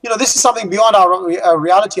 So, this is something beyond our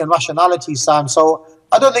reality and rationality, Sam. So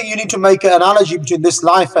I don't think you need to make an analogy between this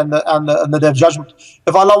life and the Day of Judgment.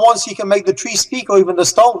 If Allah wants, He can make the tree speak or even the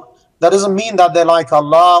stone. That doesn't mean that they're like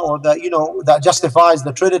Allah or that, that justifies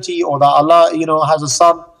the Trinity or that Allah, has a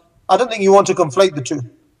son. I don't think you want to conflate the two.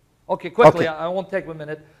 Okay, quickly. Okay. I won't take a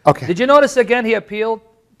minute. Okay. Did you notice again he appealed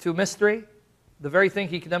to mystery? The very thing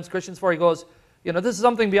he condemns Christians for. He goes, this is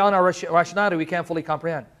something beyond our rationality we can't fully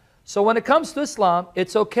comprehend. So when it comes to Islam,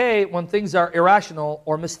 it's okay when things are irrational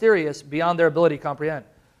or mysterious beyond their ability to comprehend,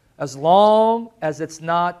 as long as it's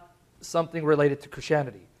not something related to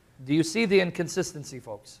Christianity. Do you see the inconsistency,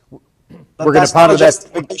 folks? We're going to ponder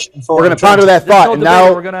that. We're going to ponder that thought. No and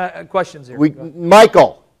now we're going to questions here.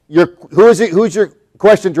 Michael, who's your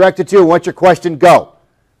question directed to? What's your question? Go.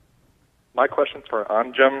 My question's for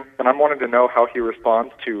Anjem, and I'm wanting to know how he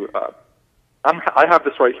responds to. I have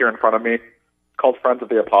this right here in front of me. Called Friends of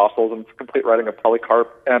the Apostles, and it's a complete writing of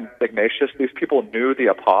Polycarp and Ignatius. These people knew the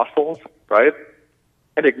apostles, right?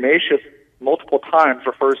 And Ignatius multiple times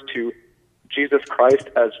refers to Jesus Christ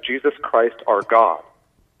as Jesus Christ our God.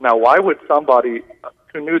 Now, why would somebody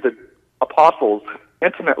who knew the apostles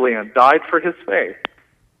intimately and died for his faith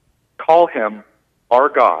call him our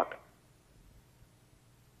God?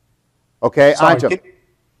 Okay, Sorry,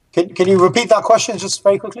 Anjem. Can you repeat that question just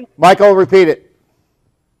very quickly? Michael, repeat it.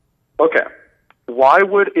 Okay. Why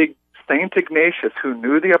would Saint Ignatius, who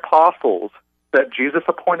knew the apostles that Jesus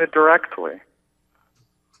appointed directly,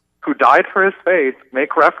 who died for his faith,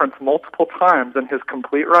 make reference multiple times in his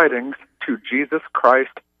complete writings to Jesus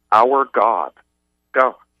Christ, our God?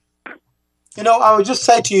 Go. I would just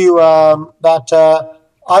say to you that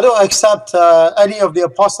I don't accept any of the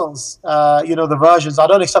apostles, the versions. I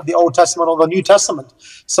don't accept the Old Testament or the New Testament.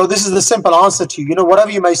 So this is the simple answer to you.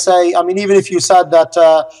 Whatever you may say, I mean, even if you said that,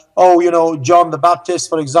 John the Baptist,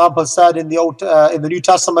 for example, said in the New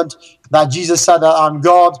Testament that Jesus said that I'm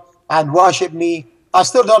God and worship me, I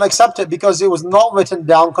still don't accept it because it was not written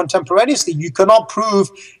down contemporaneously. You cannot prove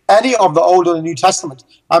any of the Old or the New Testament.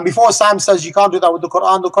 And before Sam says you can't do that with the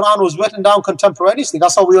Quran was written down contemporaneously.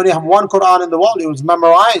 That's why we only have one Quran in the world. It was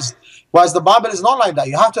memorized. Whereas the Bible is not like that.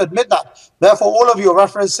 You have to admit that. Therefore, all of your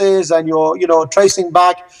references and your, tracing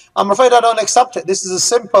back, I'm afraid I don't accept it. This is a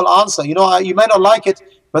simple answer. You may not like it,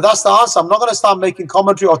 but that's the answer. I'm not going to start making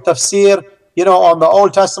commentary or tafsir, on the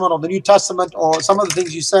Old Testament or the New Testament or some of the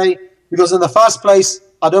things you say. because in the first place,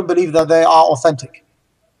 I don't believe that they are authentic.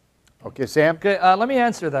 Okay, Sam? Okay, let me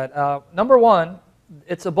answer that. Number one,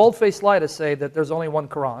 it's a bold-faced lie to say that there's only one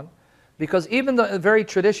Quran, because even the very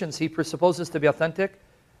traditions he presupposes to be authentic,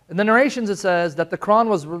 in the narrations it says that the Quran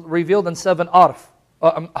was revealed in 7 harf,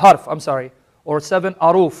 or 7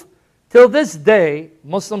 aruf. Till this day,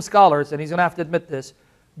 Muslim scholars, and he's going to have to admit this,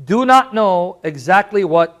 do not know exactly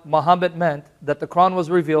what Muhammad meant that the Quran was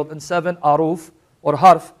revealed in 7 aruf or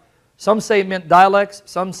harf. Some say it meant dialects,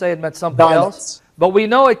 some say it meant something else. But we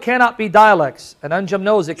know it cannot be dialects, and Anjem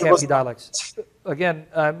knows it can't be dialects. Again,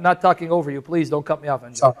 I'm not talking over you. Please don't cut me off,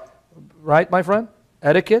 Anjem. Right, my friend?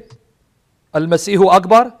 Etiquette. Al-Masihu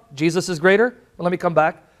Akbar. Jesus is greater. Well, let me come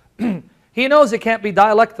back. He knows it can't be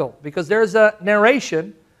dialectal because there's a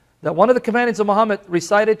narration that one of the companions of Muhammad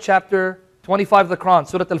recited chapter 25 of the Quran,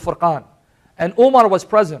 Surah Al-Furqan. And Umar was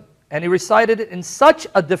present, and he recited it in such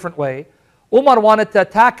a different way. Umar wanted to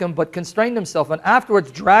attack him, but constrained himself, and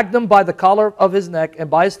afterwards dragged him by the collar of his neck and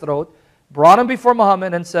by his throat, brought him before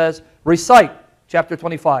Muhammad and says, recite chapter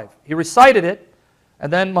 25. He recited it,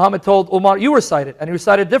 and then Muhammad told Umar, you recite it, and he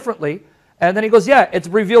recited differently. And then he goes, yeah, it's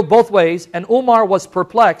revealed both ways, and Umar was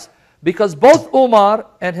perplexed because both Umar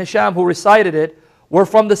and Hisham, who recited it, were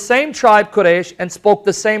from the same tribe, Quraysh, and spoke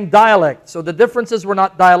the same dialect. So the differences were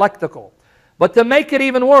not dialectical. But to make it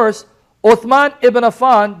even worse, Uthman ibn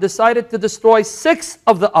Affan decided to destroy 6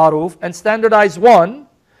 of the aruf and standardize 1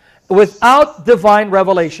 without divine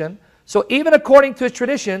revelation. So even according to his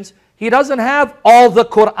traditions, he doesn't have all the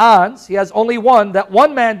Qur'ans. He has only one that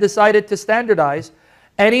one man decided to standardize.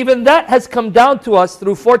 And even that has come down to us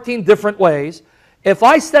through 14 different ways. If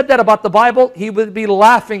I said that about the Bible, he would be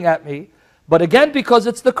laughing at me. But again, because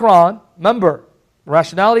it's the Quran, remember,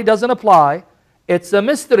 rationality doesn't apply. It's a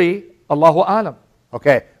mystery. Allahu Alam.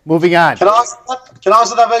 Okay, moving on. Can I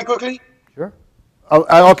answer that very quickly? Sure.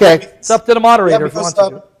 Okay. It's up to the moderator Yeah, if you because,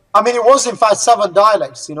 want to. I mean, it was in fact 7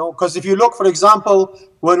 dialects, you know, because if you look, for example,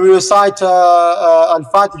 when we recite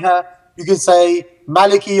Al-Fatiha, you can say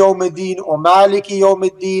Maliki Yawmiddin or Maliki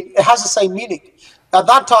Yawmiddin. It has the same meaning. At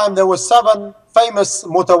that time, there were 7 famous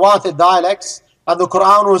mutawatir dialects, and the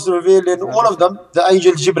Quran was revealed in all of them. The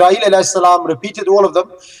angel Jibreel alayhi salam repeated all of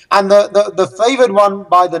them. And the favored one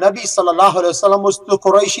by the Nabi sallallahu alayhi wasallam was the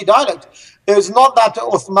Qurayshi dialect. It was not that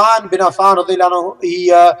Uthman bin Affan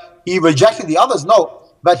he rejected the others, no.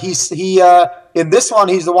 But in this one,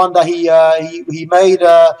 he's the one that he made,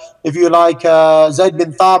 if you like, Zayd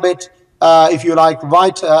bin Thabit, if you like,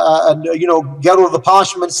 write and get all the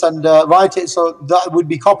parchments and write it, so that would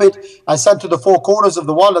be copied and sent to the 4 corners of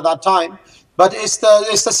the world at that time. But it's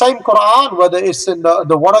the same Quran, whether it's in the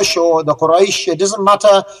Warash or the Quraysh. It doesn't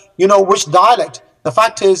matter, which dialect. The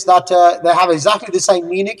fact is that they have exactly the same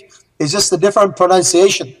meaning. It's just a different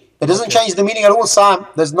pronunciation. It doesn't change the meaning at all, Sam.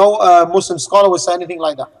 There's no Muslim scholar would say anything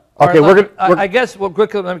like that. Okay, I guess, well,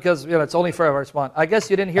 quickly, because it's only fair to respond. I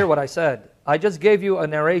guess you didn't hear what I said. I just gave you a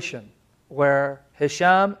narration where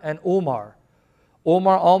Hisham and Umar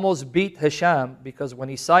almost beat Hisham because when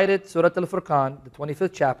he cited Surah Al-Furqan, the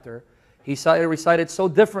 25th chapter, he recited so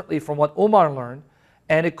differently from what Umar learned,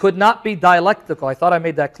 and it could not be dialectical. I thought I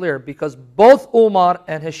made that clear because both Umar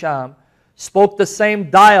and Hisham spoke the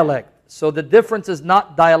same dialect. So the difference is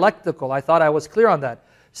not dialectical. I thought I was clear on that.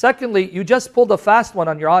 Secondly, you just pulled a fast one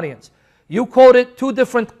on your audience. You quoted 2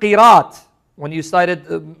 different qiraat when you cited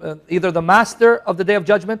either the master of the Day of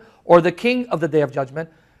Judgment or the king of the Day of Judgment.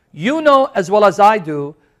 You know as well as I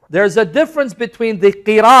do, there's a difference between the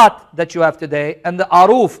qiraat that you have today and the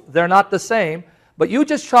aruf. They're not the same. But you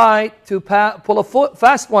just try to pull a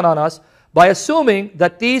fast one on us by assuming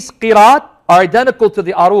that these qiraat are identical to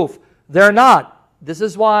the aruf. They're not. This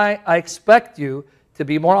is why I expect you to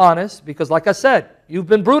be more honest, because like I said, you've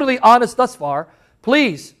been brutally honest thus far.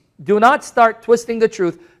 Please do not start twisting the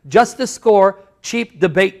truth just to score cheap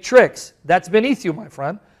debate tricks. That's beneath you, my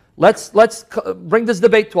friend. Let's bring this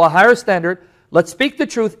debate to a higher standard. Let's speak the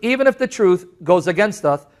truth, even if the truth goes against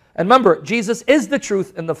us. And remember, Jesus is the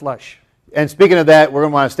truth in the flesh. And speaking of that, we're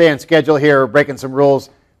going to want to stay on schedule here, breaking some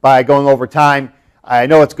rules by going over time. I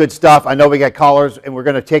know it's good stuff. I know we got callers, and we're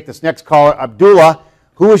going to take this next caller. Abdullah,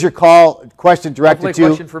 who is your question directed Hopefully to? A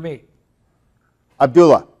question for me.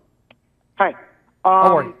 Abdullah. Hi.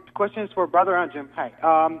 How are you? The question is for Brother Anjem. Hi.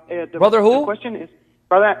 Brother who? The question is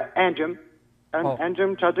Brother Anjem.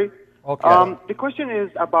 Anjem Choudary. Okay. The question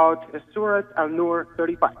is about Surah Al-Nur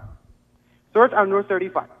 35. Surah Al-Nur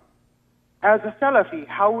 35. As a Salafi,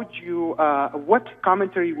 how would you, what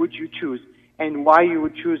commentary would you choose, and why you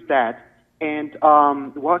would choose that? And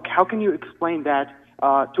how can you explain that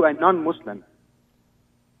to a non-Muslim?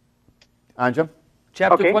 Anjem?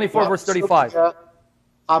 Chapter 24, verse 35.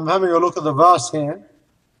 I'm having a look at the verse here.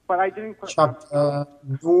 But I didn't. Chapter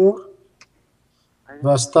Nur,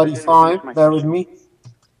 verse 35. Bear with me.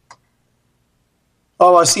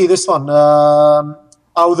 Oh, I see this one.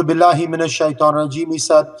 أعوذ بالله من الشيطان الرجيم. He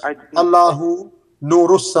said, Allahu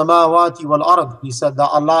Nurus samawati wal ard. He said that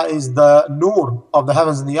Allah is the Nur of the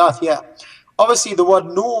heavens and the earth. Yeah. Obviously, the word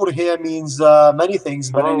Nur here means many things,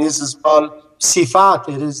 but it is as well sifat.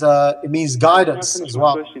 It means guidance as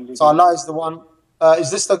well. So Allah is the one.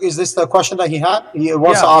 Is this the question that he had? He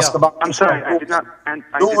wants to ask about. I'm sorry, I did not.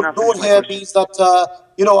 Nur here means that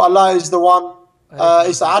Allah is the one.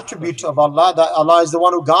 It's an attribute of Allah that Allah is the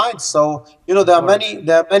one who guides. So there are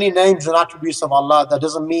many names and attributes of Allah. That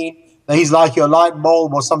doesn't mean that He's like your light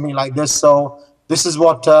bulb or something like this. So this is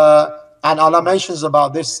what and Allah mentions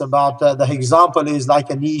about this. About the example is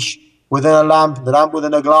like a niche within a lamp, the lamp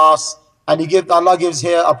within a glass, and Allah gives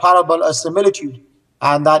here a parable, a similitude,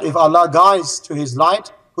 and that if Allah guides to His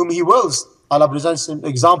light whom He wills, Allah presents an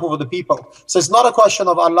example for the people. So it's not a question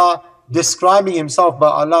of Allah describing Himself,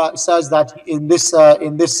 but Allah says that in this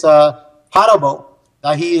parable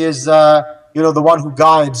that He is the one who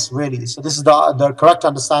guides really. So this is the correct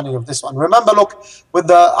understanding of this one. Remember, look, with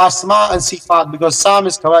the asma and sifat, because Sam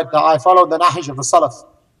is correct that I follow the nahj of the salaf.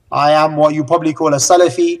 I am what you probably call a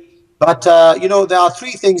salafi. But there are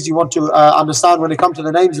three things you want to understand when it comes to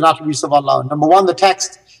the names and attributes of Allah. Number one, the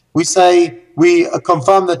text. We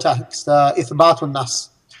confirm the text, ithbatun nas.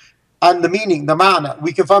 And the meaning, the ma'na,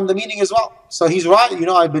 we confirm the meaning as well. So he's right,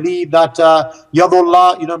 I believe that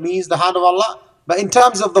yadullah, means the hand of Allah. But in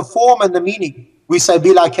terms of the form and the meaning, we say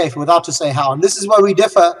bila kayf, without to say how. And this is where we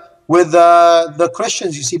differ with the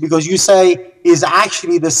Christians, you see, because you say is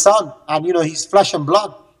actually the Son, and He's flesh and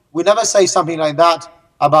blood. We never say something like that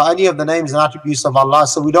about any of the names and attributes of Allah.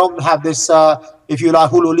 So we don't have this, if you like,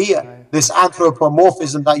 hululiyah, this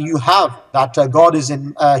anthropomorphism that you have, that God is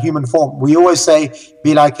in human form. We always say,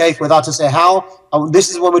 be like kayf, without to say how. And this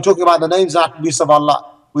is when we're talking about the names and attributes of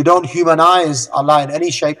Allah. We don't humanize Allah in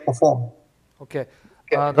any shape or form. Okay.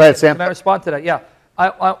 Go ahead, Sam. Can I respond to that? Yeah.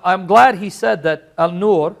 I'm glad he said that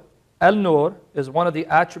Al-Nur is one of the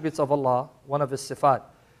attributes of Allah, one of His sifat.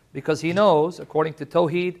 Because he knows, according to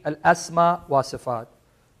Tawheed, Al-Asma wa Sifat,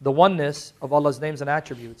 the oneness of Allah's names and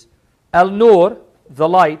attributes. Al-Nur, the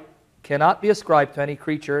light, cannot be ascribed to any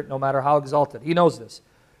creature, no matter how exalted. He knows this.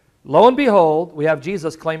 Lo and behold, we have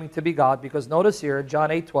Jesus claiming to be God, because notice here, John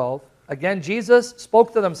 8:12, again, Jesus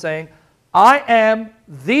spoke to them saying, I am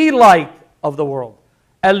the light of the world.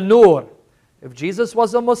 Al-Nur. If Jesus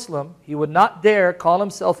was a Muslim, he would not dare call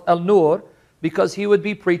himself Al-Nur, because he would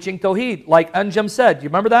be preaching Tawheed. Like Anjem said. Do you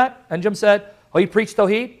remember that? Anjem said, oh, he preached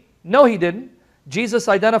Tawheed? No, he didn't. Jesus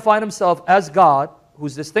identified himself as God,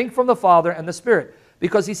 who's distinct from the Father and the Spirit.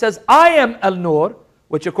 Because he says, I am Al-Nur,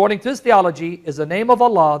 which according to his theology is a name of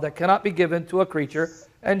Allah that cannot be given to a creature,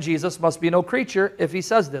 and Jesus must be no creature if he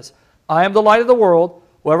says this. I am the light of the world.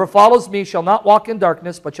 Whoever follows me shall not walk in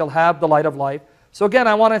darkness, but shall have the light of life. So again,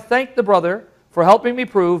 I want to thank the brother for helping me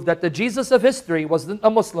prove that the Jesus of history wasn't a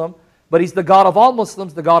Muslim, but He's the God of all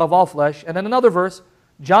Muslims, the God of all flesh. And in another verse,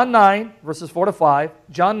 John 9, verses 4 to 5,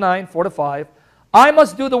 John 9, 4 to 5, I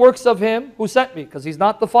must do the works of Him who sent me, because He's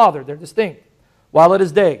not the Father, they're distinct, while it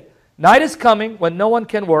is day. Night is coming when no one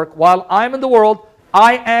can work. While I am in the world,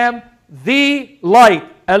 I am the light,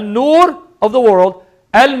 Al-Nur of the world,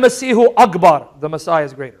 Al-Masihu Akbar, the Messiah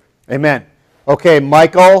is greater. Amen. Okay,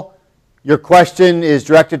 Michael, your question is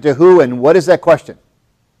directed to who, and what is that question?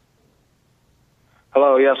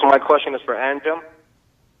 Hello, yes, my question is for Anjem.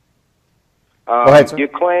 Go ahead, sir. You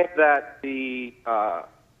claim that the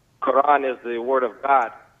Quran is the word of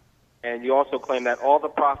God, and you also claim that all the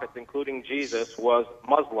prophets, including Jesus, was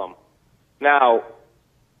Muslim. Now,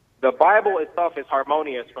 the Bible itself is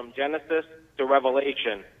harmonious from Genesis to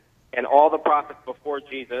Revelation, and all the prophets before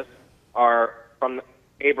Jesus are from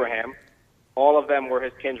Abraham. All of them were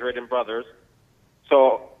his kindred and brothers.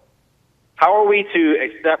 So how are we to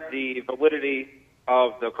accept the validity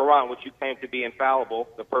of the Quran, which you claim to be infallible,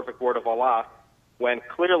 the perfect word of Allah, when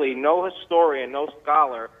clearly no historian, no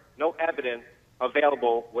scholar, no evidence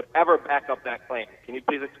available would ever back up that claim? Can you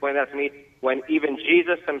please explain that to me? When even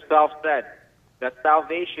Jesus himself said that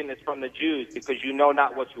salvation is from the Jews because you know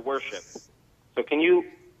not what you worship. So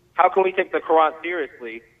how can we take the Quran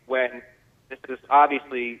seriously when this is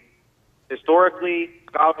obviously historically,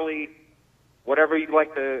 scholarly, whatever you'd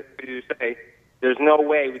like to say, there's no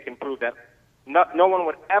way we can prove that. No one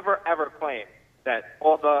would ever claim that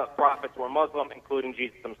all the prophets were Muslim, including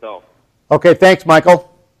Jesus himself. Okay, thanks, Michael.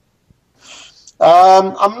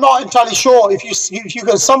 I'm not entirely sure if you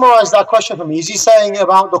can summarize that question for me. Is he saying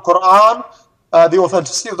about the Quran, the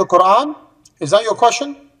authenticity of the Quran? Is that your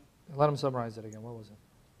question? Let him summarize it again. What was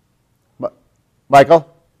it? Michael?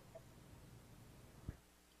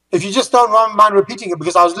 If you just don't mind repeating it,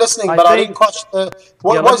 because I was listening, but I didn't catch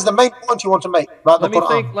what is the main point you want to make about the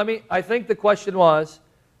Quran? I think the question was,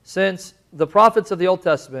 since the prophets of the Old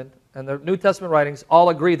Testament and the New Testament writings all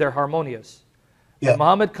agree they're harmonious, and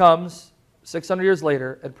Muhammad comes 600 years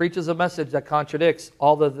later and preaches a message that contradicts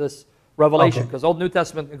all of this revelation, because Old New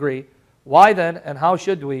Testament agree, why then and how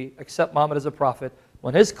should we accept Muhammad as a prophet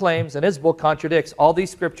when his claims and his book contradicts all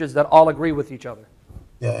these scriptures that all agree with each other?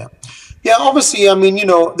 Yeah, obviously, I mean, you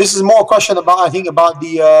know, this is more a question about, I think, about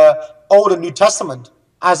the Old and New Testament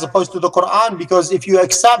as opposed to the Quran, because if you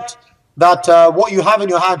accept that what you have in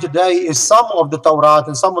your hand today is some of the Torah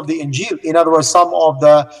and some of the Injil, in other words, some of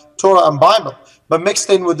the Torah and Bible, but mixed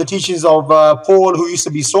in with the teachings of Paul, who used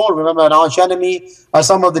to be Saul, remember, an arch enemy,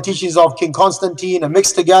 some of the teachings of King Constantine, and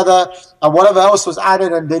mixed together, and whatever else was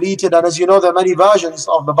added and deleted, and as you know, there are many versions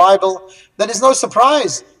of the Bible, then it's no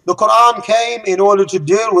surprise. The Quran came in order to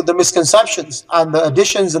deal with the misconceptions and the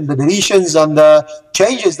additions and the deletions and the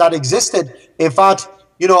changes that existed. In fact,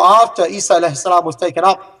 you know, after Isa alayhi salam was taken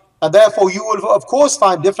up, and therefore you will of course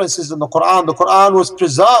find differences in the Quran. The Quran was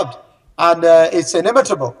preserved, and it's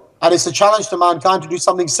inimitable, and it's a challenge to mankind to do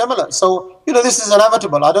something similar. So, you know, this is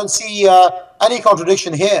inevitable. I don't see any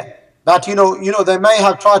contradiction here. That, you know, they may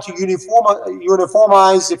have tried to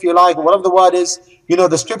uniformize, if you like, whatever the word is, you know,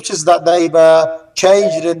 the scriptures that they've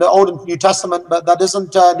changed in the Old and New Testament, but that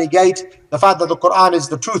doesn't negate the fact that the Quran is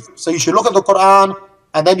the truth. So you should look at the Quran,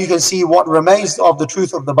 and then you can see what remains of the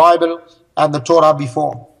truth of the Bible and the Torah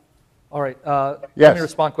before. All right, let me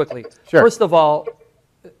respond quickly. Sure. First of all,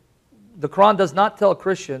 the Quran does not tell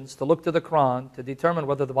Christians to look to the Quran to determine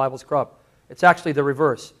whether the Bible is corrupt. It's actually the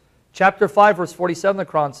reverse. Chapter 5, verse 47 of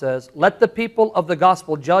the Quran says, let the people of the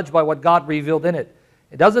gospel judge by what God revealed in it.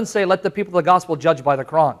 It doesn't say, let the people of the gospel judge by the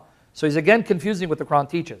Quran. So he's again confusing what the Quran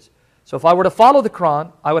teaches. So if I were to follow the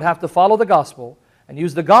Quran, I would have to follow the gospel and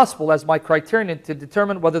use the gospel as my criterion to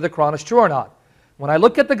determine whether the Quran is true or not. When I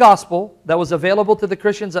look at the gospel that was available to the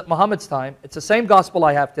Christians at Muhammad's time, it's the same gospel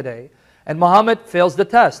I have today, and Muhammad fails the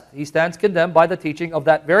test. He stands condemned by the teaching of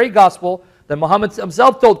that very gospel that Muhammad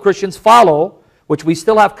himself told Christians follow, which we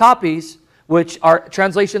still have copies, which our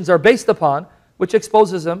translations are based upon, which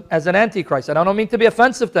exposes him as an antichrist. And I don't mean to be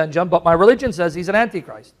offensive to Anjem, but my religion says he's an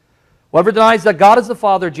antichrist. Whoever denies that God is the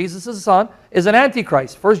Father, Jesus is the Son, is an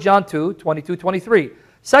antichrist. 1 John 2, 22, 23.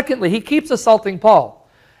 Secondly, he keeps assaulting Paul.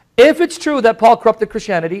 If it's true that Paul corrupted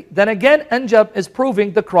Christianity, then again Anjem is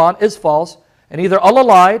proving the Quran is false, and either Allah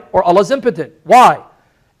lied or Allah is impotent. Why?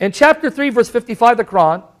 In chapter 3, verse 55 of the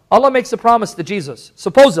Quran, Allah makes a promise to Jesus,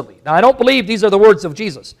 supposedly. Now, I don't believe these are the words of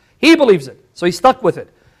Jesus. He believes it, so he stuck with it.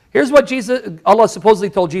 Here's what Allah supposedly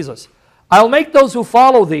told Jesus. I'll make those who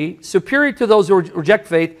follow thee superior to those who reject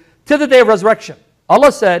faith to the day of resurrection.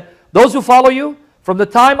 Allah said, those who follow you, from the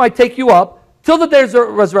time I take you up till the day of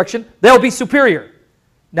resurrection, they'll be superior.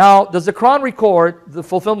 Now, does the Quran record the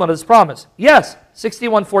fulfillment of this promise? Yes,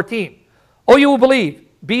 61:14. O you who believe,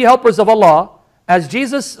 be helpers of Allah, as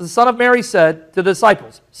Jesus, the son of Mary, said to the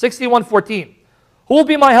disciples. 61:14. Who will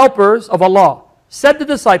be my helpers of Allah? Said the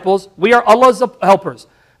disciples, we are Allah's helpers.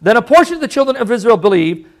 Then a portion of the children of Israel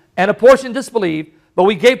believed, and a portion disbelieved, but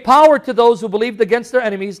we gave power to those who believed against their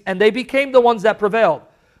enemies, and they became the ones that prevailed.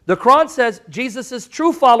 The Quran says Jesus'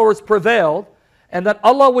 true followers prevailed, and that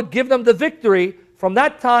Allah would give them the victory from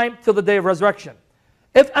that time till the day of resurrection.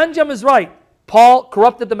 If Anjem is right, Paul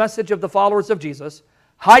corrupted the message of the followers of Jesus,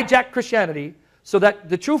 hijacked Christianity, so that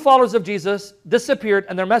the true followers of Jesus disappeared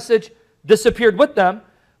and their message disappeared with them.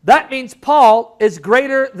 That means Paul is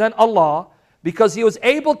greater than Allah, because he was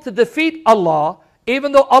able to defeat Allah,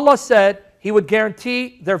 even though Allah said he would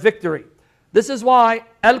guarantee their victory. This is why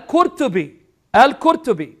Al-Qurtubi,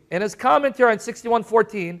 in his commentary on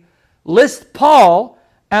 61:14, lists Paul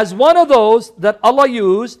as one of those that Allah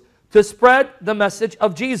used to spread the message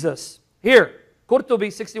of Jesus. Here,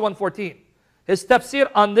 Qurtubi 61:14. His tafsir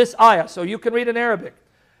on this ayah, so you can read in Arabic.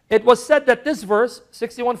 It was said that this verse,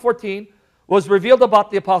 61:14, was revealed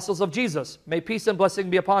about the apostles of Jesus. May peace and blessing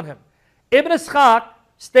be upon him. Ibn Ishaq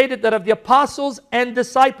stated that of the apostles and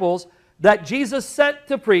disciples that Jesus sent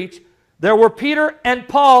to preach, there were Peter and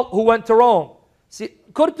Paul who went to Rome. See,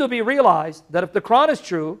 Qurtubi realized that if the Quran is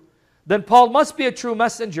true, then Paul must be a true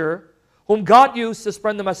messenger whom God used to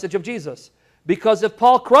spread the message of Jesus. Because if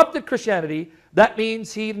Paul corrupted Christianity, that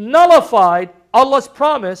means he nullified Allah's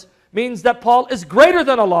promise, means that Paul is greater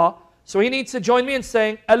than Allah. So he needs to join me in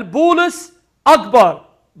saying, Al-Bulus Akbar.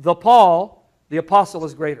 The Paul, the apostle,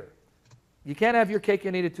 is greater. You can't have your cake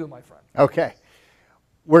and eat it too, my friend. Okay.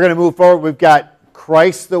 We're going to move forward. We've got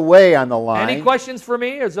Christ the Way on the line. Any questions for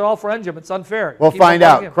me, or is it all for Anjem? It's unfair. We'll Keep on find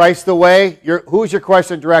calling out. him. Christ the Way. Who's your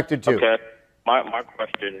question directed to? Okay. My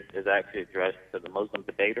question is actually addressed to the Muslim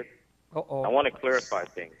debater. Uh-oh. I want to clarify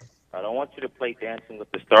things. I don't want you to play Dancing with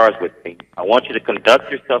the Stars with me. I want you to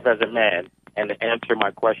conduct yourself as a man and to answer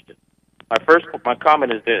my question. My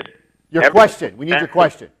comment is this. Your question. We need your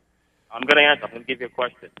question. I'm going to answer. I'm going to give you a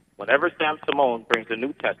question. Whenever Shamoun brings the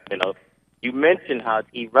New Testament up, you mention how it's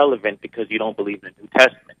irrelevant because you don't believe in the New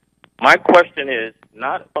Testament. My question is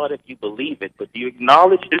not about if you believe it, but do you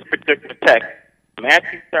acknowledge this particular text,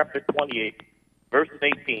 Matthew chapter 28, verse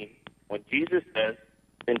 18, when Jesus says,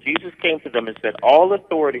 then Jesus came to them and said, all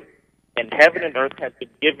authority in heaven and earth has been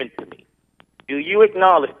given to me. Do you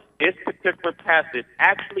acknowledge this particular passage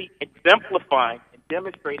actually exemplifying and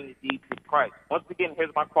demonstrating the deeds of Christ? Once again,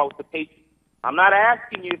 here's my qualification. I'm not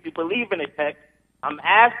asking you if you believe in the text. I'm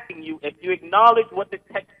asking you if you acknowledge what the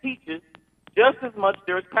text teaches. Just as much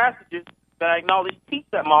there's passages that I acknowledge teach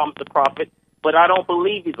that Muhammad's a prophet, but I don't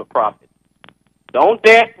believe he's a prophet. Don't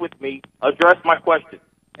dance with me. Address my question.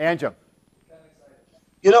 Anjem.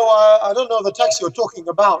 You know, I don't know the text you're talking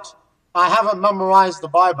about. I haven't memorized the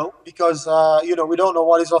Bible because, you know, we don't know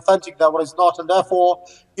what is authentic, that what is not. And therefore,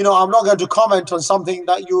 you know, I'm not going to comment on something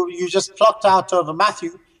that you just plucked out of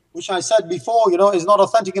Matthew, which I said before, you know, is not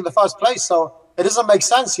authentic in the first place. So it doesn't make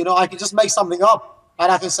sense. You know, I can just make something up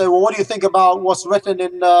and I can say, well, what do you think about what's written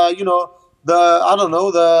in, you know,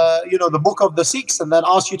 the book of the Sikhs, and then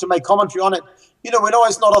ask you to make commentary on it. You know, we know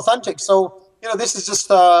it's not authentic. So, you know, this is just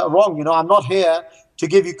wrong. You know, I'm not here to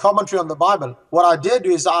give you commentary on the Bible. What I did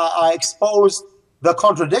is I exposed the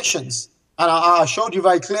contradictions, and I showed you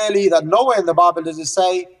very clearly that nowhere in the Bible does it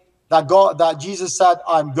say that Jesus said,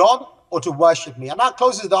 "I'm God," or to worship me, and that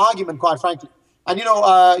closes the argument, quite frankly. And you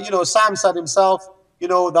know, Sam said himself, you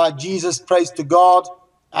know, that Jesus prays to God,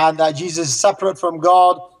 and that Jesus is separate from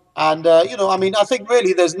God, and you know, I mean, I think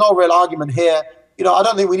really there's no real argument here. You know, I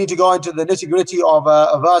don't think we need to go into the nitty-gritty of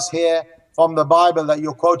a verse here from the Bible that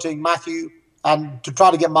you're quoting, Matthew, and to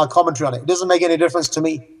try to get my commentary on it. It doesn't make any difference to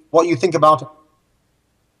me what you think about it.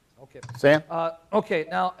 Okay. Sam? Okay,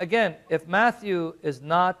 now again, if Matthew is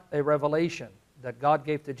not a revelation that God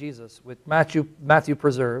gave to Jesus, with Matthew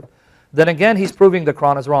preserved, then again he's proving the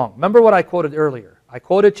Quran is wrong. Remember what I quoted earlier. I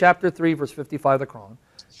quoted chapter 3, verse 55 of the Quran,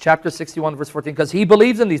 chapter 61, verse 14, because he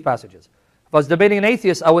believes in these passages. If I was debating an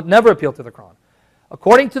atheist, I would never appeal to the Quran.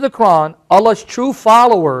 According to the Quran, Allah's true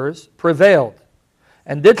followers prevailed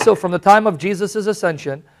and did so from the time of Jesus'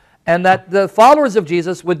 ascension, and that the followers of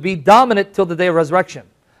Jesus would be dominant till the day of resurrection.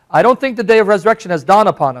 I don't think the day of resurrection has dawned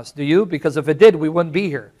upon us, do you? Because if it did, we wouldn't be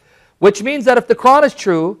here. Which means that if the Quran is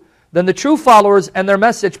true, then the true followers and their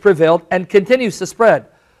message prevailed and continues to spread.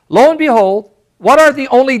 Lo and behold, what are the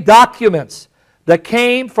only documents that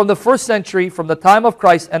came from the first century, from the time of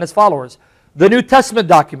Christ and his followers? The New Testament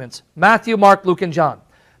documents, Matthew, Mark, Luke, and John.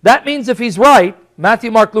 That means if he's right,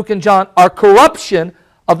 Matthew, Mark, Luke, and John are corruption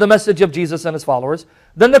of the message of Jesus and his followers,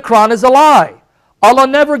 then the Quran is a lie. Allah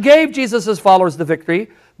never gave Jesus' followers the victory,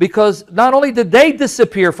 because not only did they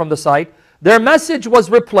disappear from the site, their message was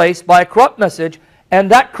replaced by a corrupt message,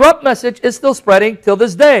 and that corrupt message is still spreading till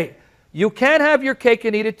this day. You can't have your cake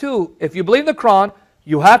and eat it too. If you believe in the Quran,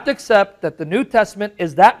 you have to accept that the New Testament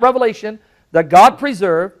is that revelation that God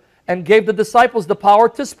preserved and gave the disciples the power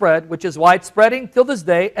to spread, which is why it's spreading till this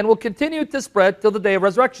day and will continue to spread till the day of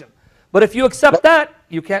resurrection. But if you accept that,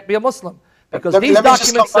 you can't be a Muslim. Because these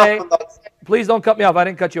documents say, please don't cut me off, I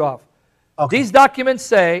didn't cut you off. Okay. These documents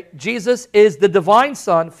say Jesus is the divine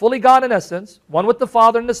Son, fully God in essence, one with the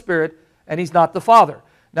Father and the Spirit, and he's not the Father.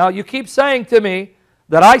 Now you keep saying to me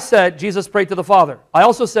that I said Jesus prayed to the Father. I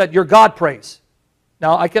also said your God prays.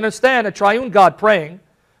 Now I can understand a triune God praying,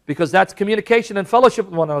 because that's communication and fellowship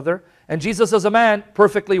with one another, and Jesus as a man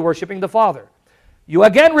perfectly worshiping the Father. You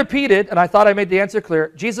again repeated, and I thought I made the answer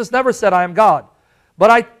clear, Jesus never said I am God. But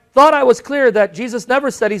I thought I was clear that Jesus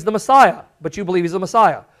never said he's the Messiah, but you believe he's the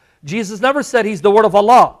Messiah. Jesus never said he's the word of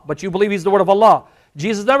Allah, but you believe he's the word of Allah.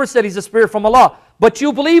 Jesus never said he's the spirit from Allah, but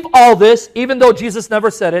you believe all this even though Jesus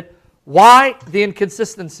never said it. Why the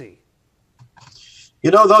inconsistency? You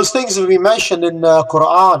know, those things that we mentioned in the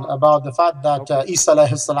Quran about the fact that Isa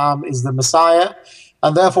alayhi salam is the Messiah,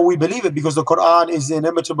 and therefore we believe it because the Quran is the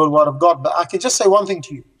inimitable word of God. But I can just say one thing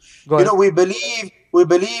to you. You know, we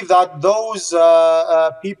believe that those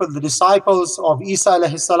people, the disciples of Isa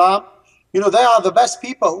alayhi salam, you know, they are the best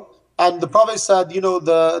people. And the Prophet said, you know,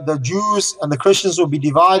 the Jews and the Christians will be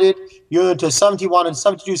divided, you know, into 71 and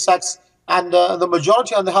 72 sects. And the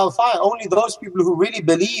majority on the hellfire, only those people who really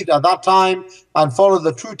believed at that time and followed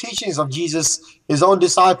the true teachings of Jesus, his own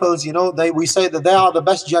disciples, you know, we say that they are the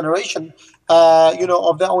best generation.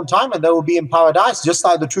 of their own time, and they will be in paradise, just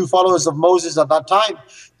like the true followers of Moses at that time.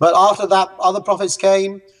 But after that, other prophets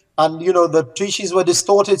came, and the teachings were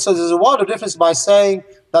distorted. So there's a world of difference by saying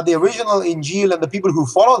that the original Injil and the people who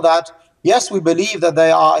follow that, yes, we believe that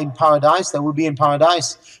they are in paradise, they will be in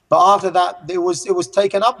paradise. But after that, it was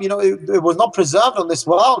taken up, it was not preserved on this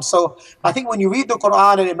world. So I think when you read the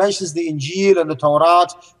Quran and it mentions the Injil and the Torah,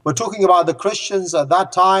 we're talking about the Christians at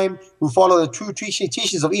that time who follow the true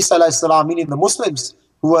teachings of Isa alayhi salam, meaning the Muslims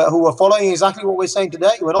who are following exactly what we're saying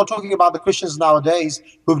today. We're not talking about the Christians nowadays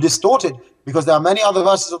who've distorted, because there are many other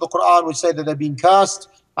verses of the Quran which say that they're being cursed,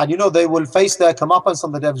 and they will face their comeuppance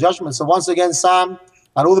on the day of judgment. So once again, Sam,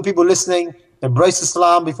 and all the people listening, embrace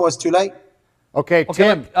Islam before it's too late. Okay,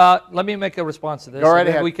 Tim. Let me make a response to this. Go right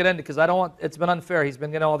ahead. We can end it because I don't want. It's been unfair. He's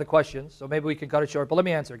been getting all the questions, so maybe we can cut it short. But let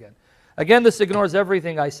me answer again. Again, this ignores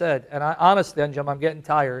everything I said, and honestly, Anjem, I'm getting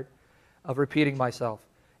tired of repeating myself.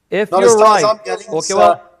 If you're right, okay.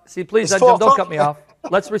 Well, see, please, Anjem, don't cut me off.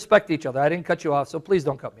 Let's respect each other. I didn't cut you off, so please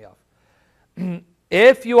don't cut me off.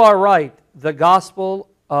 If you are right, the gospel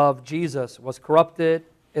of Jesus was corrupted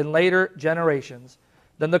in later generations,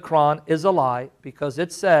 then the Quran is a lie, because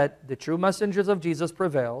it said the true messengers of Jesus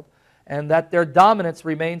prevailed and that their dominance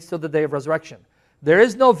remains till the day of resurrection. There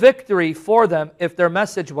is no victory for them if their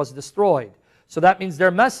message was destroyed. So that means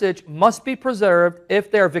their message must be preserved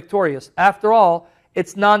if they are victorious. After all,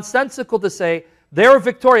 it's nonsensical to say they were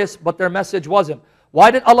victorious but their message wasn't.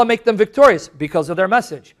 Why did Allah make them victorious? Because of their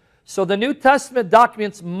message. So the New Testament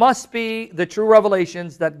documents must be the true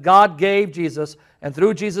revelations that God gave Jesus and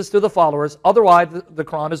through Jesus to the followers. Otherwise, the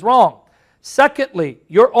Quran is wrong. Secondly,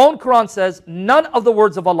 your own Quran says none of the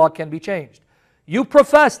words of Allah can be changed. You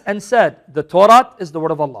professed and said the Torah is the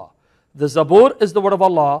word of Allah. The Zabur is the word of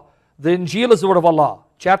Allah. The Injil is the word of Allah.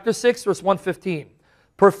 Chapter 6, verse 115.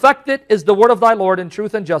 Perfected is the word of thy Lord in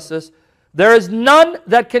truth and justice. There is none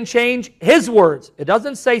that can change His words. It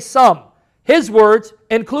doesn't say some. His words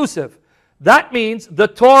inclusive. That means the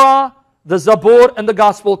Torah, the Zabur, and the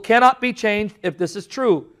Gospel cannot be changed if this is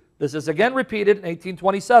true. This is again repeated in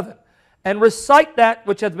 1827. And recite that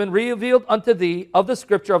which hath been revealed unto thee of the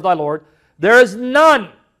scripture of thy Lord. There is none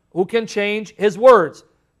who can change His words.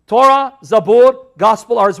 Torah, Zabur,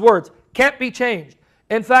 Gospel are His words. Can't be changed.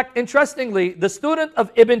 In fact, interestingly, the student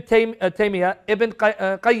of Ibn Taymiyyah, Ibn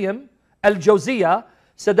Qayyim al-Jawziyah,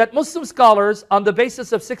 said that Muslim scholars, on the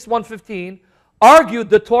basis of 6.115, argued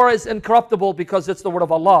the Torah is incorruptible because it's the word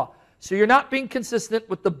of Allah. So you're not being consistent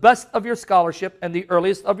with the best of your scholarship and the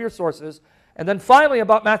earliest of your sources. And then finally,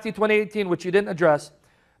 about Matthew 20:18, which you didn't address,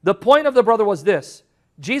 the point of the brother was this.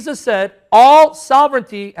 Jesus said, all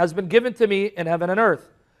sovereignty has been given to me in heaven and earth.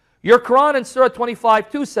 Your Quran in Surah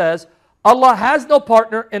 25:2 says, Allah has no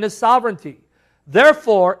partner in His sovereignty.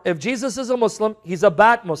 Therefore, if Jesus is a Muslim, he's a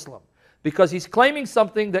bad Muslim, because he's claiming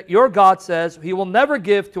something that your God says He will never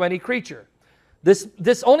give to any creature.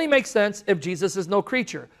 This only makes sense if Jesus is no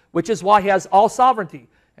creature, which is why He has all sovereignty.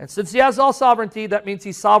 And since He has all sovereignty, that means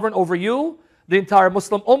He's sovereign over you, the entire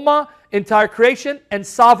Muslim Ummah, entire creation, and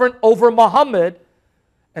sovereign over Muhammad.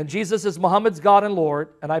 And Jesus is Muhammad's God and Lord.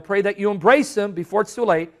 And I pray that you embrace Him before it's too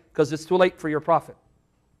late, because it's too late for your prophet.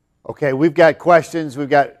 Okay, we've got questions. We've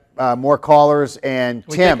got more callers. And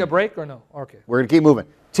Can Tim. we take a break or no? Okay. We're going to keep moving.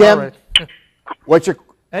 Tim, All right. what's your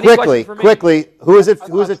Any quickly, questions for me? quickly, who is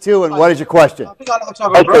it to and what is your question? I think I'd like to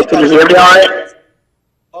have a break. Can you hear me all right?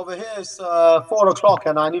 Over here it's 4 o'clock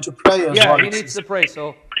and I need to pray as Yeah, well. he needs to pray.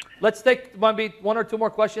 So let's take maybe one or two more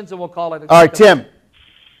questions and we'll call it. All right, Tim,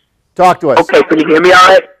 talk to us. Okay, can you hear me all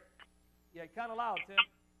right? Yeah, kind of loud, Tim.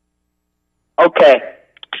 Okay,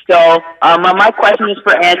 so my question is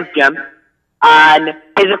for Anjem on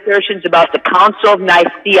his assertions about the Council of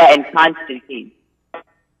Nicaea and Constantine.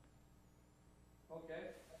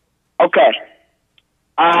 Okay.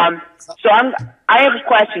 So I have a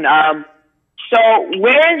question. So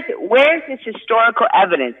where's this historical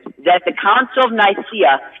evidence that the Council of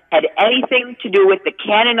Nicaea had anything to do with the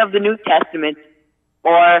canon of the New Testament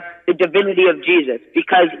or the divinity of Jesus?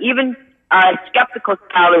 Because even skeptical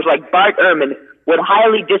scholars like Bart Ehrman would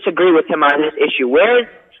highly disagree with him on this issue. Where is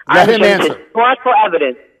historical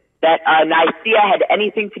evidence that Nicaea had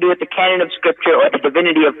anything to do with the canon of Scripture or the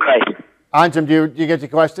divinity of Christ? Anjem, do you get your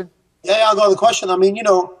question? Yeah, I got the question. I mean,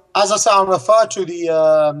 as I said, I refer to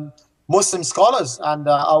the Muslim scholars and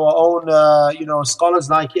our own, scholars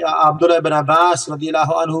like Abdullah ibn Abbas,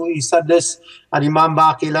 radiallahu anhu, he said this, and Imam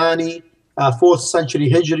Baqilani, 4th century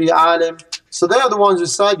Hijri alim. So they are the ones who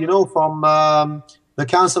said, from the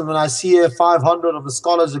Council of Nicaea, 500 of the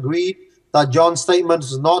scholars agreed that John's statement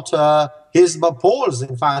is not his but Paul's,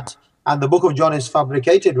 in fact, and the book of John is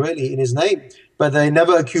fabricated really in his name. But they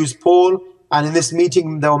never accused Paul And in this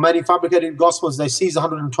meeting, there were many fabricated gospels. They seized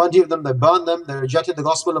 120 of them. They burned them. They rejected the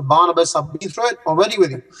gospel of Barnabas. I've been through it already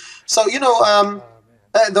with you. So,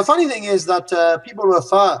 the funny thing is that people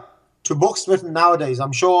refer to books written nowadays.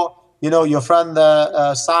 I'm sure, your friend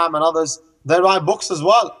Sam and others, they write books as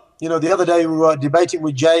well. The other day we were debating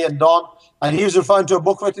with Jay and Don, and he was referring to a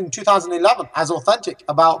book written in 2011 as authentic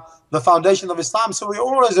about the foundation of Islam. So we're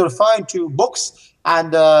always referring to books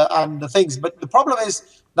and the things. But the problem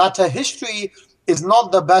is that history is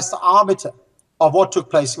not the best arbiter of what took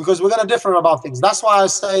place, because we're going to differ about things. That's why I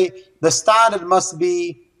say the standard must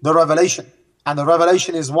be the revelation. And the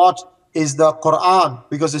revelation is what? Is the Quran,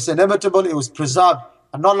 because it's inimitable, it was preserved,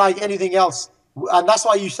 and not like anything else. And that's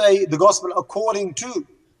why you say the gospel according to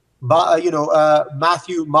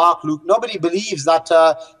Matthew, Mark, Luke. Nobody believes that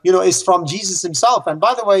it's from Jesus himself. And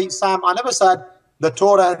by the way, Sam, I never said the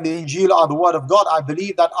Torah and the Injil are the word of God. I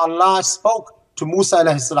believe that Allah spoke to Musa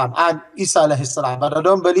alayhi salam and Isa alayhi salam, but I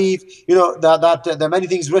don't believe that there are many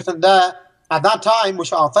things written there at that time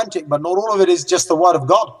which are authentic, but not all of it is just the word of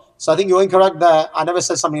God. So I think you're incorrect there. I never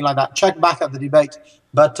said something like that. Check back at the debate.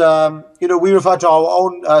 But we refer to our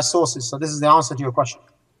own sources. So this is the answer to your question.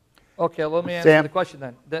 Okay, let me answer the question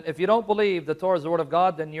then. Then if you don't believe the Torah is the word of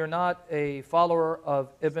God, then you're not a follower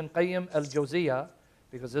of Ibn Qayyim al-Jawziyah,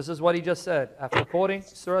 because this is what he just said. After quoting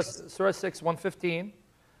Surah 6, 115,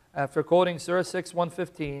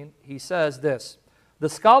 he says this. The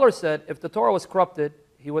scholar said, if the Torah was corrupted,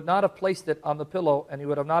 he would not have placed it on the pillow, and he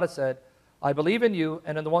would have not have said, I believe in you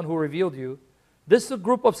and in the one who revealed you. This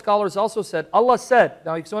group of scholars also said, Allah said,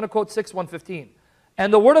 now he's going to quote 6, 115,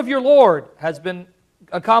 and the word of your Lord has been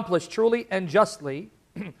accomplished truly and justly.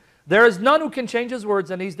 There is none who can change his words,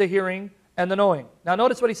 and he's the hearing and the knowing. Now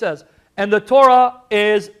notice what he says. And the Torah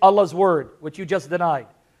is Allah's word, which you just denied.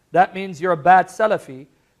 That means you're a bad Salafi,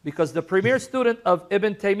 because the premier student of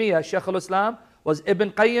Ibn Taymiyyah, Shaykh al-Islam, was Ibn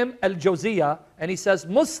Qayyim al-Jawziyah, and he says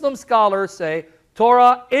Muslim scholars say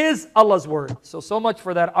Torah is Allah's word. So much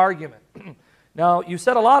for that argument. Now, you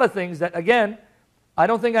said a lot of things that, again, I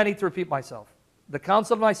don't think I need to repeat myself. The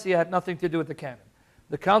Council of Nicaea had nothing to do with the canon.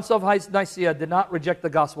 The Council of Nicaea did not reject the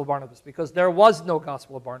Gospel of Barnabas, because there was no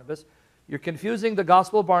Gospel of Barnabas. You're confusing the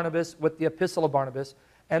Gospel of Barnabas with the Epistle of Barnabas.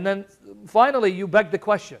 And then finally, you beg the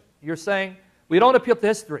question. You're saying, we don't appeal to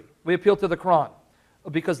history. We appeal to the Quran,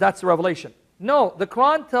 because that's the revelation. No, the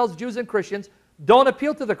Quran tells Jews and Christians, don't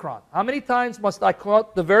appeal to the Quran. How many times must I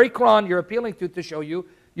quote the very Quran you're appealing to show you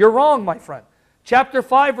you're wrong, my friend? Chapter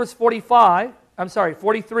 5, verse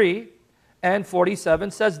 43 and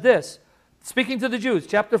 47 says this. Speaking to the Jews,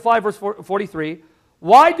 chapter 5, verse 43,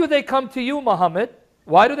 why do they come to you, Muhammad?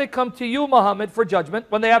 Why do they come to you, Muhammad, for judgment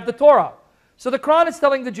when they have the Torah? So the Quran is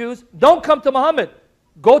telling the Jews, don't come to Muhammad.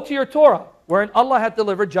 Go to your Torah, wherein Allah had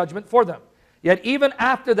delivered judgment for them. Yet even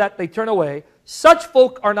after that they turn away. Such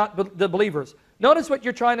folk are not the believers. Notice what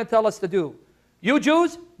you're trying to tell us to do. You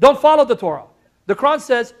Jews, don't follow the Torah. The Quran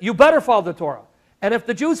says you better follow the Torah. And if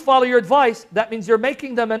the Jews follow your advice, that means you're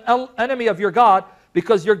making them an enemy of your God,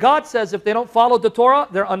 because your God says if they don't follow the Torah,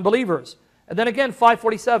 they're unbelievers. And then again,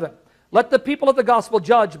 547. Let the people of the gospel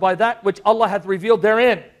judge by that which Allah hath revealed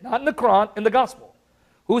therein. Not in the Quran, in the gospel.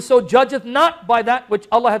 Whoso judgeth not by that which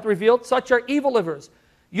Allah hath revealed, such are evil livers.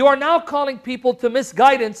 You are now calling people to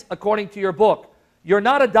misguidance according to your book. You're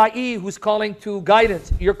not a da'i who's calling to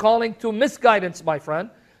guidance. You're calling to misguidance, my friend,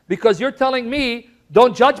 because you're telling me,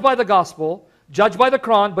 don't judge by the gospel, judge by the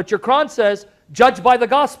Quran, but your Quran says, judge by the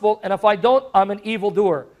gospel, and if I don't, I'm an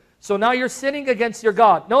evildoer. So now you're sinning against your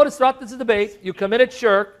God. Notice throughout this debate, you committed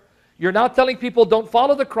shirk. You're now telling people don't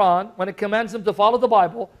follow the Quran when it commands them to follow the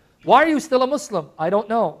Bible. Why are you still a Muslim? I don't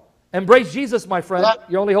know. Embrace Jesus, my friend,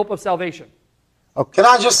 your only hope of salvation. Can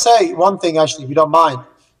I just say one thing, actually, if you don't mind?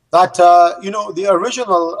 That, the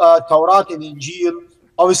original Torah and Injil,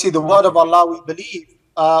 obviously the word of Allah, we believe,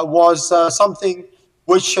 was something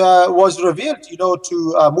which was revealed,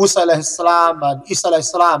 to Musa alayhi salam and Isa alayhi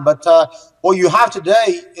salam. But what you have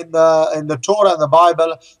today in the Torah and the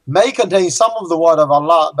Bible may contain some of the word of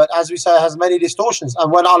Allah, but as we say, has many distortions.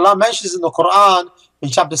 And when Allah mentions in the Quran, in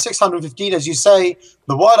chapter 615, as you say,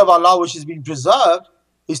 the word of Allah which has been preserved,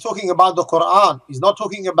 He's talking about the Quran. He's not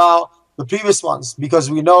talking about the previous ones, because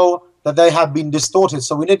we know that they have been distorted.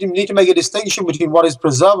 So we need to make a distinction between what is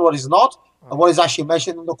preserved, what is not, and what is actually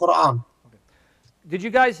mentioned in the Quran. Did you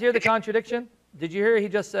guys hear the contradiction? Did you hear he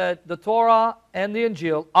just said the Torah and the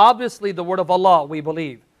Injil, obviously the word of Allah, we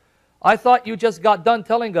believe. I thought you just got done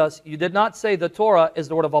telling us you did not say the Torah is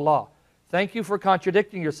the word of Allah. Thank you for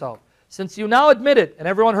contradicting yourself. Since you now admitted, and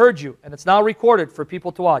everyone heard you, and it's now recorded for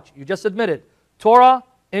people to watch, you just admitted Torah,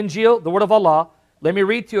 Injil, the word of Allah. Let me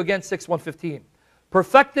read to you again 6:115.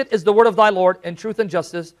 Perfected is the word of thy Lord in truth and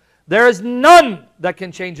justice. There is none that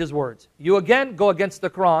can change his words. You again go against the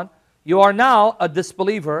Quran. You are now a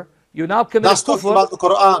disbeliever. You now commit That's talking about the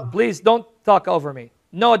Quran. Please don't talk over me.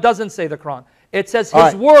 No, it doesn't say the Quran. It says All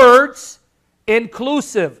his right. words,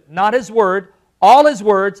 inclusive, not his word. All his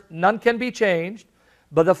words, none can be changed.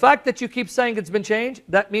 But the fact that you keep saying it's been changed,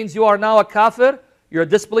 that means you are now a kafir, you're a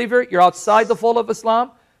disbeliever, you're outside the fold of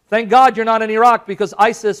Islam. Thank God you're not in Iraq because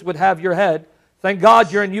ISIS would have your head. Thank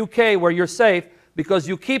God you're in UK where you're safe because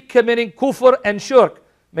you keep committing kufr and shirk.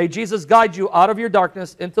 May Jesus guide you out of your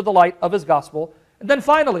darkness into the light of His gospel. And then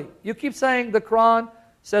finally, you keep saying the Quran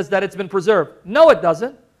says that it's been preserved. No, it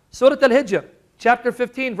doesn't. Surah Al-Hijr, chapter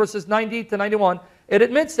 15, verses 90 to 91, it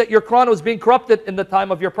admits that your Quran was being corrupted in the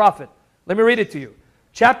time of your Prophet. Let me read it to you.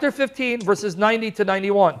 Chapter 15, verses 90 to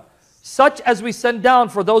 91. Such as we send down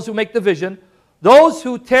for those who make division, those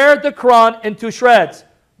who tear the Quran into shreds.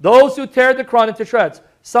 Those who tear the Quran into shreds.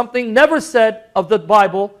 Something never said of the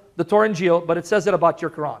Bible, the Torah and Injil, but it says it about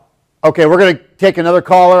your Quran. Okay, we're going to take another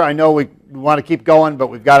caller. I know we want to keep going, but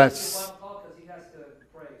we've got to...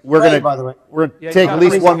 We're going to take at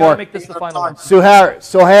least one more. Make this the final one.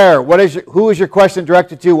 Suhair, who is your question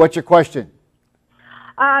directed to? What's your question?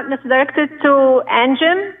 It's directed to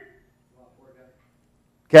Anjem.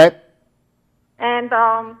 Okay. And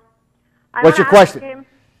what's your question?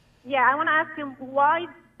 I want to ask him, why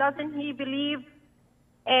doesn't he believe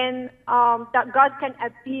in that God can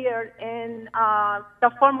appear in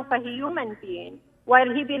the form of a human being, while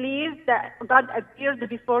he believes that God appeared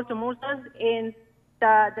before to Moses in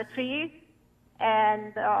the tree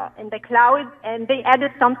and in the clouds, and they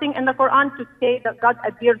added something in the Quran to say that God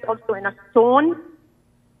appeared also in a stone.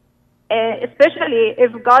 Especially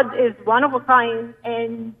if God is one of a kind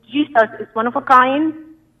and Jesus is one of a kind,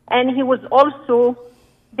 and he was also,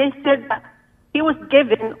 they said that he was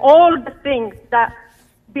given all the things that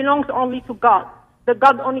belongs only to God, that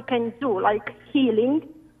God only can do, like healing.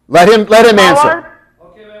 Let him answer.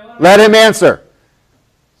 Let him answer.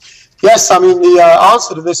 Yes, I mean, the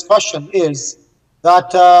answer to this question is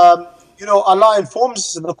that, Allah informs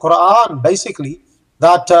us in the Quran, basically,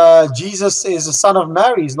 that Jesus is the son of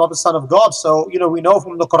Mary, he's not the son of God. So, we know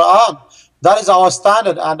from the Quran, that is our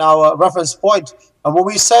standard and our reference point. And when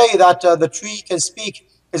we say that the tree can speak,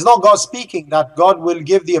 it's not God speaking, that God will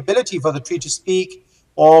give the ability for the tree to speak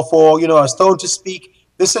or for, a stone to speak.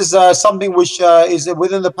 This is something which is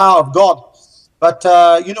within the power of God. But,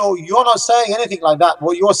 you're not saying anything like that.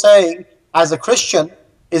 What you're saying as a Christian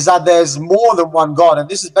is that there's more than one God. And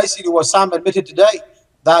this is basically what Sam admitted today,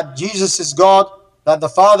 that Jesus is God, that the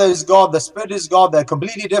Father is God, the Spirit is God. They're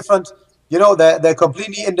completely different. They're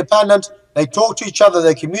completely independent. They talk to each other.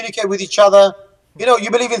 They communicate with each other.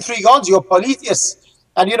 You believe in three gods. You're polytheists.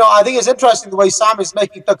 And, I think it's interesting the way Sam is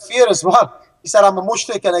making takfir as well. He said, I'm a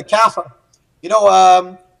mushrik and a kafir.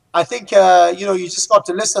 I think, you just got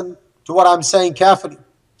to listen to what I'm saying carefully.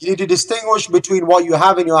 You need to distinguish between what you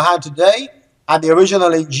have in your hand today and the original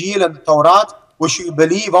Injil and the Torah, which you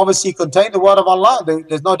believe obviously contain the word of Allah.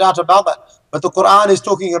 There's no doubt about that. But the Quran is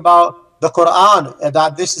talking about the Quran,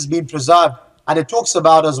 that this has been preserved. And it talks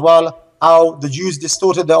about as well how the Jews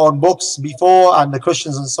distorted their own books before, and the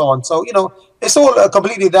Christians and so on. So, it's all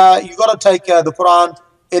completely there. You've got to take the Quran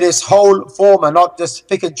in its whole form and not just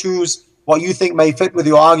pick and choose what you think may fit with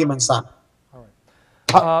your argument, Sam.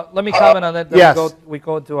 Let me comment on that. Then Yes. we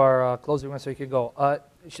go to our closing one so you can go.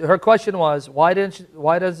 Her question was, why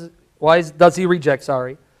does he reject,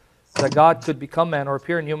 that God could become man or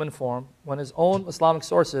appear in human form when his own Islamic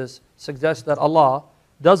sources suggest that Allah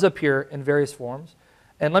does appear in various forms?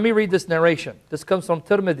 And let me read this narration. This comes from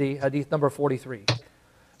Tirmidhi, hadith number 43.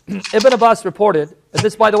 Ibn Abbas reported, and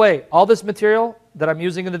this, by the way, all this material that I'm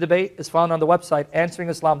using in the debate is found on the website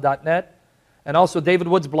answeringislam.net, and also David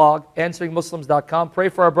Wood's blog, answeringmuslims.com. Pray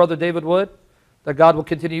for our brother David Wood, that God will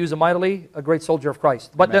continue to use him mightily, a great soldier of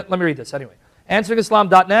Christ. But let me read this anyway.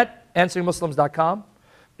 Answeringislam.net, answeringmuslims.com.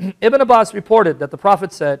 Ibn Abbas reported that the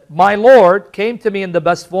Prophet said, my Lord came to me in the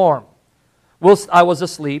best form, whilst I was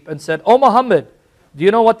asleep, and said, O Muhammad, do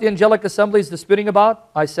you know what the angelic assembly is disputing about?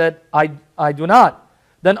 I said, I do not.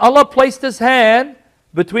 Then Allah placed His hand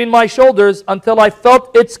between my shoulders until I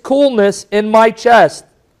felt its coolness in my chest.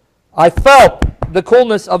 I felt the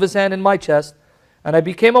coolness of His hand in my chest, and I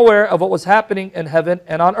became aware of what was happening in heaven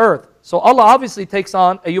and on earth. So Allah obviously takes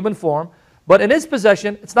on a human form, but in His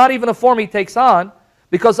possession, it's not even a form He takes on,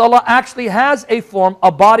 because Allah actually has a form,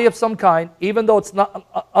 a body of some kind, even though it's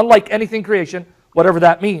not unlike anything creation, whatever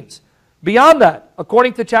that means. Beyond that,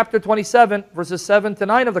 according to chapter 27, verses 7 to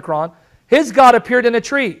 9 of the Quran, His God appeared in a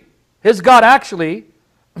tree. His God actually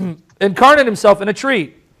incarnated Himself in a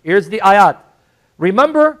tree. Here's the ayat.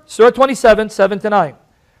 Remember, Surah 27, 7 to 9.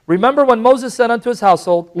 Remember when Moses said unto his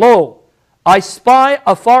household, Lo, I spy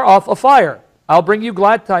afar off a fire. I'll bring you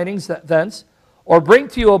glad tidings thence, or bring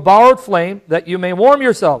to you a borrowed flame, that you may warm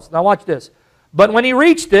yourselves. Now watch this. But when he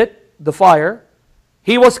reached it, the fire,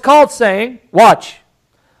 he was called, saying, watch,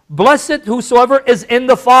 blessed whosoever is in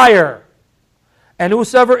the fire, and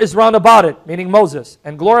whosoever is round about it, meaning Moses,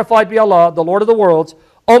 and glorified be Allah, the Lord of the worlds.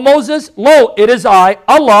 O Moses, lo, it is I,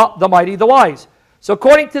 Allah, the mighty, the wise. So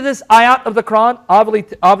according to this ayat of the Quran,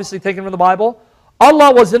 obviously taken from the Bible,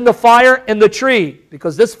 Allah was in the fire in the tree,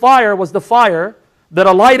 because this fire was the fire that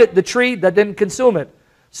alighted the tree that didn't consume it.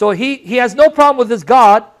 So he has no problem with his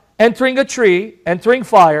God entering a tree, entering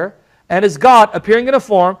fire, and his God appearing in a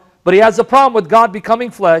form, but he has a problem with God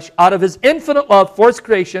becoming flesh out of his infinite love for his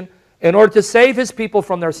creation in order to save his people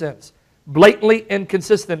from their sins. Blatantly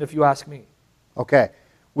inconsistent, if you ask me. Okay.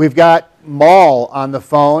 We've got Maul on the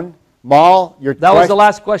phone. Maul, that was the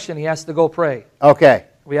last question. He has to go pray. Okay.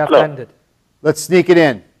 We have to end it. Let's sneak it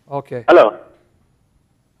in. Okay. Hello.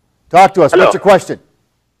 Talk to us. Hello. What's your question?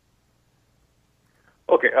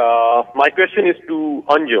 Okay. My question is to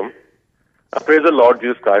Anjem. Praise the Lord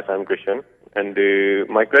Jesus Christ. I'm Christian. And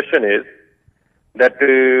my question is that,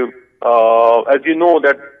 as you know,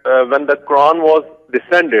 that when the Quran was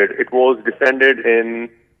descended, it was descended in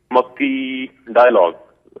Makki dialogue.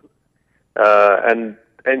 And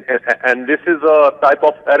this is a type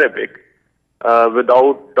of Arabic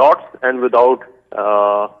without dots and without,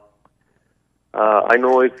 I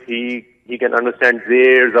know if he can understand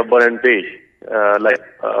Zair, Zabbar and Pesh,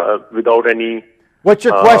 without any... What's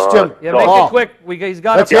your question? Yeah, make it quick. He's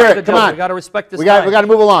got Let's to hear finish it. the Come joke. on. We got to respect this We got to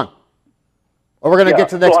move along. Or we're going to get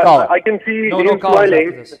to the next caller. I can see No him callers smiling.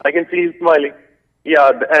 after this. I can see him smiling.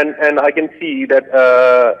 Yeah, and I can see that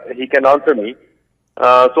he can answer me.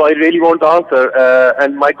 So I really want to answer.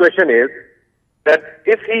 And my question is that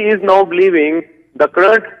if he is now believing the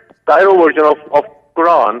current Cairo version of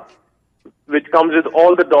Quran, which comes with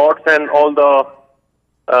all the dots and all the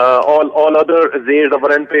all other Zair,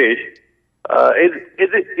 Zabar and Pesh,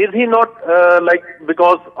 is he not like,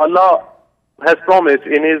 because Allah has promised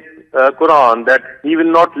in his Quran that he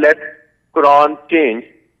will not let Quran change,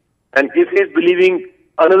 and if he is believing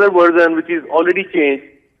another version which is already changed,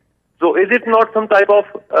 so is it not some type of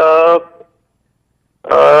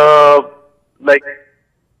like...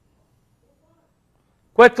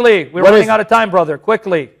 Quickly, we're running out of time, brother.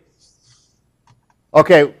 Quickly.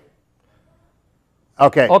 Okay.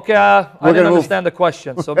 Okay. Okay, I didn't understand the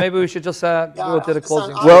question, so maybe we should just go to the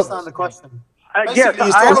closing. I understand the question. Basically,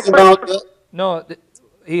 he's talking about... No,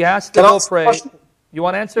 he has to go pray. You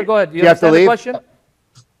want to answer? Go ahead. Do you have to understand the leave? question?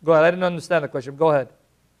 Go ahead. I didn't understand the question. Go ahead.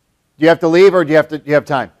 Do you have to leave or do you have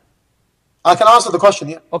time? I can answer the question,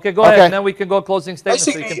 yeah. Okay, go ahead, and then we can go closing statements.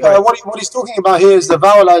 Basically, so you can pray. what he's talking about here is the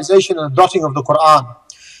vowelization and the dotting of the Quran.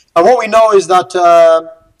 And what we know is that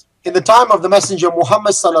in the time of the Messenger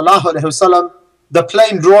Muhammad sallallahu alaihi wasallam, the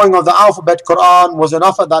plain drawing of the alphabet Quran was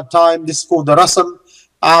enough at that time. This is called the rasm.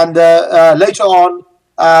 And later on,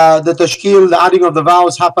 the tashkil, the adding of the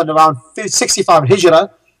vowels, happened around 65 Hijrah.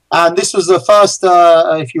 And this was the first,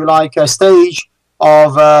 if you like, stage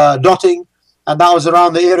of dotting. And that was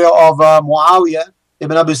around the area of Muawiyah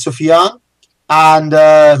ibn Abi Sufyan, and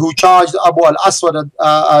who charged Abu al-Aswad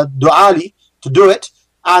Du'ali to do it.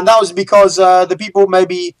 And that was because the people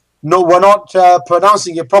maybe were not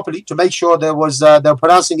pronouncing it properly, to make sure they were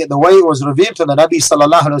pronouncing it the way it was revealed to the Nabi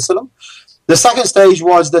sallallahu alaihi wasallam. The second stage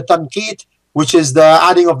was the tanqit, which is the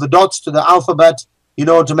adding of the dots to the alphabet, you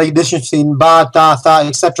know, to make distinction between ba, ta, tha,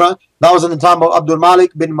 etc. That was in the time of Abdul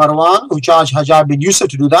Malik bin Marwan, who charged Hajjaj bin Yusuf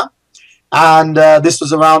to do that. And this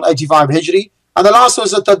was around 85 Hijri. And the last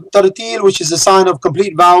was a tartil, which is a sign of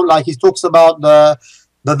complete vowel, like he talks about the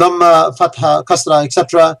dhamma, fatha, kasra,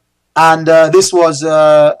 etc. And this was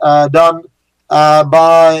done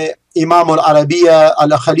by Imam al-Arabiya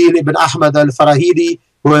al-Khalil ibn Ahmad al-Farahidi,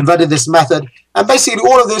 who invented this method. And basically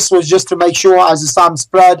all of this was just to make sure, as Islam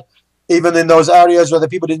spread, even in those areas where the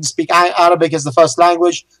people didn't speak Arabic as the first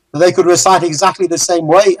language, that they could recite exactly the same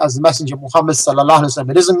way as the Messenger Muhammad sallallahu alaihi wasallam.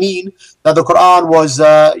 It doesn't mean that the Quran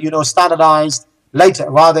was standardized later.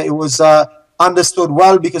 Rather, it was understood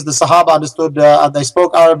well because the Sahaba understood and they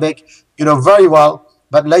spoke Arabic, very well.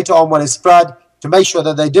 But later on, when it spread, to make sure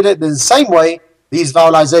that they did it in the same way, these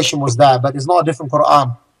vowelization was there. But it's not a different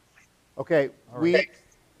Quran. Okay,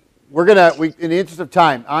 we're gonna in the interest of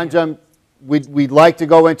time, Anjem, we'd like to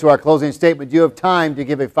go into our closing statement. Do you have time to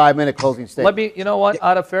give a 5-minute closing statement? Let me, you know what,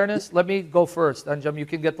 out of fairness, let me go first. Anjem, you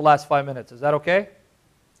can get the last 5 minutes. Is that okay?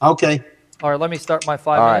 Okay. All right, let me start my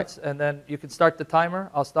 5 All minutes, and then you can start the timer.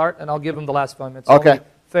 I'll start, and I'll give him the last 5 minutes. Okay. Only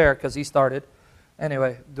fair, because he started.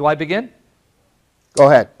 Anyway, do I begin? Go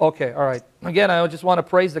ahead. Okay, all right. Again, I just want to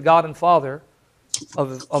praise the God and Father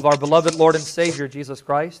of our beloved Lord and Savior, Jesus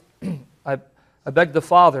Christ. I beg the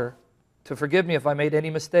Father to forgive me if I made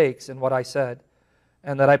any mistakes in what I said,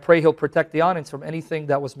 and that I pray He'll protect the audience from anything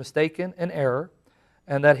that was mistaken and error,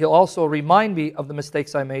 and that He'll also remind me of the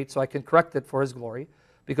mistakes I made so I can correct it for His glory,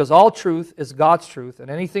 because all truth is God's truth,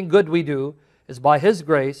 and anything good we do is by His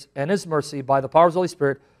grace and His mercy, by the power of His Holy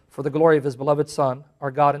Spirit, for the glory of His beloved Son,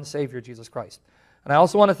 our God and Savior, Jesus Christ. And I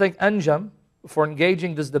also want to thank Anjem for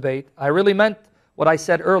engaging this debate. I really meant what I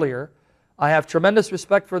said earlier. I have tremendous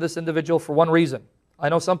respect for this individual for one reason. I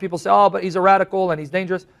know some people say, oh, but he's a radical and he's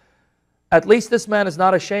dangerous. At least this man is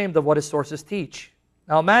not ashamed of what his sources teach.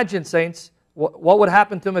 Now imagine, saints, what would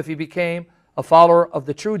happen to him if he became a follower of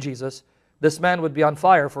the true Jesus? This man would be on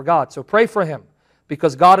fire for God. So pray for him,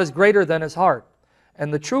 because God is greater than his heart.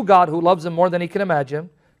 And the true God, who loves him more than he can imagine,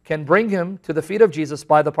 can bring him to the feet of Jesus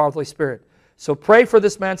by the power of the Holy Spirit. So pray for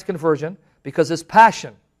this man's conversion, because his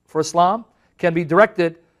passion for Islam can be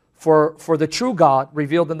directed for the true God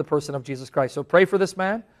revealed in the person of Jesus Christ. So pray for this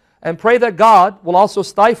man, and pray that God will also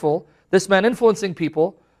stifle this man influencing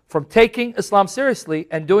people from taking Islam seriously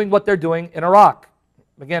and doing what they're doing in Iraq.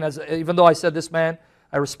 Again, even though I said this man,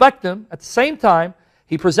 I respect him, at the same time,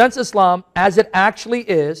 he presents Islam as it actually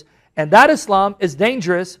is, and that Islam is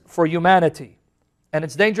dangerous for humanity. And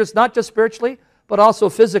it's dangerous not just spiritually, but also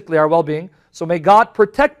physically, our well-being. So may God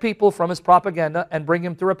protect people from his propaganda and bring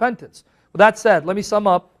him to repentance. With that said, let me sum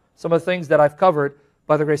up some of the things that I've covered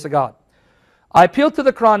by the grace of God. I appeal to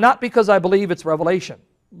the Quran not because I believe it's revelation,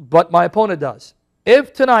 but my opponent does.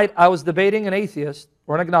 If tonight I was debating an atheist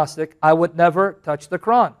or an agnostic, I would never touch the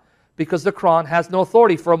Quran, because the Quran has no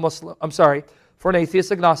authority for a Muslim, for an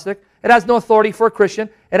atheist agnostic. It has no authority for a Christian.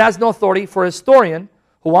 It has no authority for a historian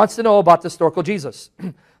who wants to know about the historical Jesus.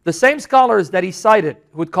 The same scholars that he cited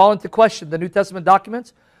who would call into question the New Testament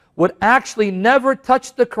documents would actually never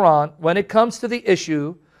touch the Quran when it comes to the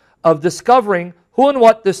issue of discovering who and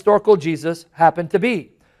what the historical Jesus happened to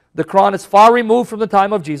be. The Quran is far removed from the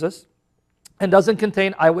time of Jesus and doesn't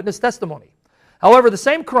contain eyewitness testimony. However, the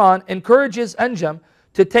same Quran encourages Anjem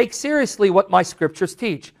to take seriously what my scriptures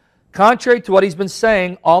teach. Contrary to what he's been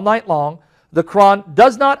saying all night long, the Quran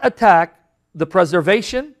does not attack the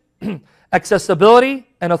preservation, accessibility,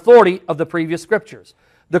 and authority of the previous scriptures.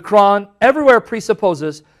 The Quran everywhere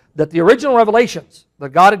presupposes that the original revelations that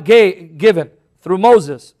God had given through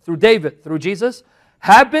Moses, through David, through Jesus,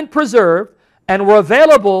 have been preserved and were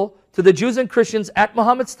available to the Jews and Christians at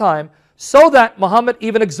Muhammad's time, so that Muhammad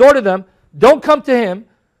even exhorted them, don't come to him,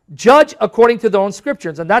 judge according to their own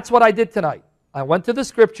scriptures. And that's what I did tonight. I went to the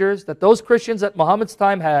scriptures that those Christians at Muhammad's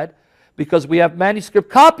time had, because we have manuscript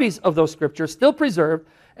copies of those scriptures still preserved,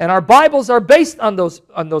 and our Bibles are based on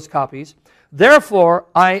those copies. Therefore,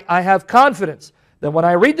 I have confidence that when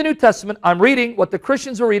I read the New Testament, I'm reading what the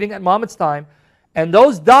Christians were reading at Muhammad's time, and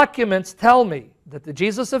those documents tell me that the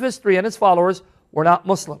Jesus of history and his followers were not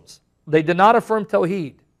Muslims. They did not affirm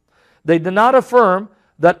Tawheed. They did not affirm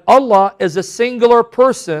that Allah is a singular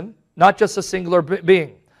person, not just a singular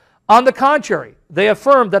being. On the contrary, they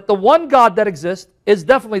affirmed that the one God that exists is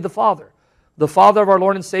definitely the Father of our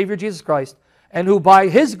Lord and Savior Jesus Christ, and who by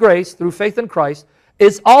His grace, through faith in Christ,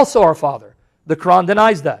 is also our Father. The Quran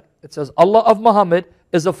denies that. It says Allah of Muhammad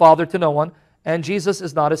is a father to no one, and Jesus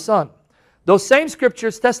is not his son. Those same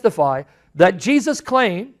scriptures testify that Jesus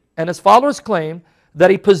claimed, and his followers claimed,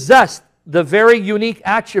 that he possessed the very unique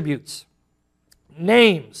attributes,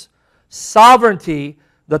 names, sovereignty,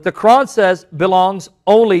 that the Quran says belongs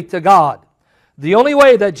only to God. The only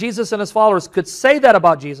way that Jesus and his followers could say that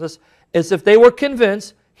about Jesus is if they were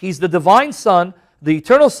convinced he's the divine Son, the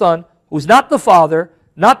eternal Son, who's not the Father,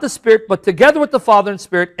 not the Spirit, but together with the Father and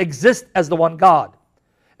Spirit exist as the one God.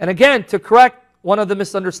 And again, to correct one of the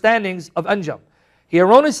misunderstandings of Anjem, he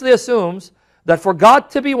erroneously assumes that for God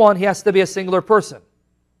to be one, he has to be a singular person.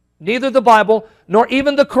 Neither the Bible nor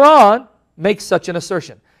even the Quran makes such an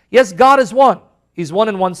assertion. Yes, God is one. He's one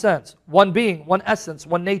in one sense, one being, one essence,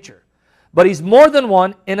 one nature. But he's more than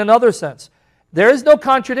one in another sense. There is no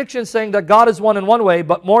contradiction saying that God is one in one way,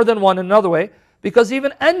 but more than one in another way, because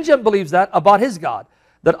even Anjem believes that about his God,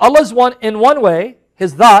 that Allah is one in one way,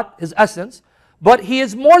 his dhat, his essence, but he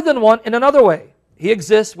is more than one in another way. He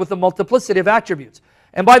exists with a multiplicity of attributes.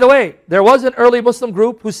 And by the way, there was an early Muslim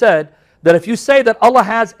group who said that if you say that Allah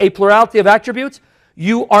has a plurality of attributes,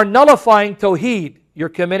 you are nullifying Tawheed, you're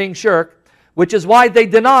committing shirk, which is why they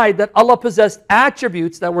denied that Allah possessed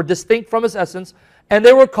attributes that were distinct from his essence, and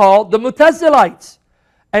they were called the Mutazilites.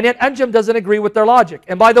 And yet Anjem doesn't agree with their logic.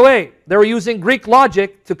 And by the way, they were using Greek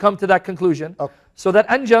logic to come to that conclusion, so that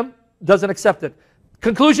Anjem doesn't accept it.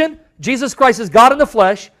 Conclusion, Jesus Christ is God in the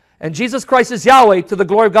flesh, and Jesus Christ is Yahweh to the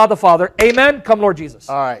glory of God the Father. Amen. Come, Lord Jesus.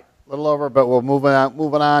 All right. A little over, but we're moving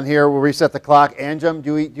on here. We'll reset the clock. Anjem,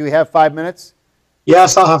 do we have 5 minutes?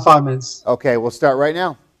 Yes, I have 5 minutes. Okay, we'll start right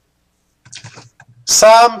now.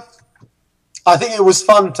 Sam, I think it was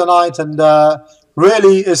fun tonight, and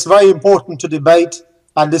really it's very important to debate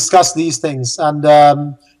and discuss these things. And,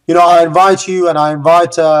 you know, I invite you, and I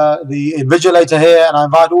invite the invigilator here, and I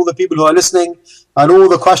invite all the people who are listening and all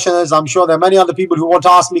the questioners. I'm sure there are many other people who want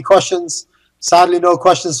to ask me questions. Sadly, no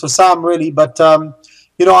questions for Sam, really. But,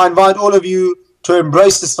 you know, I invite all of you to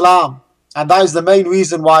embrace Islam. And that is the main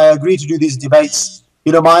reason why I agree to do these debates.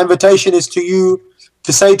 You know, my invitation is to you,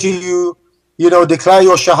 to say to you, you know, declare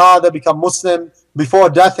your Shahada, become Muslim, before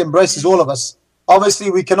death embraces all of us.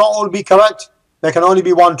 Obviously, we cannot all be correct. There can only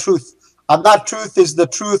be one truth. And that truth is the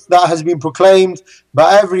truth that has been proclaimed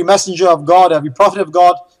by every messenger of God, every prophet of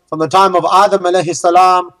God, from the time of Adam alayhi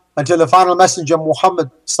salam until the final messenger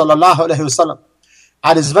Muhammad sallallahu alayhi wasallam.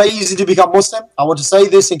 And it's very easy to become Muslim. I want to say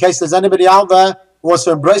this in case there's anybody out there who wants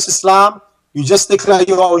to embrace Islam. You just declare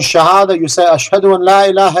your own Shahada. You say, Ashhadu an la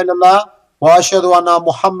ilaha illallah wa ashhadu anna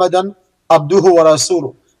Muhammadan abduhu wa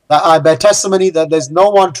rasuluh. That I bear testimony that there's no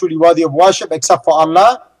one truly worthy of worship except for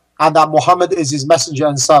Allah, and that Muhammad is his messenger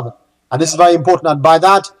and servant. And this is very important. And by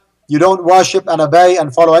that, you don't worship and obey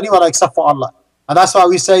and follow anyone except for Allah. And that's why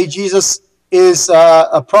we say Jesus is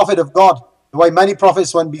a prophet of God, the way many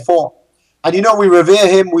prophets went before. And you know, we revere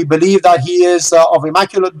him. We believe that he is of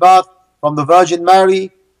immaculate birth from the Virgin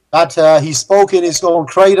Mary, that he spoke in his own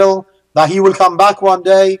cradle, that he will come back one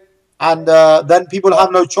day. And then people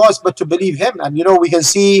have no choice but to believe him. And, you know, we can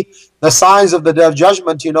see the signs of the Day of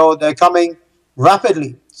Judgment, you know, they're coming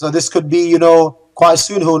rapidly. So this could be, you know, quite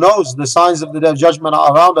soon, who knows? The signs of the Day of Judgment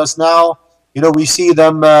are around us now. You know, we see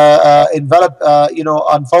them envelop, you know,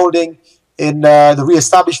 unfolding in the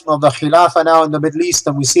re-establishment of the Khilafah now in the Middle East.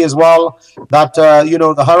 And we see as well that, you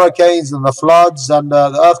know, the hurricanes and the floods and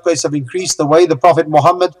the earthquakes have increased the way the Prophet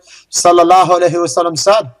Muhammad sallallahu alaihi wasallam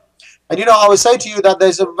said. And, you know, I would say to you that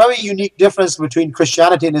there's a very unique difference between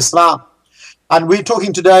Christianity and Islam. And we're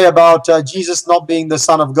talking today about Jesus not being the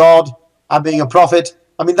Son of God and being a prophet.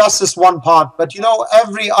 I mean, that's just one part. But, you know,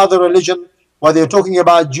 every other religion, whether you're talking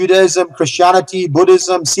about Judaism, Christianity,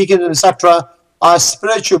 Buddhism, Sikhism, etc., are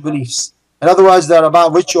spiritual beliefs. In other words, they're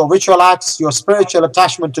about ritual acts, your spiritual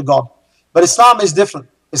attachment to God. But Islam is different.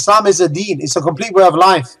 Islam is a deen. It's a complete way of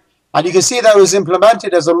life. And you can see that it was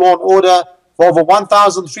implemented as a law and order for over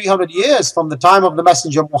 1,300 years from the time of the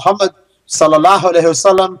Messenger Muhammad sallallahu alaihi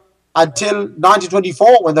wasallam until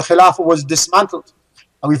 1924 when the Khilafah was dismantled.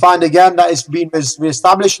 And we find again that it's been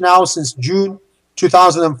re-established now since June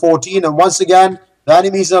 2014. And once again, the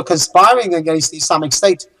enemies are conspiring against the Islamic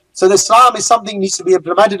State. So the Islam is something that needs to be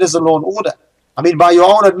implemented as a law and order. I mean, by your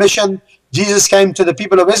own admission, Jesus came to the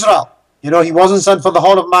people of Israel. You know, he wasn't sent for the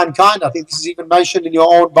whole of mankind. I think this is even mentioned in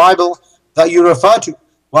your own Bible that you refer to.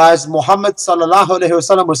 Whereas Muhammad sallallahu alaihi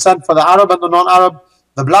wasallam was sent for the Arab and the non-Arab,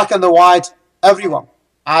 the black and the white, everyone.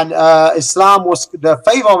 And Islam was, the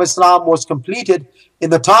favor of Islam was completed in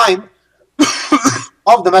the time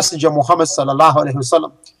of the Messenger Muhammad sallallahu alaihi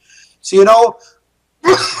wasallam. So, you know,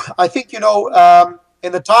 I think, you know,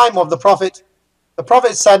 in the time of the Prophet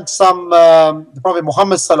sent some, the Prophet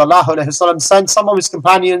Muhammad sallallahu alaihi wasallam sent some of his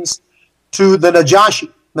companions to the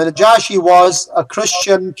Najashi. The Najashi was a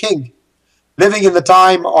Christian king living in the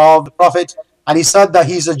time of the Prophet, and he said that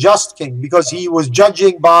he's a just king because he was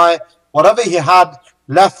judging by whatever he had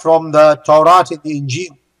left from the Torah and the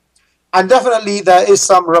Injil. And definitely there is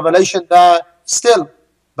some revelation there still.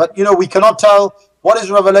 But, you know, we cannot tell what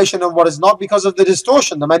is revelation and what is not because of the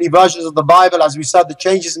distortion. The many versions of the Bible, as we said, the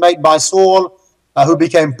changes made by Saul, who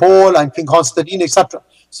became Paul, and King Constantine, etc.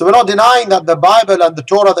 So we're not denying that the Bible and the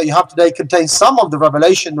Torah that you have today contains some of the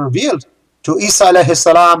revelation revealed to Isa alayhi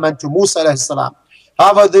salam and to Musa alayhi salam.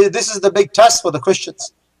 However, this is the big test for the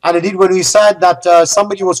Christians. And indeed, when we said that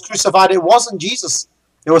somebody was crucified, it wasn't Jesus.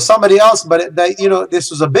 It was somebody else. But, you know,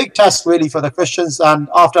 this was a big test really for the Christians. And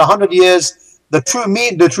after 100 years, the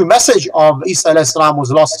true message of Isa alayhi salam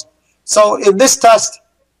was lost. So in this test,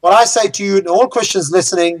 what I say to you and all Christians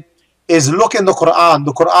listening is look in the Quran.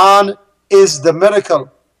 The Quran is the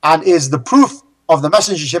miracle and is the proof of the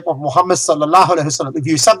messengership of Muhammad sallallahu alaihi wasallam. If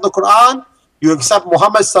you accept the Quran, you accept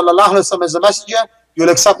Muhammad sallallahu alaihi wasallam as a messenger, you'll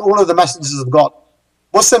accept all of the messengers of God.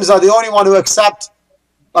 Muslims are the only one who accept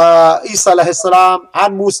Isa alayhi salam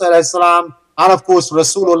and Musa alayhi salam and of course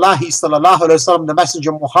Rasulullah sallallahu alaihi wasallam, the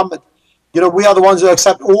messenger Muhammad. You know, we are the ones who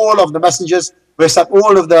accept all of the messengers. We accept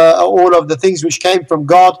all of the things which came from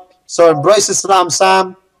God. So embrace Islam,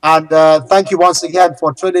 Sam. And thank you once again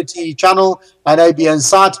for Trinity Channel and ABN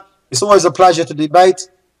Sat. It's always a pleasure to debate.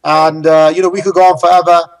 And, we could go on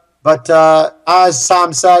forever. But as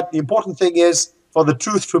Sam said, the important thing is for the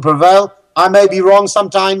truth to prevail. I may be wrong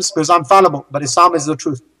sometimes because I'm fallible, but Islam is the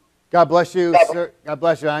truth. God bless you, sir. God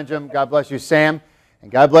bless you, Anjem. God bless you, Sam. And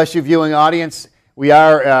God bless you, viewing audience. We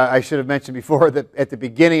are, I should have mentioned before, that at the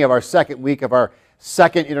beginning of our second week of our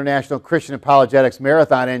second International Christian Apologetics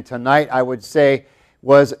Marathon. And tonight, I would say,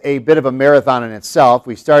 was a bit of a marathon in itself.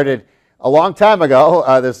 We started a long time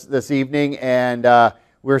ago this evening, and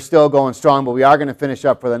we're still going strong, but we are going to finish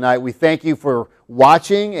up for the night. We thank you for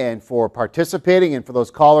watching and for participating and for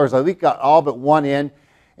those callers. We got all but one in.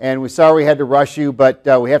 And we're sorry we had to rush you, but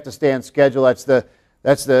we have to stay on schedule. That's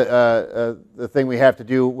the thing we have to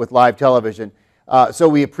do with live television. So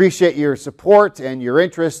we appreciate your support and your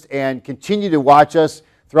interest, and continue to watch us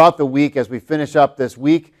throughout the week as we finish up this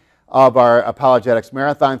week of our Apologetics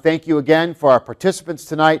Marathon. Thank you again for our participants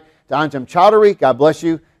tonight. To Anjem Choudary, God bless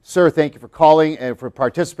you. Sir, thank you for calling and for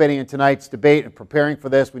participating in tonight's debate and preparing for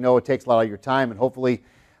this. We know it takes a lot of your time, and hopefully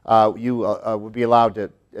you will be allowed to,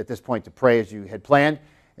 at this point, to pray as you had planned.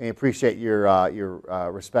 And we appreciate your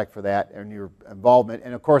respect for that and your involvement.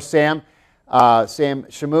 And of course, Sam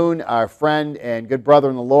Shamoun, our friend and good brother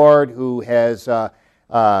in the Lord, who has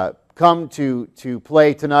come to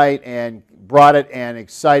play tonight and brought it, and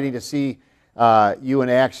exciting to see you in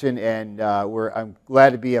action. And I'm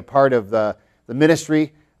glad to be a part of the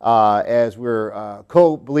ministry as we're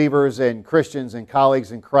co-believers and Christians and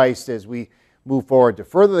colleagues in Christ as we move forward to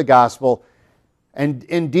further the gospel. And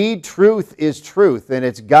indeed, truth is truth, and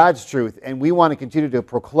it's God's truth, and we want to continue to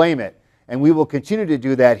proclaim it. And we will continue to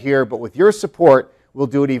do that here, but with your support, we'll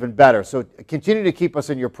do it even better. So continue to keep us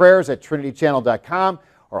in your prayers at trinitychannel.com,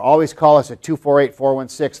 or always call us at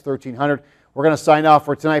 248-416-1300. We're going to sign off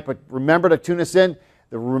for tonight, but remember to tune us in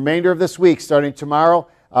the remainder of this week, starting tomorrow,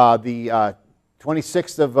 the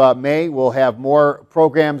 26th of May. We'll have more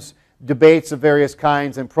programs, debates of various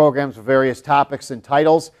kinds, and programs of various topics and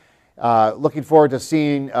titles. Looking forward to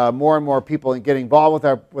seeing more and more people getting involved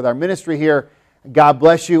with our ministry here. God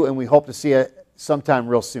bless you, and we hope to see you sometime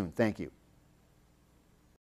real soon. Thank you.